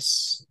think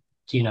it's,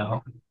 you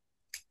know,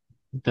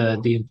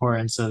 the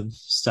importance of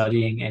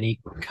studying any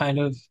kind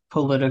of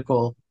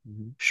political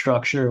mhm.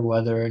 structure,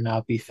 whether or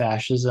not be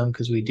fascism,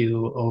 because we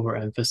do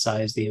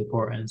overemphasize the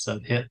importance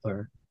of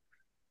Hitler,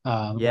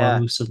 or Yeah.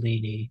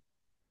 Mussolini.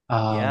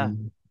 Yeah.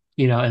 Um,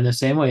 in the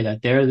same way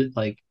that they're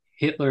like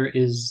Hitler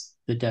is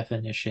the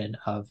definition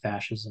of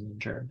fascism in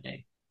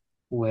Germany,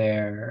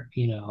 where,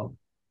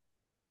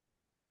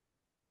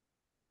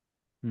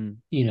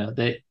 Mm,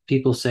 that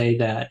people say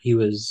that he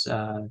was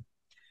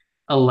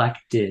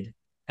elected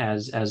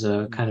as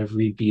a mm, kind of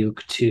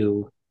rebuke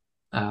to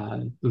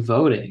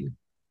voting,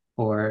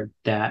 or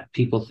that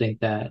people mhm. think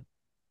that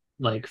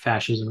like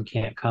fascism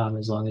can't come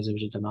as long as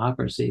there's a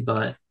democracy.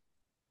 But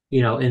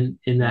in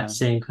that Yeah.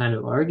 same kind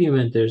of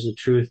argument, there's a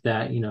truth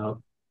that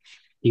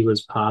he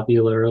was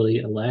popularly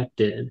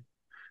elected.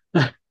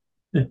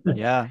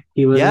 Yeah.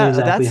 He wasn't Yeah.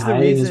 exactly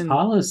hiding his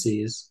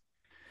policies.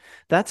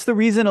 That's the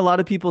reason a lot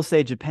of people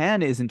say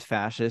Japan isn't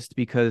fascist,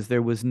 because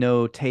there was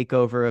no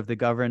takeover of the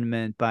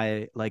government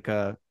by like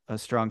a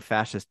strong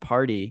fascist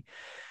party.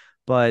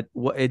 But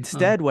Hmm.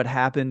 instead, what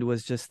happened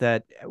was just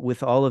that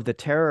with all of the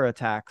terror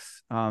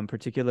attacks,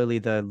 particularly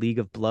the League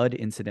of Blood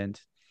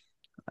incident,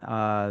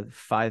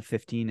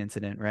 515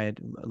 incident, right,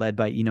 led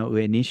by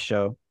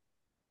Uenisho,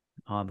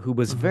 who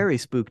was Hmm. very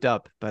spooked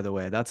up, by the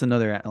way. That's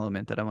another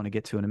element that I want to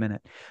get to in a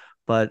minute.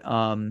 But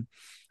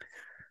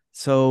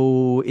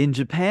so in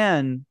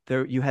Japan,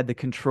 there you had the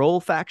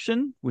control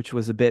faction, which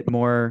was a bit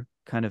more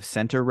kind of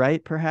center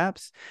right,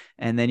 perhaps,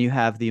 and then you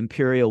have the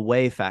Imperial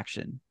Way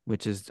faction,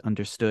 which is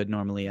understood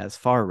normally as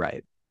far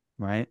right,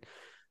 right?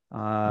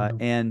 Hmm.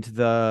 And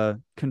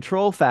the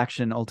control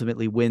faction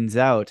ultimately wins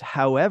out.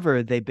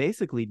 However, they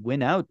basically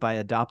win out by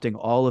adopting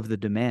all of the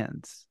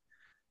demands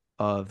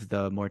of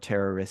the more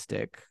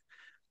terroristic,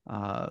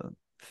 uh,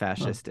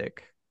 Hmm. fascistic.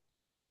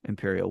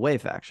 imperial way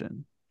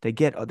faction. They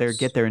get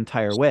their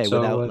entire way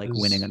So without it like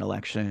winning an was,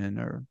 election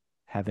or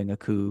having a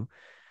coup.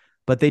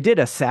 But they did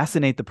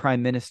assassinate the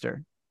prime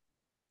minister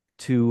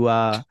to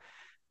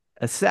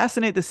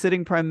assassinate the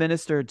sitting prime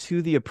minister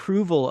to the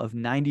approval of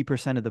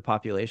 90% of the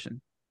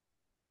population,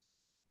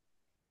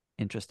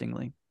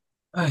 interestingly.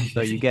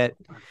 So you get,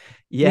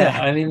 yeah,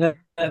 yeah, I mean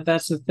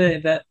that's the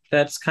thing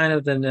that's kind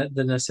of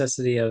the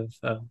necessity of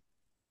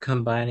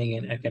combining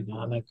an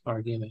economic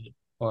argument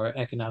or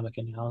economic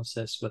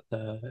analysis with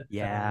the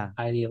yeah,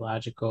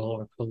 ideological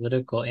or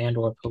political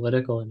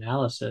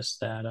analysis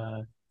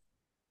that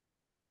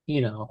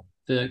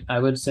the I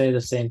would say the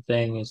same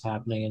thing is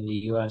happening in the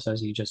US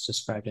as you just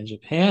described in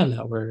Japan,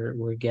 that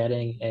we're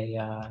getting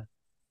a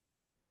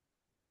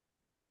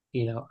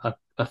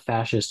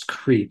fascist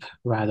creep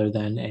rather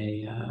than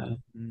a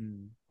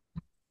mm.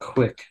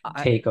 quick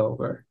I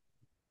takeover.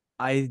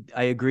 I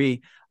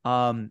agree.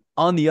 On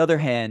the other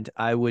hand,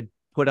 I would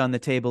put on the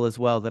table as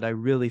well that I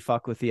really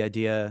fuck with the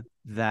idea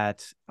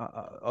that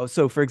oh,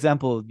 so for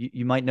example,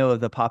 you might know of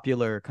the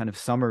popular kind of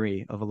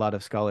summary of a lot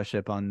of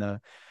scholarship on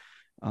the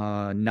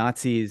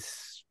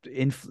Nazis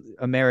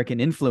American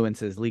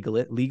influences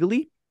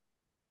legally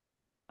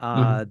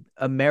Mhm.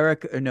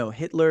 America no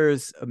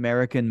Hitler's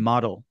American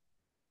model,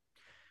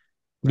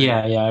 right?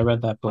 Yeah, yeah, I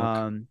read that book.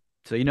 Um,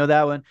 so you know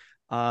that one.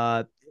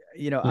 Uh,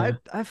 Yeah,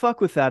 I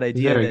fuck with that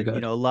idea very that,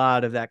 good. a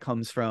lot of that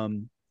comes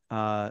from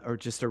or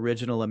just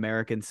original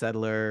American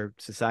settler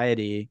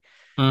society,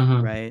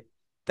 Hmm. right?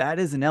 That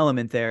is an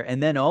element there.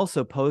 And then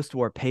also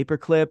post-war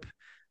paperclip,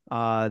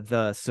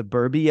 the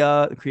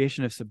suburbia, the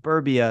creation of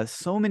suburbia,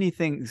 so many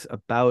things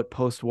about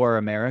post-war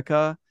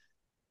America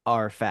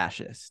are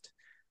fascist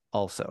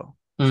also.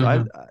 So Hmm.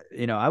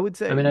 I would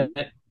I say mean,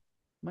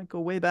 might go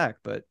way back,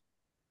 but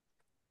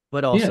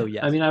also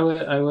yeah, I yes. mean,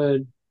 I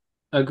would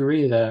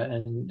agree that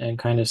and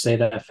kind of say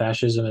that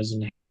fascism is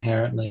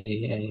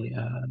inherently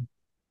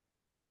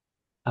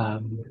all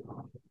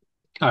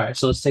right,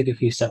 so let's take a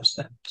few steps.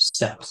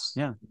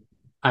 Yeah.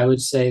 I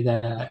would say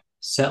that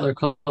settler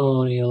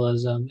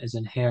colonialism is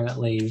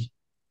inherently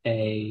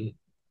a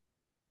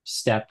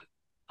step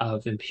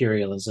of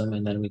imperialism,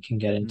 and then we can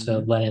get into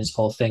Mm-hmm. Lenin's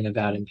whole thing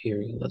about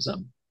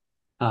imperialism.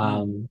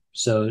 Mm.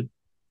 So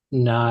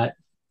not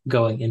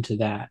going into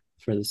that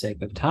for the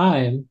sake of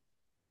time,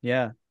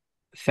 Yeah.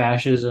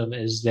 fascism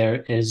is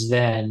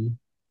then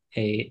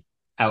a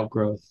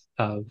outgrowth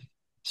of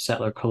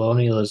settler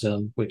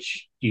colonialism,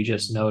 which you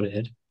just Mhm.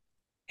 noted,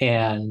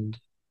 and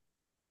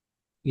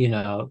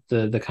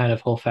the kind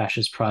of whole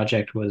fascist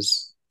project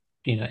was,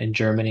 in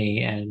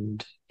Germany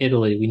and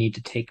Italy, we need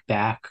to take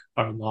back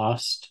our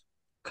lost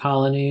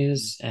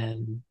colonies,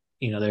 and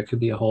there could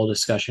be a whole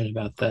discussion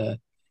about the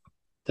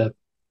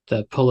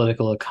the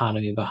political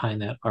economy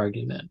behind that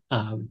argument.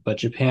 But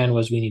Japan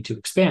was, we need to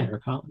expand our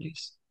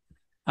colonies.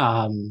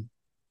 Um,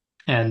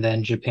 and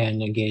then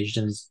Japan engaged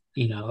in,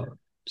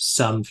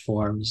 some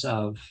forms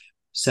of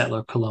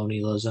settler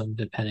colonialism,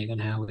 depending on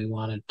how we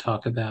want to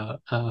talk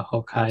about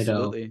Hokkaido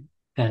Absolutely.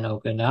 and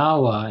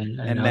Okinawa and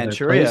And other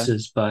Manchuria,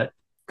 places, but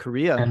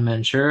Korea, and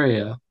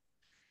Manchuria.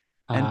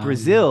 and Um,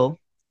 Brazil,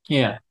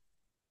 yeah,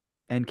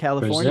 and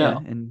California,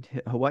 Brazil. and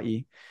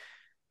Hawaii.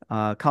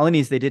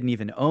 Colonies they didn't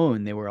even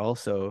own. They were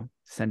also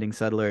sending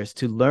settlers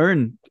to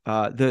learn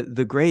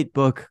the great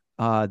book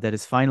that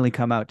has finally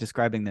come out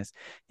describing this,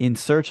 In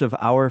Search of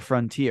Our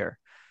Frontier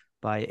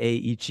by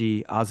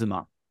Eiichi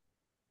Azuma,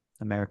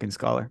 American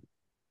scholar.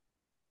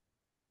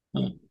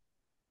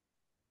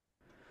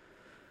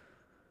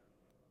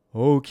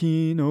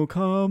 沖の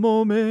か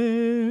も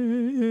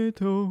め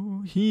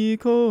と飛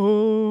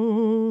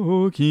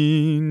行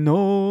機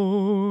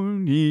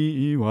乗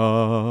り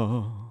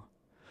は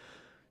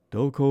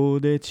どこ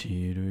で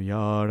散る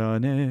やら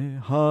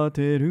ね果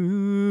て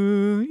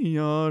る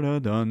や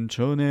ら団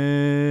長ね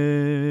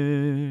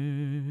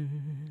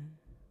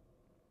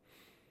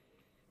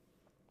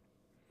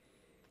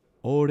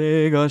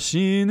俺が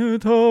死ぬ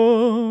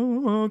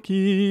と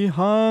き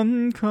ハ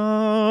ン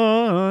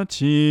カ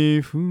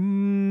チ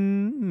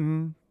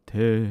振っ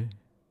て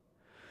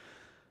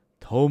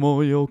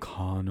友よ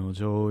彼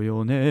女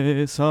よ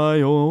ねさ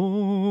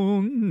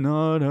よ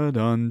なら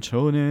団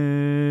長ね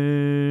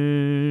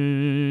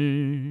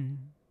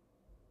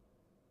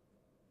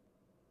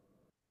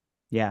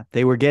Yeah,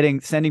 they were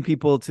sending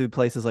people to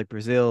places like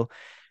Brazil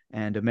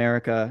and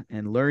America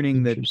and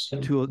learning the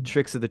Interesting.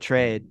 tricks of the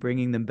trade,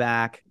 bringing them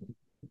back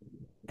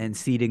and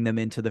seeding them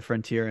into the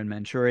frontier in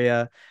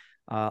Manchuria.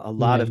 A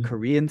lot of Yeah.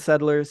 Korean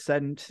settlers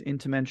sent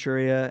into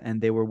Manchuria, and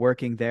they were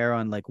working there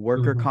on like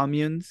worker Hmm.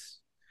 communes,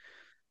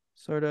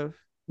 sort of.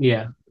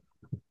 Yeah.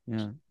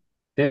 Yeah.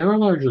 They were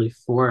largely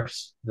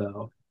forced,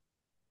 though.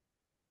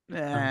 I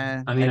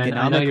mean,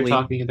 I know you're Economically,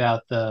 talking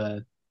about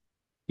they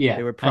yeah,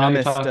 were I know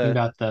you're promised talking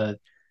about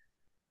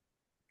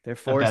they're a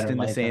forced better in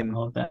the life and same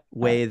all of that.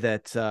 way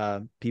that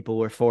people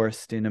were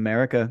forced in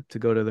America to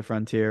go to the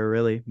frontier,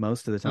 really,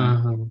 most of the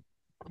time. Hmm.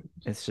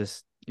 It's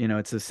just,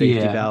 it's a safety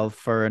Yeah. valve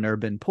for an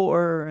urban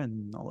poor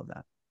and all of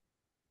that.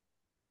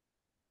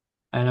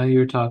 I know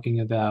you're talking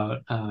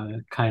about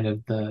kind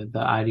of the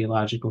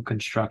ideological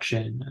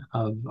construction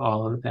of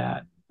all of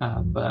that,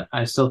 but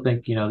I still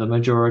think, the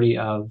majority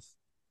of,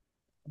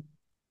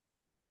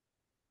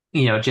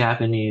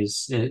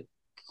 Japanese,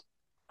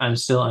 I'm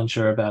still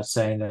unsure about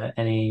saying that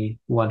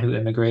anyone who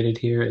immigrated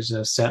here is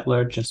a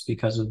settler just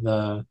because of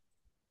the,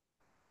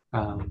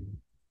 um,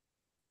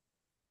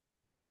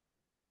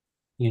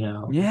 you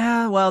know,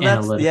 Yeah, well,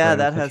 analytical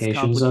that has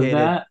implications of complicated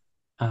that.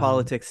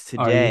 politics Are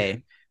you,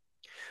 today.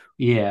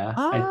 yeah,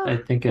 I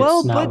think Well,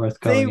 it's not but worth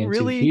they going into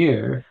really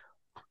here.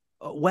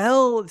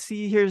 well,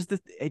 see,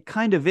 it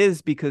kind of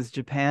is because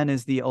Japan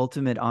is the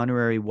ultimate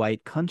honorary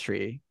white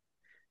country.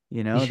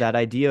 You know, that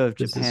idea of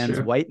This is Japan's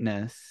true.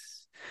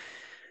 whiteness,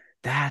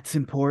 that's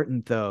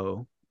important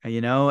though.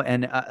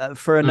 And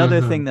for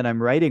another thing Hmm. that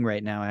I'm writing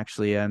right now,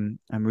 actually, I'm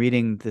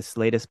reading this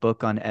latest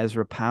book on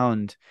Ezra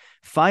Pound.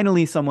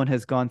 Finally, someone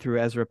has gone through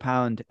Ezra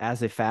Pound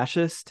as a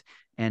fascist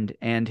and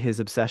his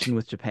obsession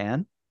with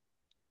Japan.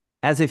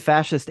 As a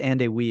fascist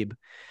and a weeb.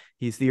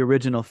 He's the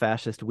original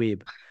fascist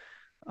weeb.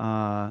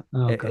 Oh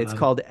It's God,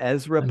 called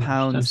Ezra I'm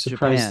Pound's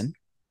surprised. Japan.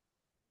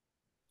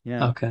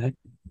 Yeah. Okay.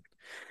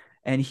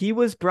 And he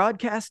was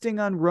broadcasting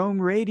on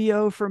Rome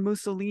radio for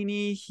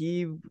Mussolini. He,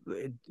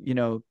 you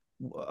know,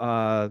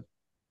 uh,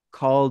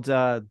 called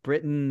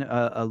Britain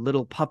a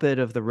little puppet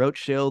of the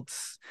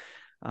Rothschilds.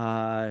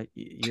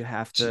 You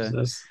have to,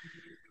 Jesus.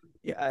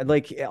 yeah,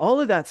 like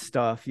all of that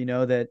stuff,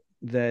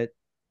 that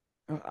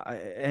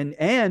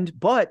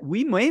but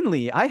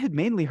I had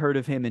mainly heard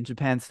of him in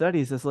Japan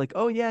studies as like,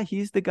 oh yeah,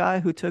 he's the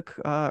guy who took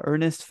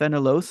Ernest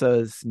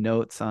Fenollosa's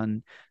notes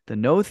on the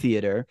No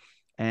Theater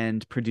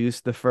and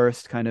produced the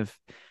first kind of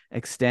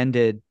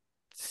extended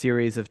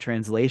series of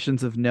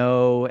translations of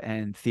No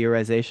and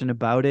theorization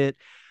about it.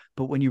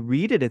 But when you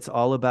read it, it's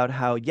all about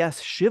how, yes,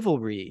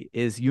 chivalry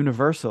is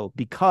universal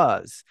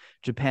because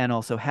Japan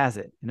also has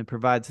it, and it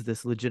provides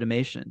this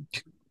legitimation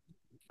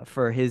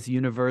for his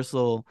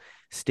universal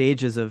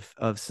stages of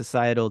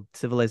societal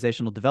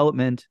civilizational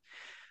development.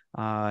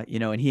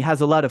 And he has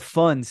a lot of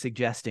fun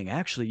suggesting,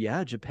 actually,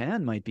 yeah,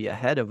 Japan might be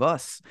ahead of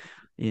us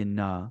in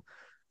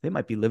they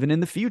might be living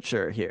in the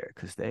future here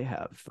because they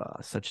have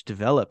such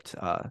developed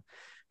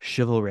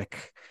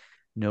chivalric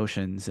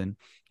notions. And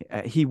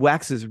he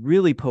waxes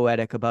really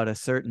poetic about a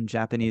certain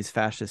Japanese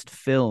fascist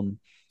film,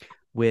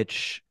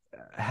 which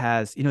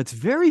has, it's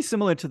very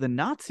similar to the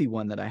Nazi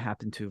one that I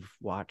happen to have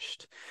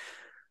watched.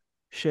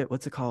 Shit,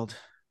 what's it called?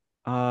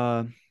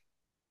 Uh,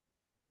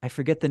 I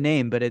forget the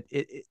name, but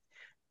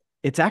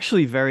it's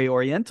actually very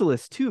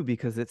Orientalist too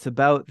because it's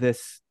about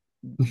this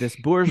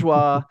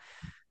bourgeois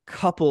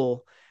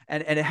couple,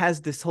 and it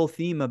has this whole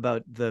theme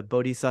about the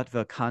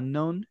Bodhisattva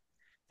Kannon,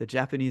 the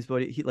Japanese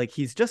Bodhi.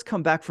 He's just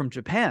come back from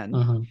Japan.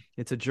 Hmm.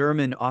 It's a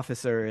German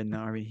officer in the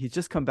army. He's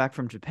just come back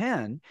from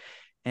Japan,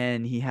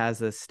 and he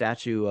has a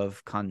statue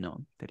of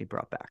Kannon that he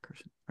brought back,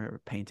 or a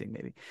painting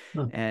maybe.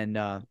 And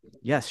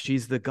yes,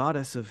 she's the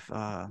goddess of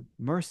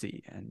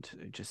mercy and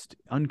just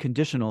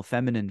unconditional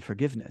feminine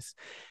forgiveness.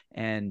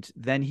 And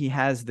then he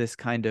has this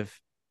kind of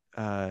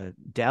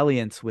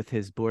dalliance with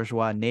his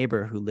bourgeois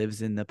neighbor who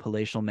lives in the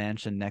palatial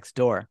mansion next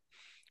door.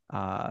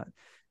 Uh,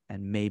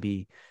 and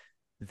maybe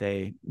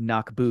they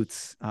knock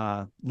boots,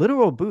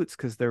 literal boots,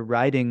 because they're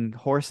riding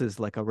horses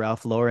like a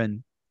Ralph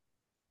Lauren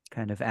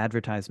kind of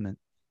advertisement,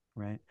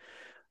 right?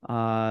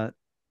 Uh,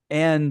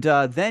 and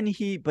then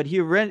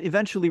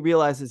eventually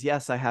realizes,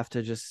 yes, I have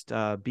to just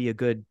be a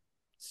good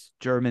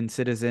German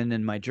citizen,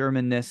 and my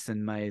Germanness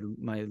and my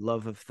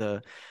love of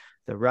the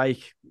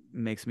Reich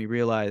makes me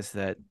realize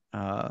that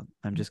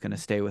I'm just going to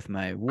stay with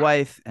my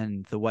wife,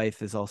 and the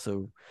wife is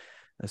also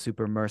a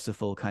super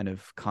merciful kind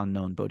of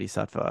Kannon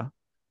bodhisattva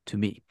to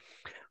me,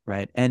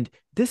 right? And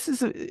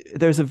there's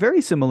a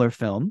very similar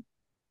film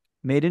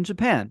made in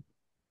Japan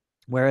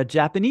where a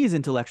Japanese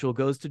intellectual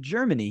goes to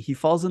Germany. He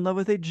falls in love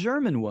with a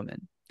German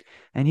woman,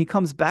 and he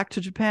comes back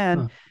to Japan,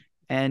 Huh.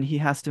 and he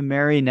has to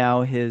marry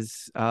now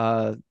his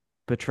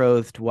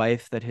betrothed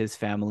wife that his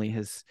family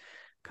has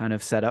kind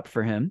of set up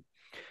for him.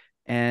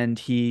 And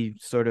he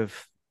sort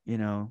of,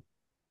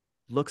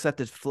 looks at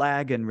the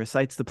flag and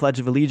recites the Pledge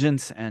of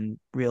Allegiance and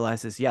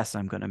realizes, yes,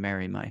 I'm going to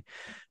marry my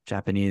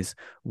Japanese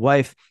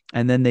wife.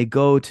 And then they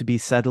go to be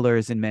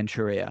settlers in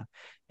Manchuria,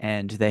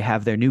 and they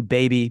have their new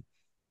baby,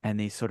 and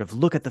they sort of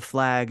look at the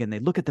flag and they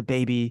look at the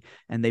baby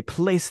and they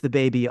place the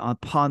baby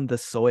upon the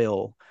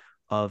soil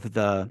of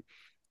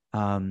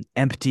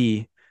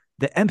empty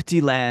the empty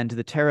land,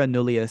 the terra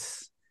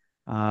nullius,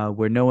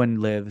 where no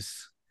one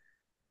lives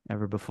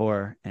ever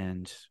before,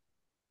 and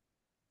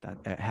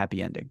that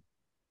happy ending,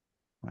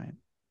 right?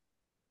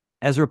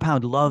 Ezra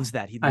Pound loves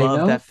that. He I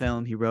loved that know,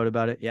 film. He wrote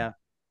about it. Yeah.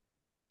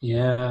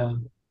 yeah,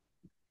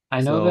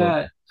 I know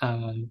So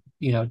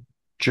that,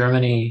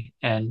 Germany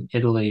and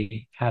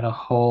Italy had a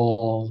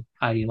whole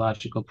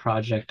ideological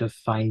project of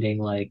finding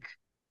like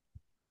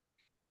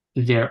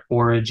their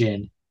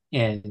origin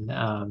in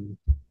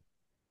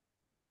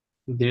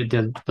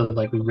the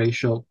like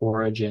racial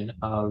origin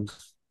of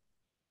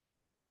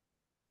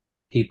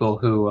people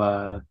who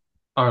are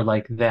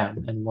like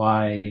them and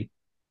why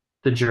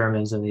the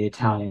Germans and the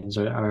Mm. Italians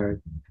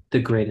are the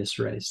greatest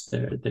race.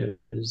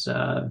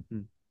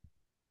 Mm.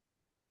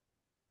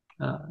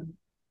 Uh,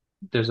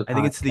 there's a I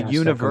think it's the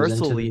podcast that goes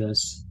into universally.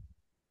 this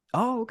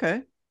Oh,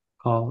 okay.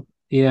 called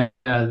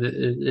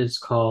it's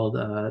called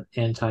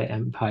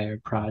Anti-Empire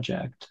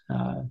Project.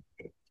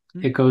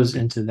 Hmm. It goes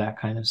into that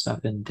kind of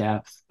stuff in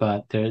depth,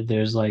 but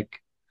there's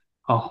like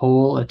a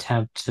whole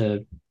attempt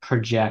to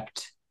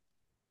project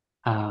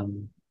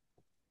um,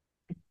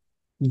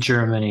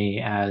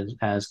 Germany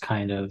as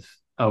kind of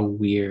a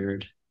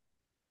weird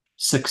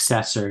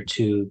successor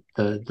to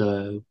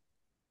the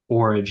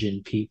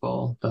origin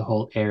people. The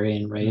whole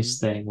Aryan race Hmm.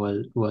 thing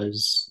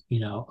was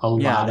a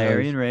Yeah, lot the of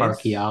Aryan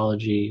race.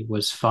 archaeology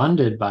was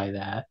funded by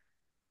that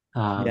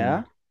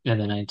Yeah. in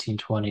the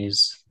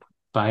 1920s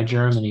by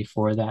Germany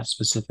for that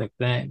specific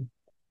thing.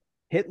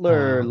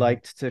 Hitler Um,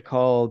 liked to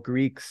call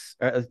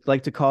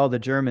like to call the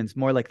Germans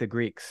more like the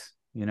Greeks,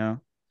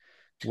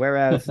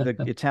 whereas the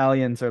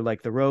Italians are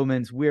like the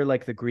Romans. We're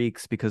like the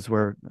Greeks because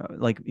we're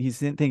like, he's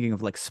thinking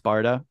of like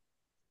Sparta,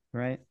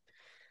 right?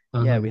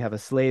 Yeah, we mhm, have a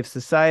slave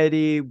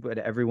society, but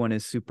everyone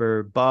is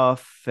super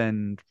buff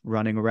and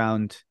running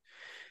around,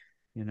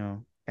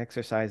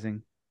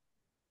 exercising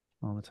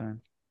all the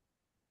time.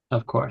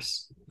 of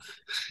course.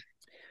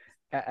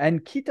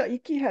 And Kita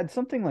Iki had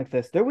something like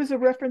this. There was a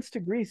reference to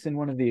Greece in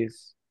one of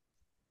these.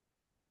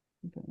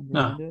 I can't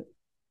No, understand it.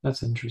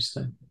 that's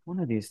interesting. One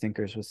of these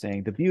thinkers was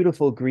saying the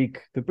beautiful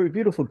Greeks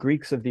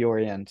of the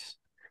Orient,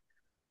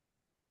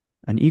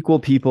 an equal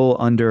people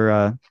under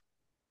a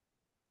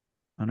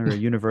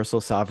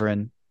universal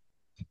sovereign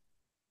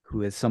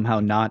who is somehow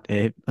not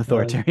a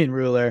Uh, authoritarian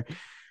ruler.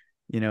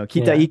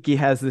 yeah. Kitaiki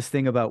has this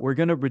thing about we're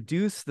going to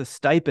reduce the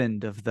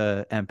stipend of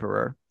the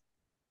emperor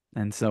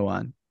and so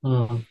on.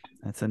 Mm,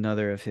 That's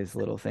another of his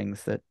little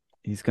things that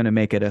he's going to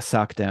make it a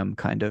Sakdem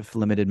kind of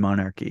limited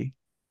monarchy.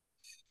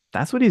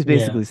 That's what he's yeah.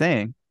 basically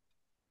saying.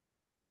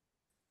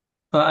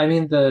 But I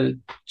mean, the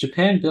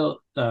Japan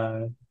built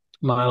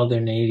modeled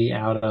their navy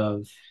out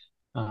of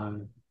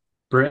um,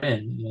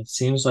 Britain. And it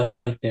seems like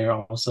they're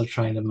also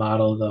trying to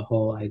model the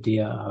whole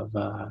idea of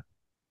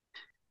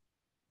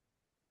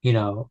you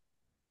know,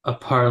 a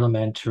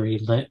parliamentary,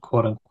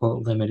 quote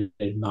unquote, limited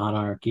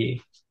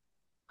monarchy,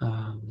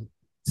 um,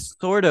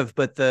 Sort of,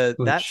 but the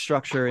that which,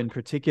 structure in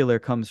particular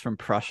comes from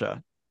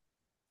Prussia.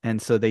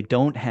 And so they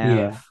don't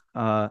have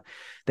yeah,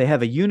 they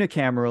have a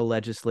unicameral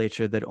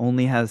legislature that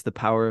only has the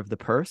power of the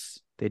purse.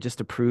 They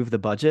just approve the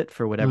budget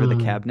for whatever the mm,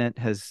 cabinet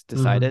has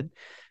hmm, decided,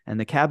 and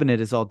the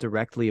cabinet is all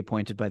directly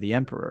appointed by the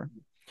emperor.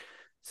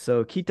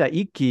 So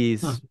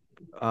Kitaiki's hmm,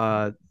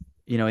 uh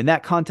in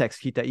that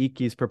context,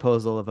 Kitaiki's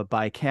proposal of a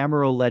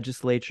bicameral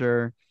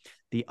legislature,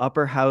 the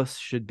upper house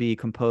should be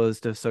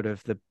composed of sort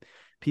of the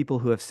people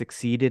who have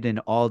succeeded in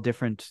all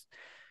different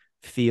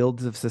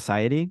fields of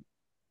society.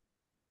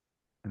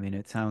 I mean,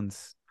 it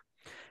sounds,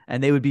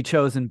 and they would be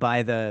chosen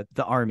by the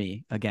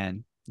army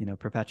again,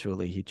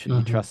 perpetually. He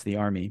hmm, trusts the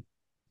army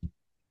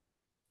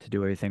to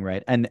do everything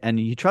right, and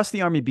he trusts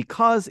the army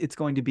because it's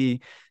going to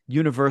be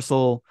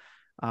universal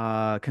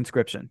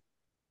conscription,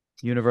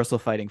 universal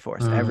fighting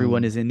force.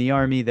 Everyone mm, is in the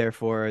army,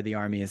 therefore the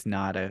army is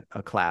not a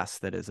class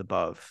that is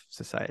above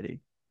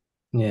society,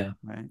 yeah,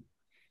 right?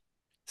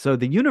 So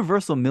the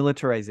universal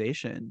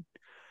militarization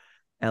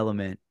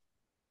element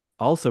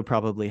also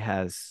probably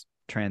has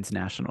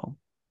transnational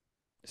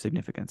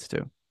significance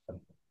too.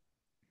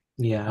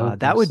 yeah, I would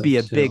That think would so be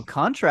a big too.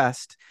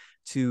 contrast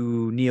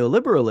to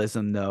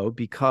neoliberalism, though,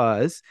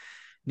 because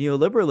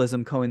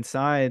neoliberalism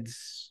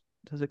coincides.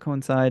 Does it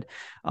coincide?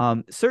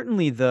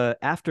 Certainly, the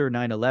after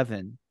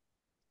 9/11,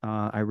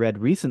 I read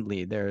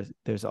recently.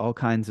 There's all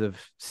kinds of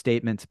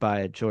statements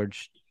by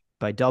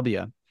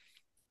W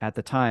at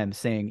the time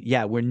saying,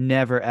 "Yeah, we're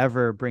never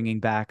ever bringing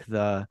back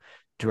the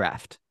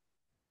draft."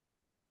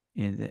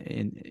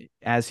 In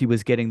as he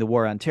was getting the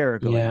war on terror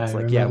going, Yeah, it's I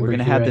like, "Yeah, we're remember going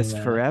to have hearing this that.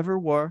 forever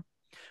war.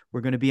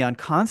 We're going to be on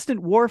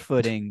constant war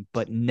footing,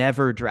 but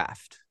never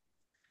draft."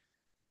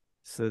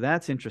 So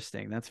that's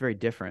interesting. That's very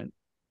different.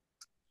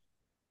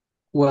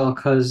 Well,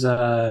 because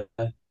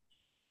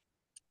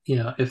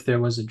if there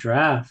was a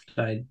draft,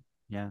 I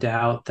Yeah.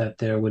 doubt that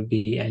there would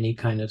be any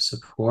kind of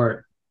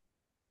support.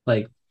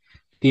 Like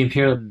the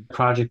Imperial Mm,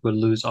 Project would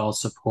lose all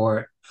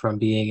support from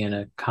being in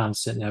a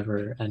constant,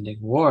 never-ending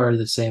war,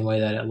 the same way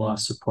that it mm.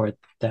 lost support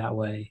that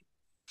way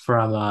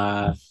from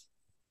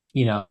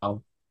you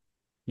know,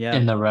 Yeah.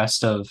 in the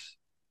rest of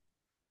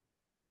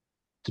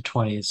the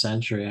 20th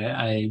century.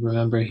 I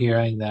remember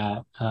hearing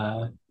that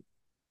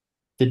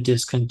the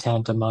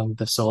discontent among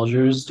the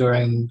soldiers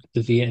during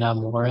the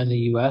Vietnam War in the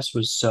US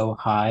was so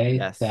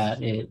high Yes.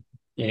 that it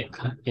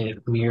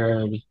it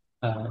mirrored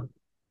uh,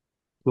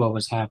 what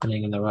was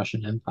happening in the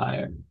Russian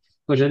Empire,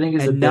 which I think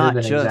is a And bit of not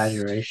an just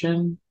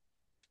exaggeration.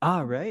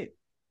 right.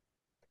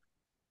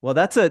 Well,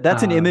 that's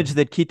an image Um,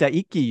 that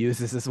Kitaiki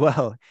uses as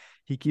well.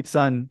 He keeps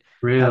on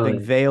having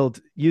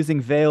really,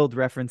 using veiled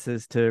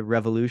references to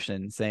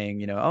revolution,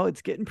 saying, oh,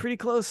 it's getting pretty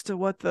close to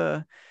what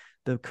the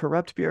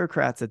corrupt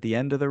bureaucrats at the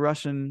end of the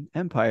Russian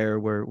Empire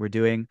were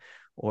doing,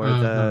 or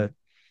hmm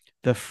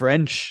the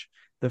French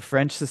the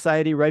French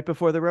society right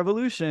before the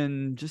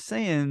revolution. Just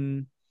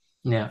saying,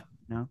 Yeah.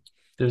 you know.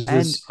 And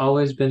There's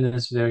always been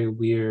this very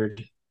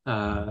weird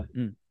uh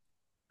mm,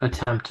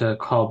 attempt to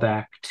call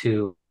back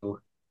to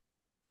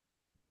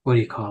what do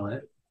you call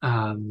it?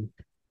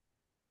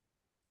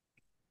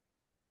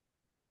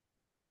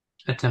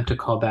 Attempt to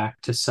call back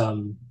to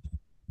some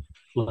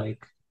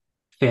like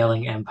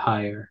failing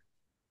empire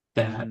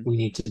that mhm, we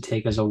need to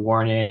take as a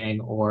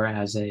warning or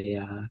as a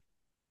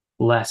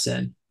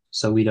lesson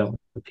so we don't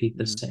repeat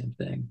the mhm. same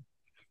thing.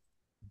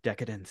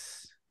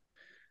 Decadence,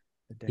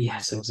 the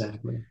Yes, decadence also.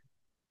 exactly.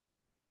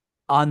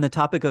 On the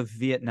topic of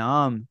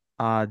Vietnam,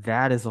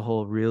 that is a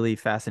whole really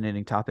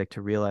fascinating topic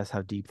to realize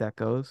how deep that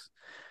goes.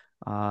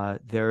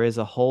 There is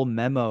a whole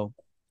memo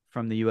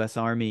from the U.S.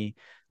 Army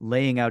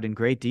laying out in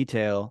great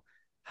detail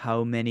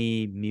how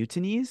many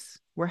mutinies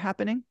were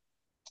happening.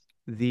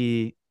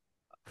 The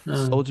Um,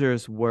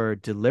 soldiers were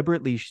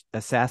deliberately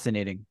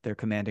assassinating their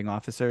commanding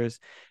officers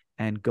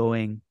and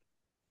going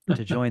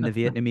to join the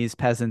Vietnamese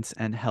peasants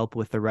and help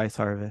with the rice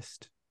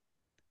harvest.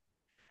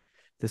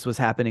 This was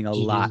happening a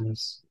lot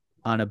Jesus.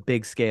 on a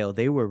big scale.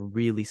 They were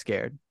really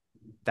scared.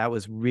 That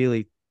was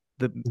really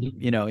the,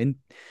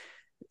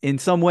 in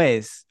some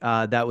ways,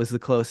 that was the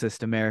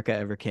closest America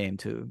ever came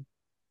to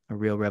a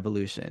real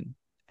revolution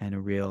and a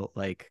real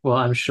like. Well,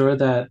 I'm sure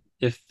that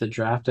if the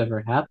draft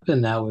ever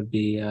happened, that would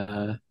be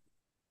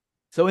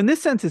So in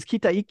this sense, is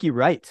Kitaiki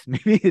right?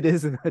 Maybe it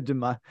is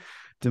a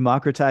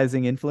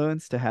democratizing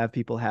influence to have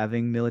people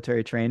having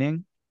military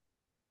training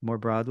more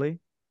broadly.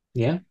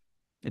 yeah,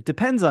 It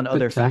depends on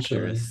other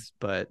potentially. factors,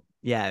 but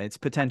yeah, it's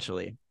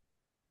potentially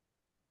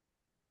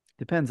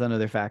depends on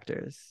other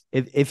factors.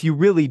 If you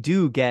really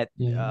do get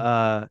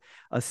Yeah.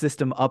 a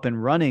system up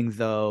and running,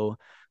 though,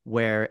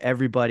 where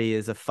everybody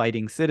is a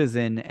fighting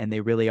citizen and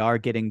they really are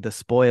getting the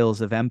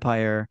spoils of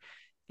empire,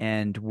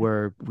 and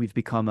we've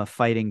become a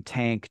fighting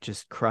tank,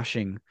 just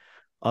crushing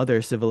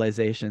other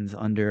civilizations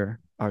under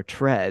our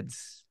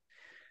treads.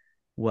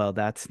 Well,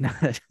 that's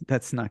not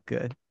that's not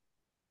good.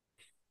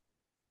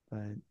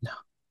 But No.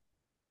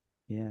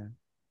 yeah,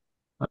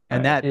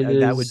 and It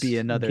that would be is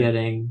another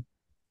getting.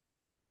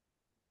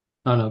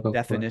 Oh no, go for it.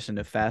 definition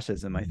of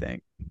fascism, I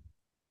think.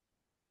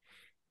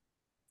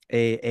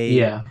 A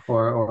Yeah,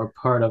 or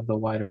part of the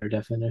wider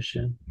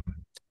definition.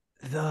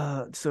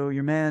 the so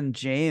your man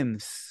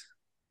James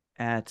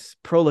at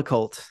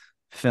Prolocult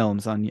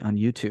Films on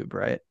YouTube,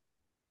 right?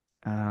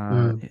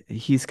 Mm,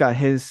 He's got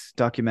his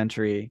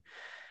documentary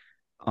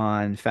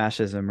on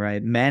fascism,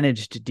 right?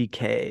 Managed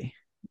decay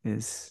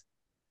is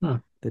hmm,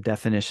 the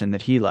definition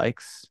that he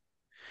likes,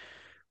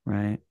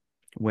 right?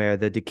 Where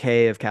the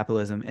decay of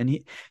capitalism, and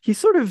he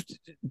sort of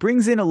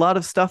brings in a lot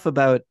of stuff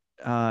about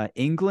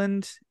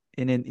England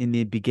in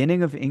the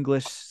beginning of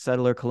English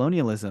settler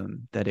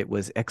colonialism, that it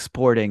was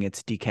exporting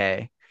its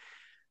decay.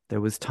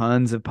 There was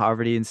tons of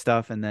poverty and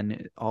stuff, and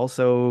then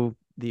also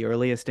the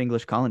earliest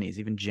English colonies,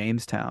 even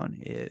Jamestown,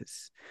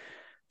 is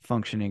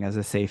functioning as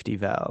a safety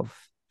valve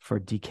for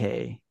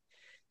decay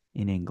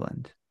in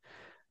England.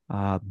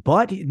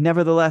 But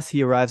nevertheless,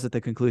 he arrives at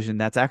the conclusion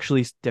that's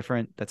actually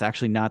different. That's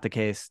actually not the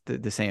case.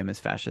 The same as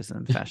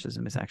fascism.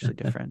 Fascism is actually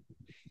different,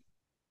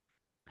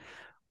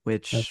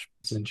 which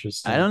that's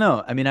I don't interesting.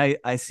 know. I mean,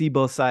 I see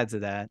both sides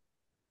of that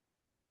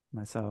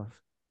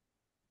myself.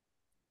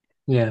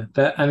 Yeah,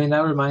 that I mean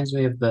that reminds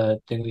me of the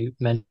thing we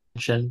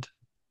mentioned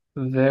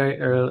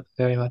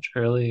very much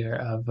earlier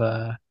of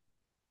the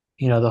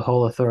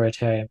whole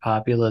authoritarian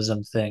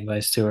populism thing by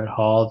Stuart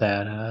Hall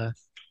that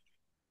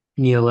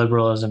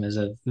neoliberalism is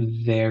a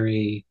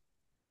very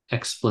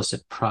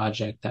explicit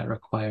project that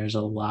requires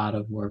a lot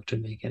of work to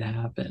make it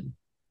happen.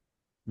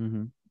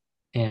 Mm-hmm.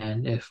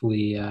 And if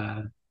we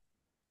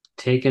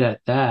take it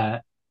at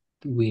that,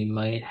 we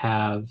might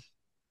have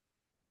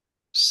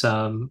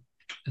some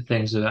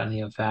things about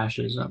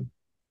neo-fascism,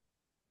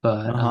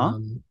 but Uh-huh.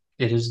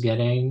 it is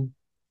getting,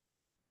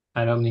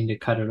 I don't mean to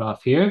cut it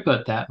off here,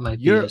 but that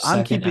might be a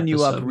I'm second keeping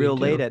you up episode we real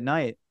late do. at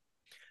night.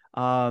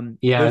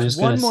 Yeah, I was There's just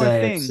gonna one more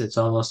say thing. it's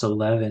almost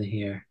 11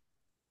 here.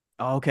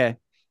 Oh, okay.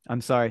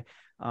 I'm sorry.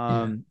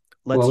 Yeah.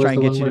 Let's What try was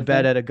and the get one you to more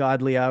bed thing? at a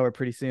godly hour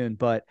pretty soon.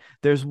 But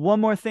there's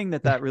one more thing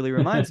that really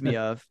reminds me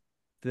of,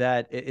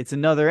 that it's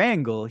another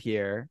angle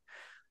here,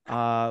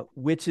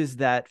 which is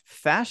that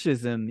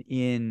fascism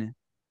in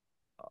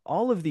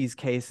all of these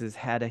cases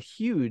had a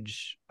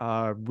huge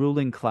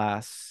ruling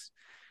class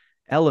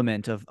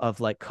element of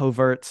like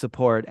covert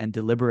support and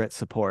deliberate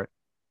support,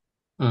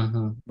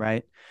 Hmm.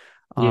 right?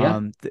 Yeah.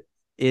 Um,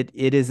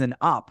 it is an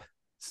op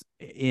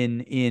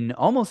in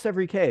almost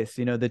every case.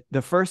 You know,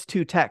 the first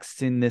two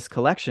texts in this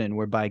collection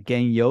were by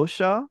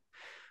Genyosha,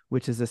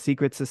 which is a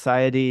secret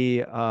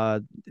society.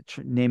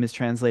 Name is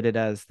translated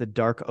as the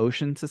Dark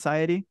Ocean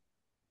Society,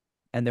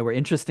 and there were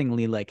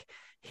interestingly like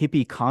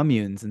hippie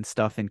communes and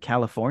stuff in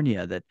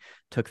California that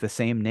took the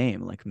same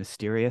name, like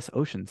Mysterious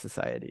Ocean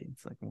Society.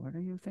 It's like, what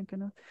are you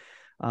thinking of?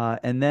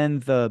 And then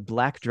the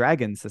Black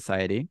Dragon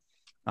Society,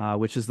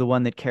 which is the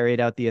one that carried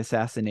out the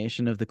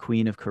assassination of the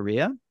Queen of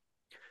Korea,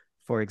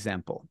 for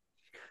example.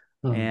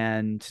 Hmm.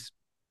 And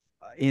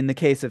in the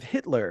case of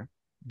Hitler,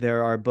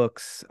 There are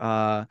books.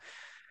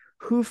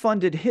 Who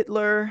Funded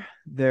Hitler?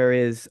 There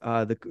is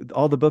all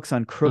the books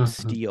on Krupp Hmm.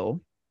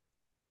 Steel.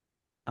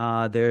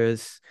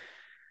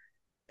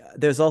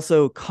 There's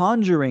also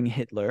Conjuring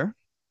Hitler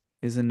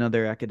is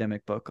another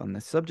academic book on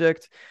this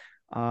subject.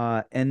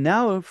 And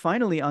now,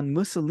 finally, on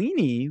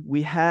Mussolini,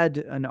 we had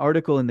an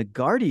article in The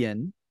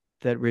Guardian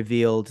that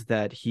revealed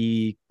that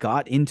he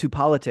got into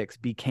politics,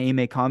 became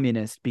a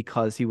communist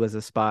because he was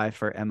a spy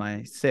for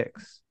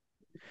MI6.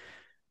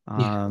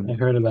 Yeah, I Um,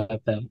 heard about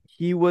that.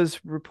 he was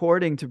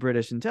reporting to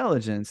British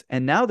intelligence,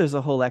 and now there's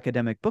a whole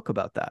academic book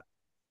about that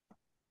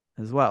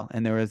as well.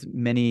 And there was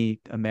many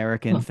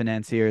American Hmm.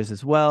 financiers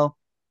as well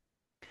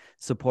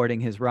supporting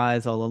his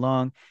rise all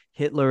along.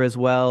 Hitler as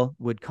well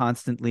would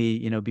constantly,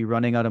 be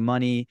running out of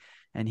money,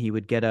 and he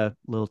would get a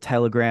little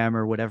telegram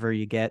or whatever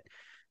you get,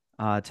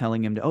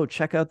 telling him to, oh,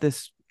 check out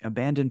this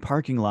abandoned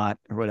parking lot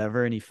or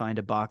whatever, and he find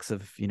a box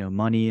of,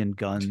 money and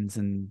guns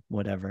and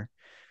whatever.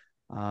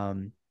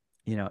 Um,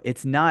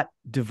 it's not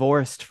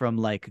divorced from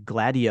like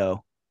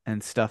Gladio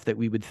and stuff that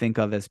we would think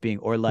of as being,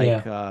 or like,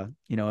 Yeah.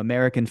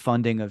 American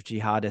funding of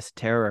jihadist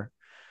terror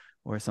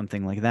or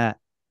something like that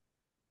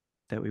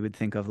we would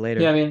think of Yeah,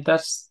 later. I mean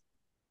that's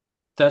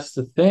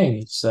the thing.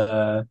 It's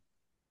all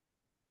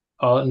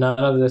none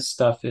of this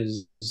stuff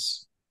is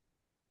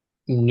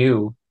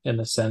new in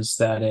the sense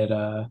that it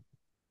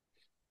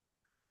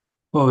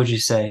what would you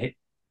say?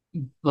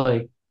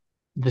 Like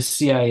the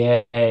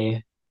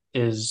CIA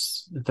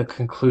is the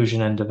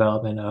conclusion and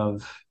development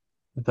of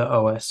the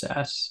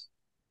OSS.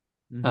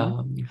 Mm-hmm.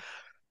 Um,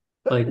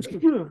 like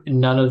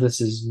none of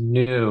this is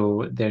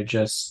new. They're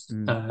just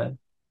Mm,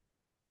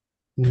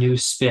 new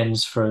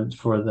spins for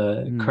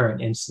the mm.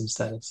 current instance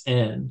that it's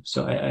in.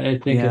 So I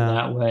think in Yeah.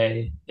 that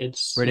way,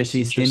 British it's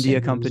East interesting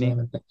India to Company.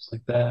 examine things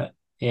like that.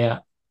 Yeah,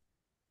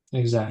 Yeah.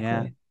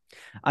 exactly.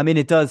 I mean,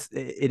 it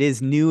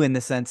is new in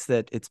the sense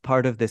that it's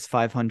part of this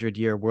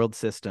 500-year world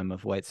system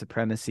of white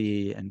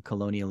supremacy and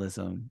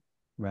colonialism,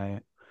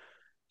 right?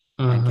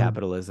 And Hmm.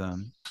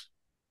 capitalism.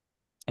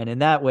 And in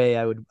that way,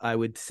 I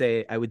would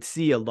say I would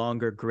see a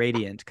longer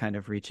gradient kind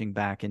of reaching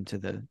back into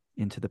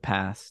the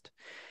past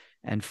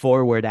and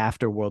forward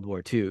after World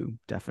War II,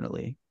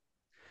 definitely.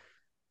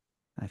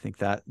 I think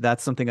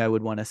that's something I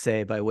would want to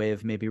say by way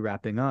of maybe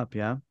wrapping up,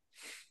 yeah.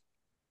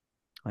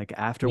 Like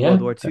after Yeah,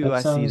 World War II, that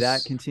I see that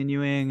sounds.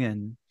 continuing,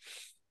 and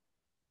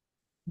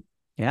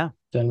yeah.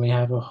 Then we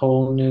have a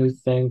whole new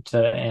thing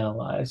to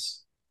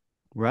analyze.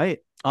 Right.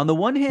 On the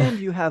one hand,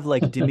 you have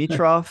like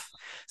Dimitrov.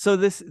 So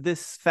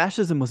this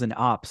fascism was an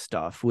op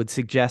stuff would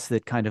suggest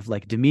that kind of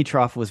like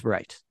Dimitrov was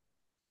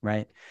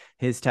right?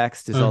 His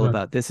text is all Hmm.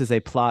 about this is a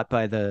plot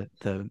by the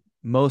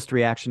most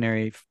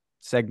reactionary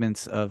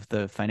segments of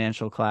the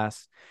financial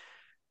class,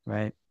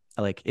 right?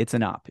 Like it's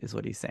an op is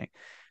what he's saying.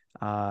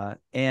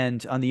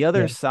 And on the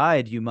other Yeah.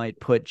 side, you might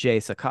put Jay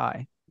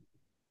Sakai,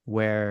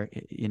 where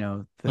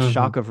the Hmm.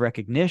 shock of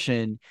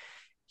recognition,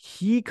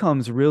 he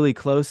comes really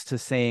close to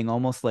saying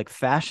almost like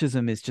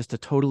fascism is just a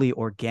totally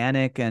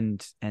organic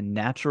and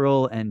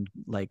natural and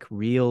like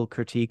real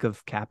critique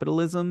of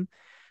capitalism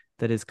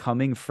that is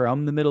coming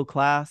from the middle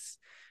class,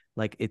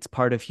 like it's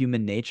part of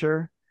human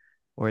nature,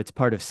 or it's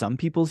part of some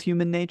people's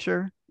human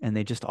nature, and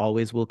they just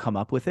always will come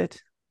up with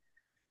it,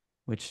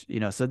 which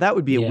so Yeah. that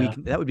would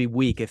be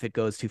weak if it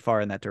goes too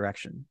far in that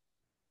direction.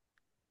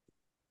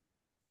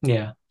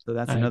 Yeah. So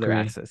that's I another agree.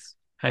 axis.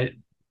 I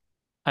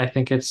I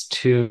think it's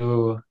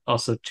too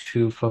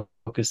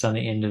focused on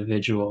the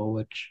individual,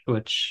 which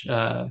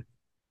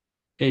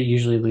it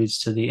usually leads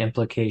to the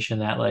implication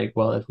that like,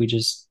 well, if we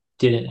just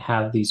didn't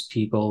have these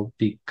people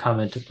come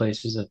into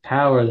places of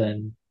power,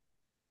 then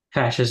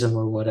fascism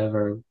or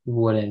whatever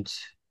wouldn't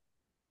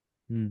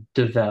Mm,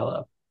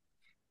 develop.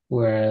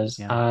 Whereas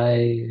yeah.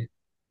 I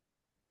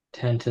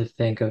tend to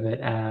think of it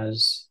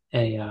as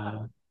a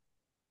uh,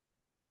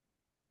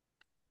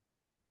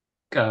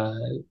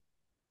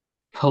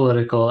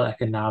 political,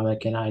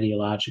 economic, and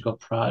ideological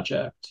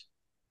project,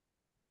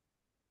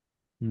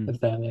 Mm, if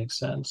that makes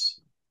sense.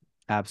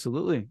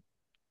 absolutely.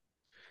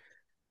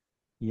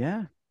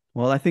 Yeah.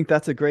 Well, I think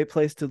that's a great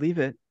place to leave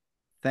it.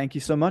 Thank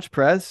you so much,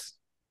 Prez.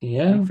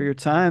 Yeah, Thanks for your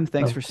time.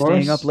 Thanks of for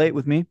staying up course. late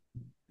with me.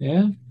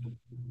 Yeah,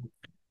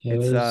 it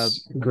It's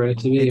was great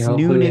to be here. Hopefully,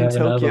 noon we in have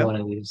another Tokyo. one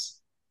of these.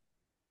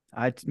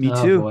 Me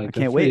Oh too. boy, I good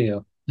can't for wait.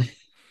 you.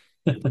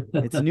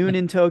 It's noon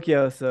in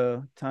Tokyo,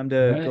 so time All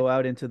to right, go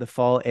out into the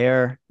fall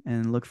air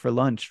and look for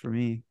lunch for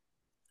me.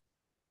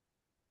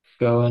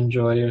 go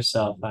enjoy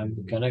yourself.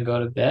 I'm gonna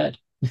go to bed.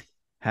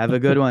 Have a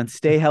good one.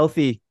 Stay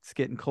healthy. It's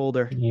getting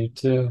colder. You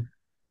too.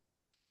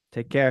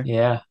 Take care.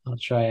 Yeah, I'll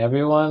try.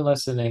 Everyone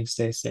listening,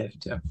 stay safe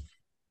too. All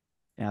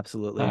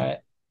Absolutely. right.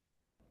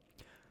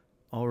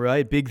 All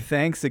right. Big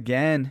thanks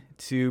again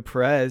to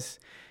Prez.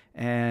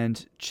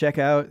 And check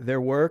out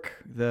their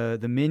work. The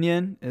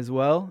Minion as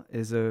well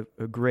is a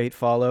great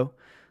follow.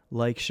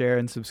 Like, share,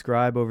 and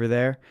subscribe over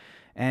there.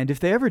 And if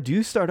they ever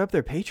do start up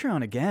their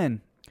Patreon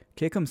again,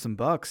 kick them some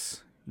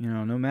bucks.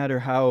 No matter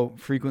how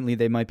frequently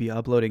they might be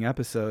uploading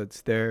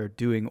episodes, they're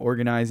doing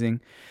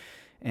organizing,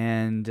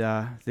 and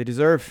they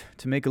deserve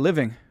to make a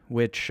living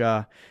which,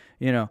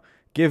 you know,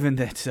 given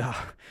that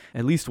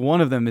at least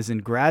one of them is in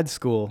grad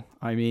school,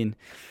 I mean,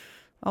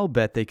 I'll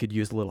bet they could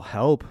use a little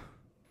help.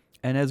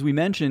 And as we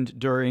mentioned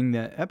during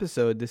the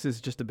episode, this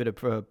is just a bit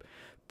of a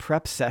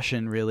prep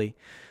session, really,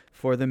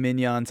 for the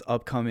Mignon's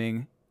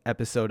upcoming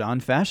episode on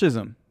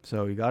fascism.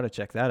 So you got to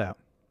check that out.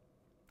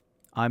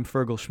 I'm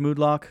Fergal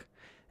Schmoodlock,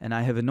 and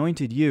I have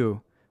anointed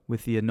you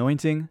with the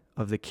anointing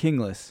of the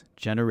Kingless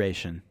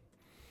Generation.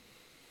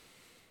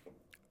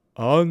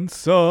 アン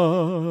サ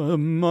ー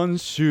マン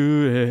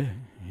州へ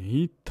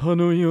行った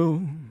のよ。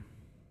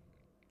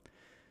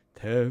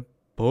鉄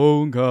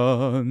砲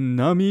が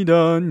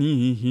涙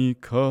に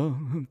光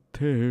っ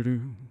て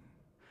る。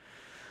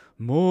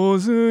モ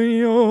ズ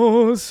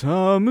よ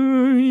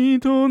寒い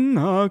と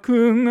泣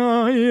く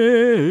な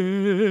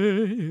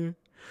え。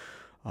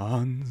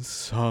アン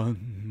サ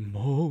ー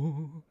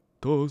もっ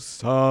と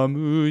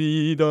寒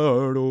いだ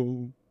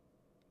ろう。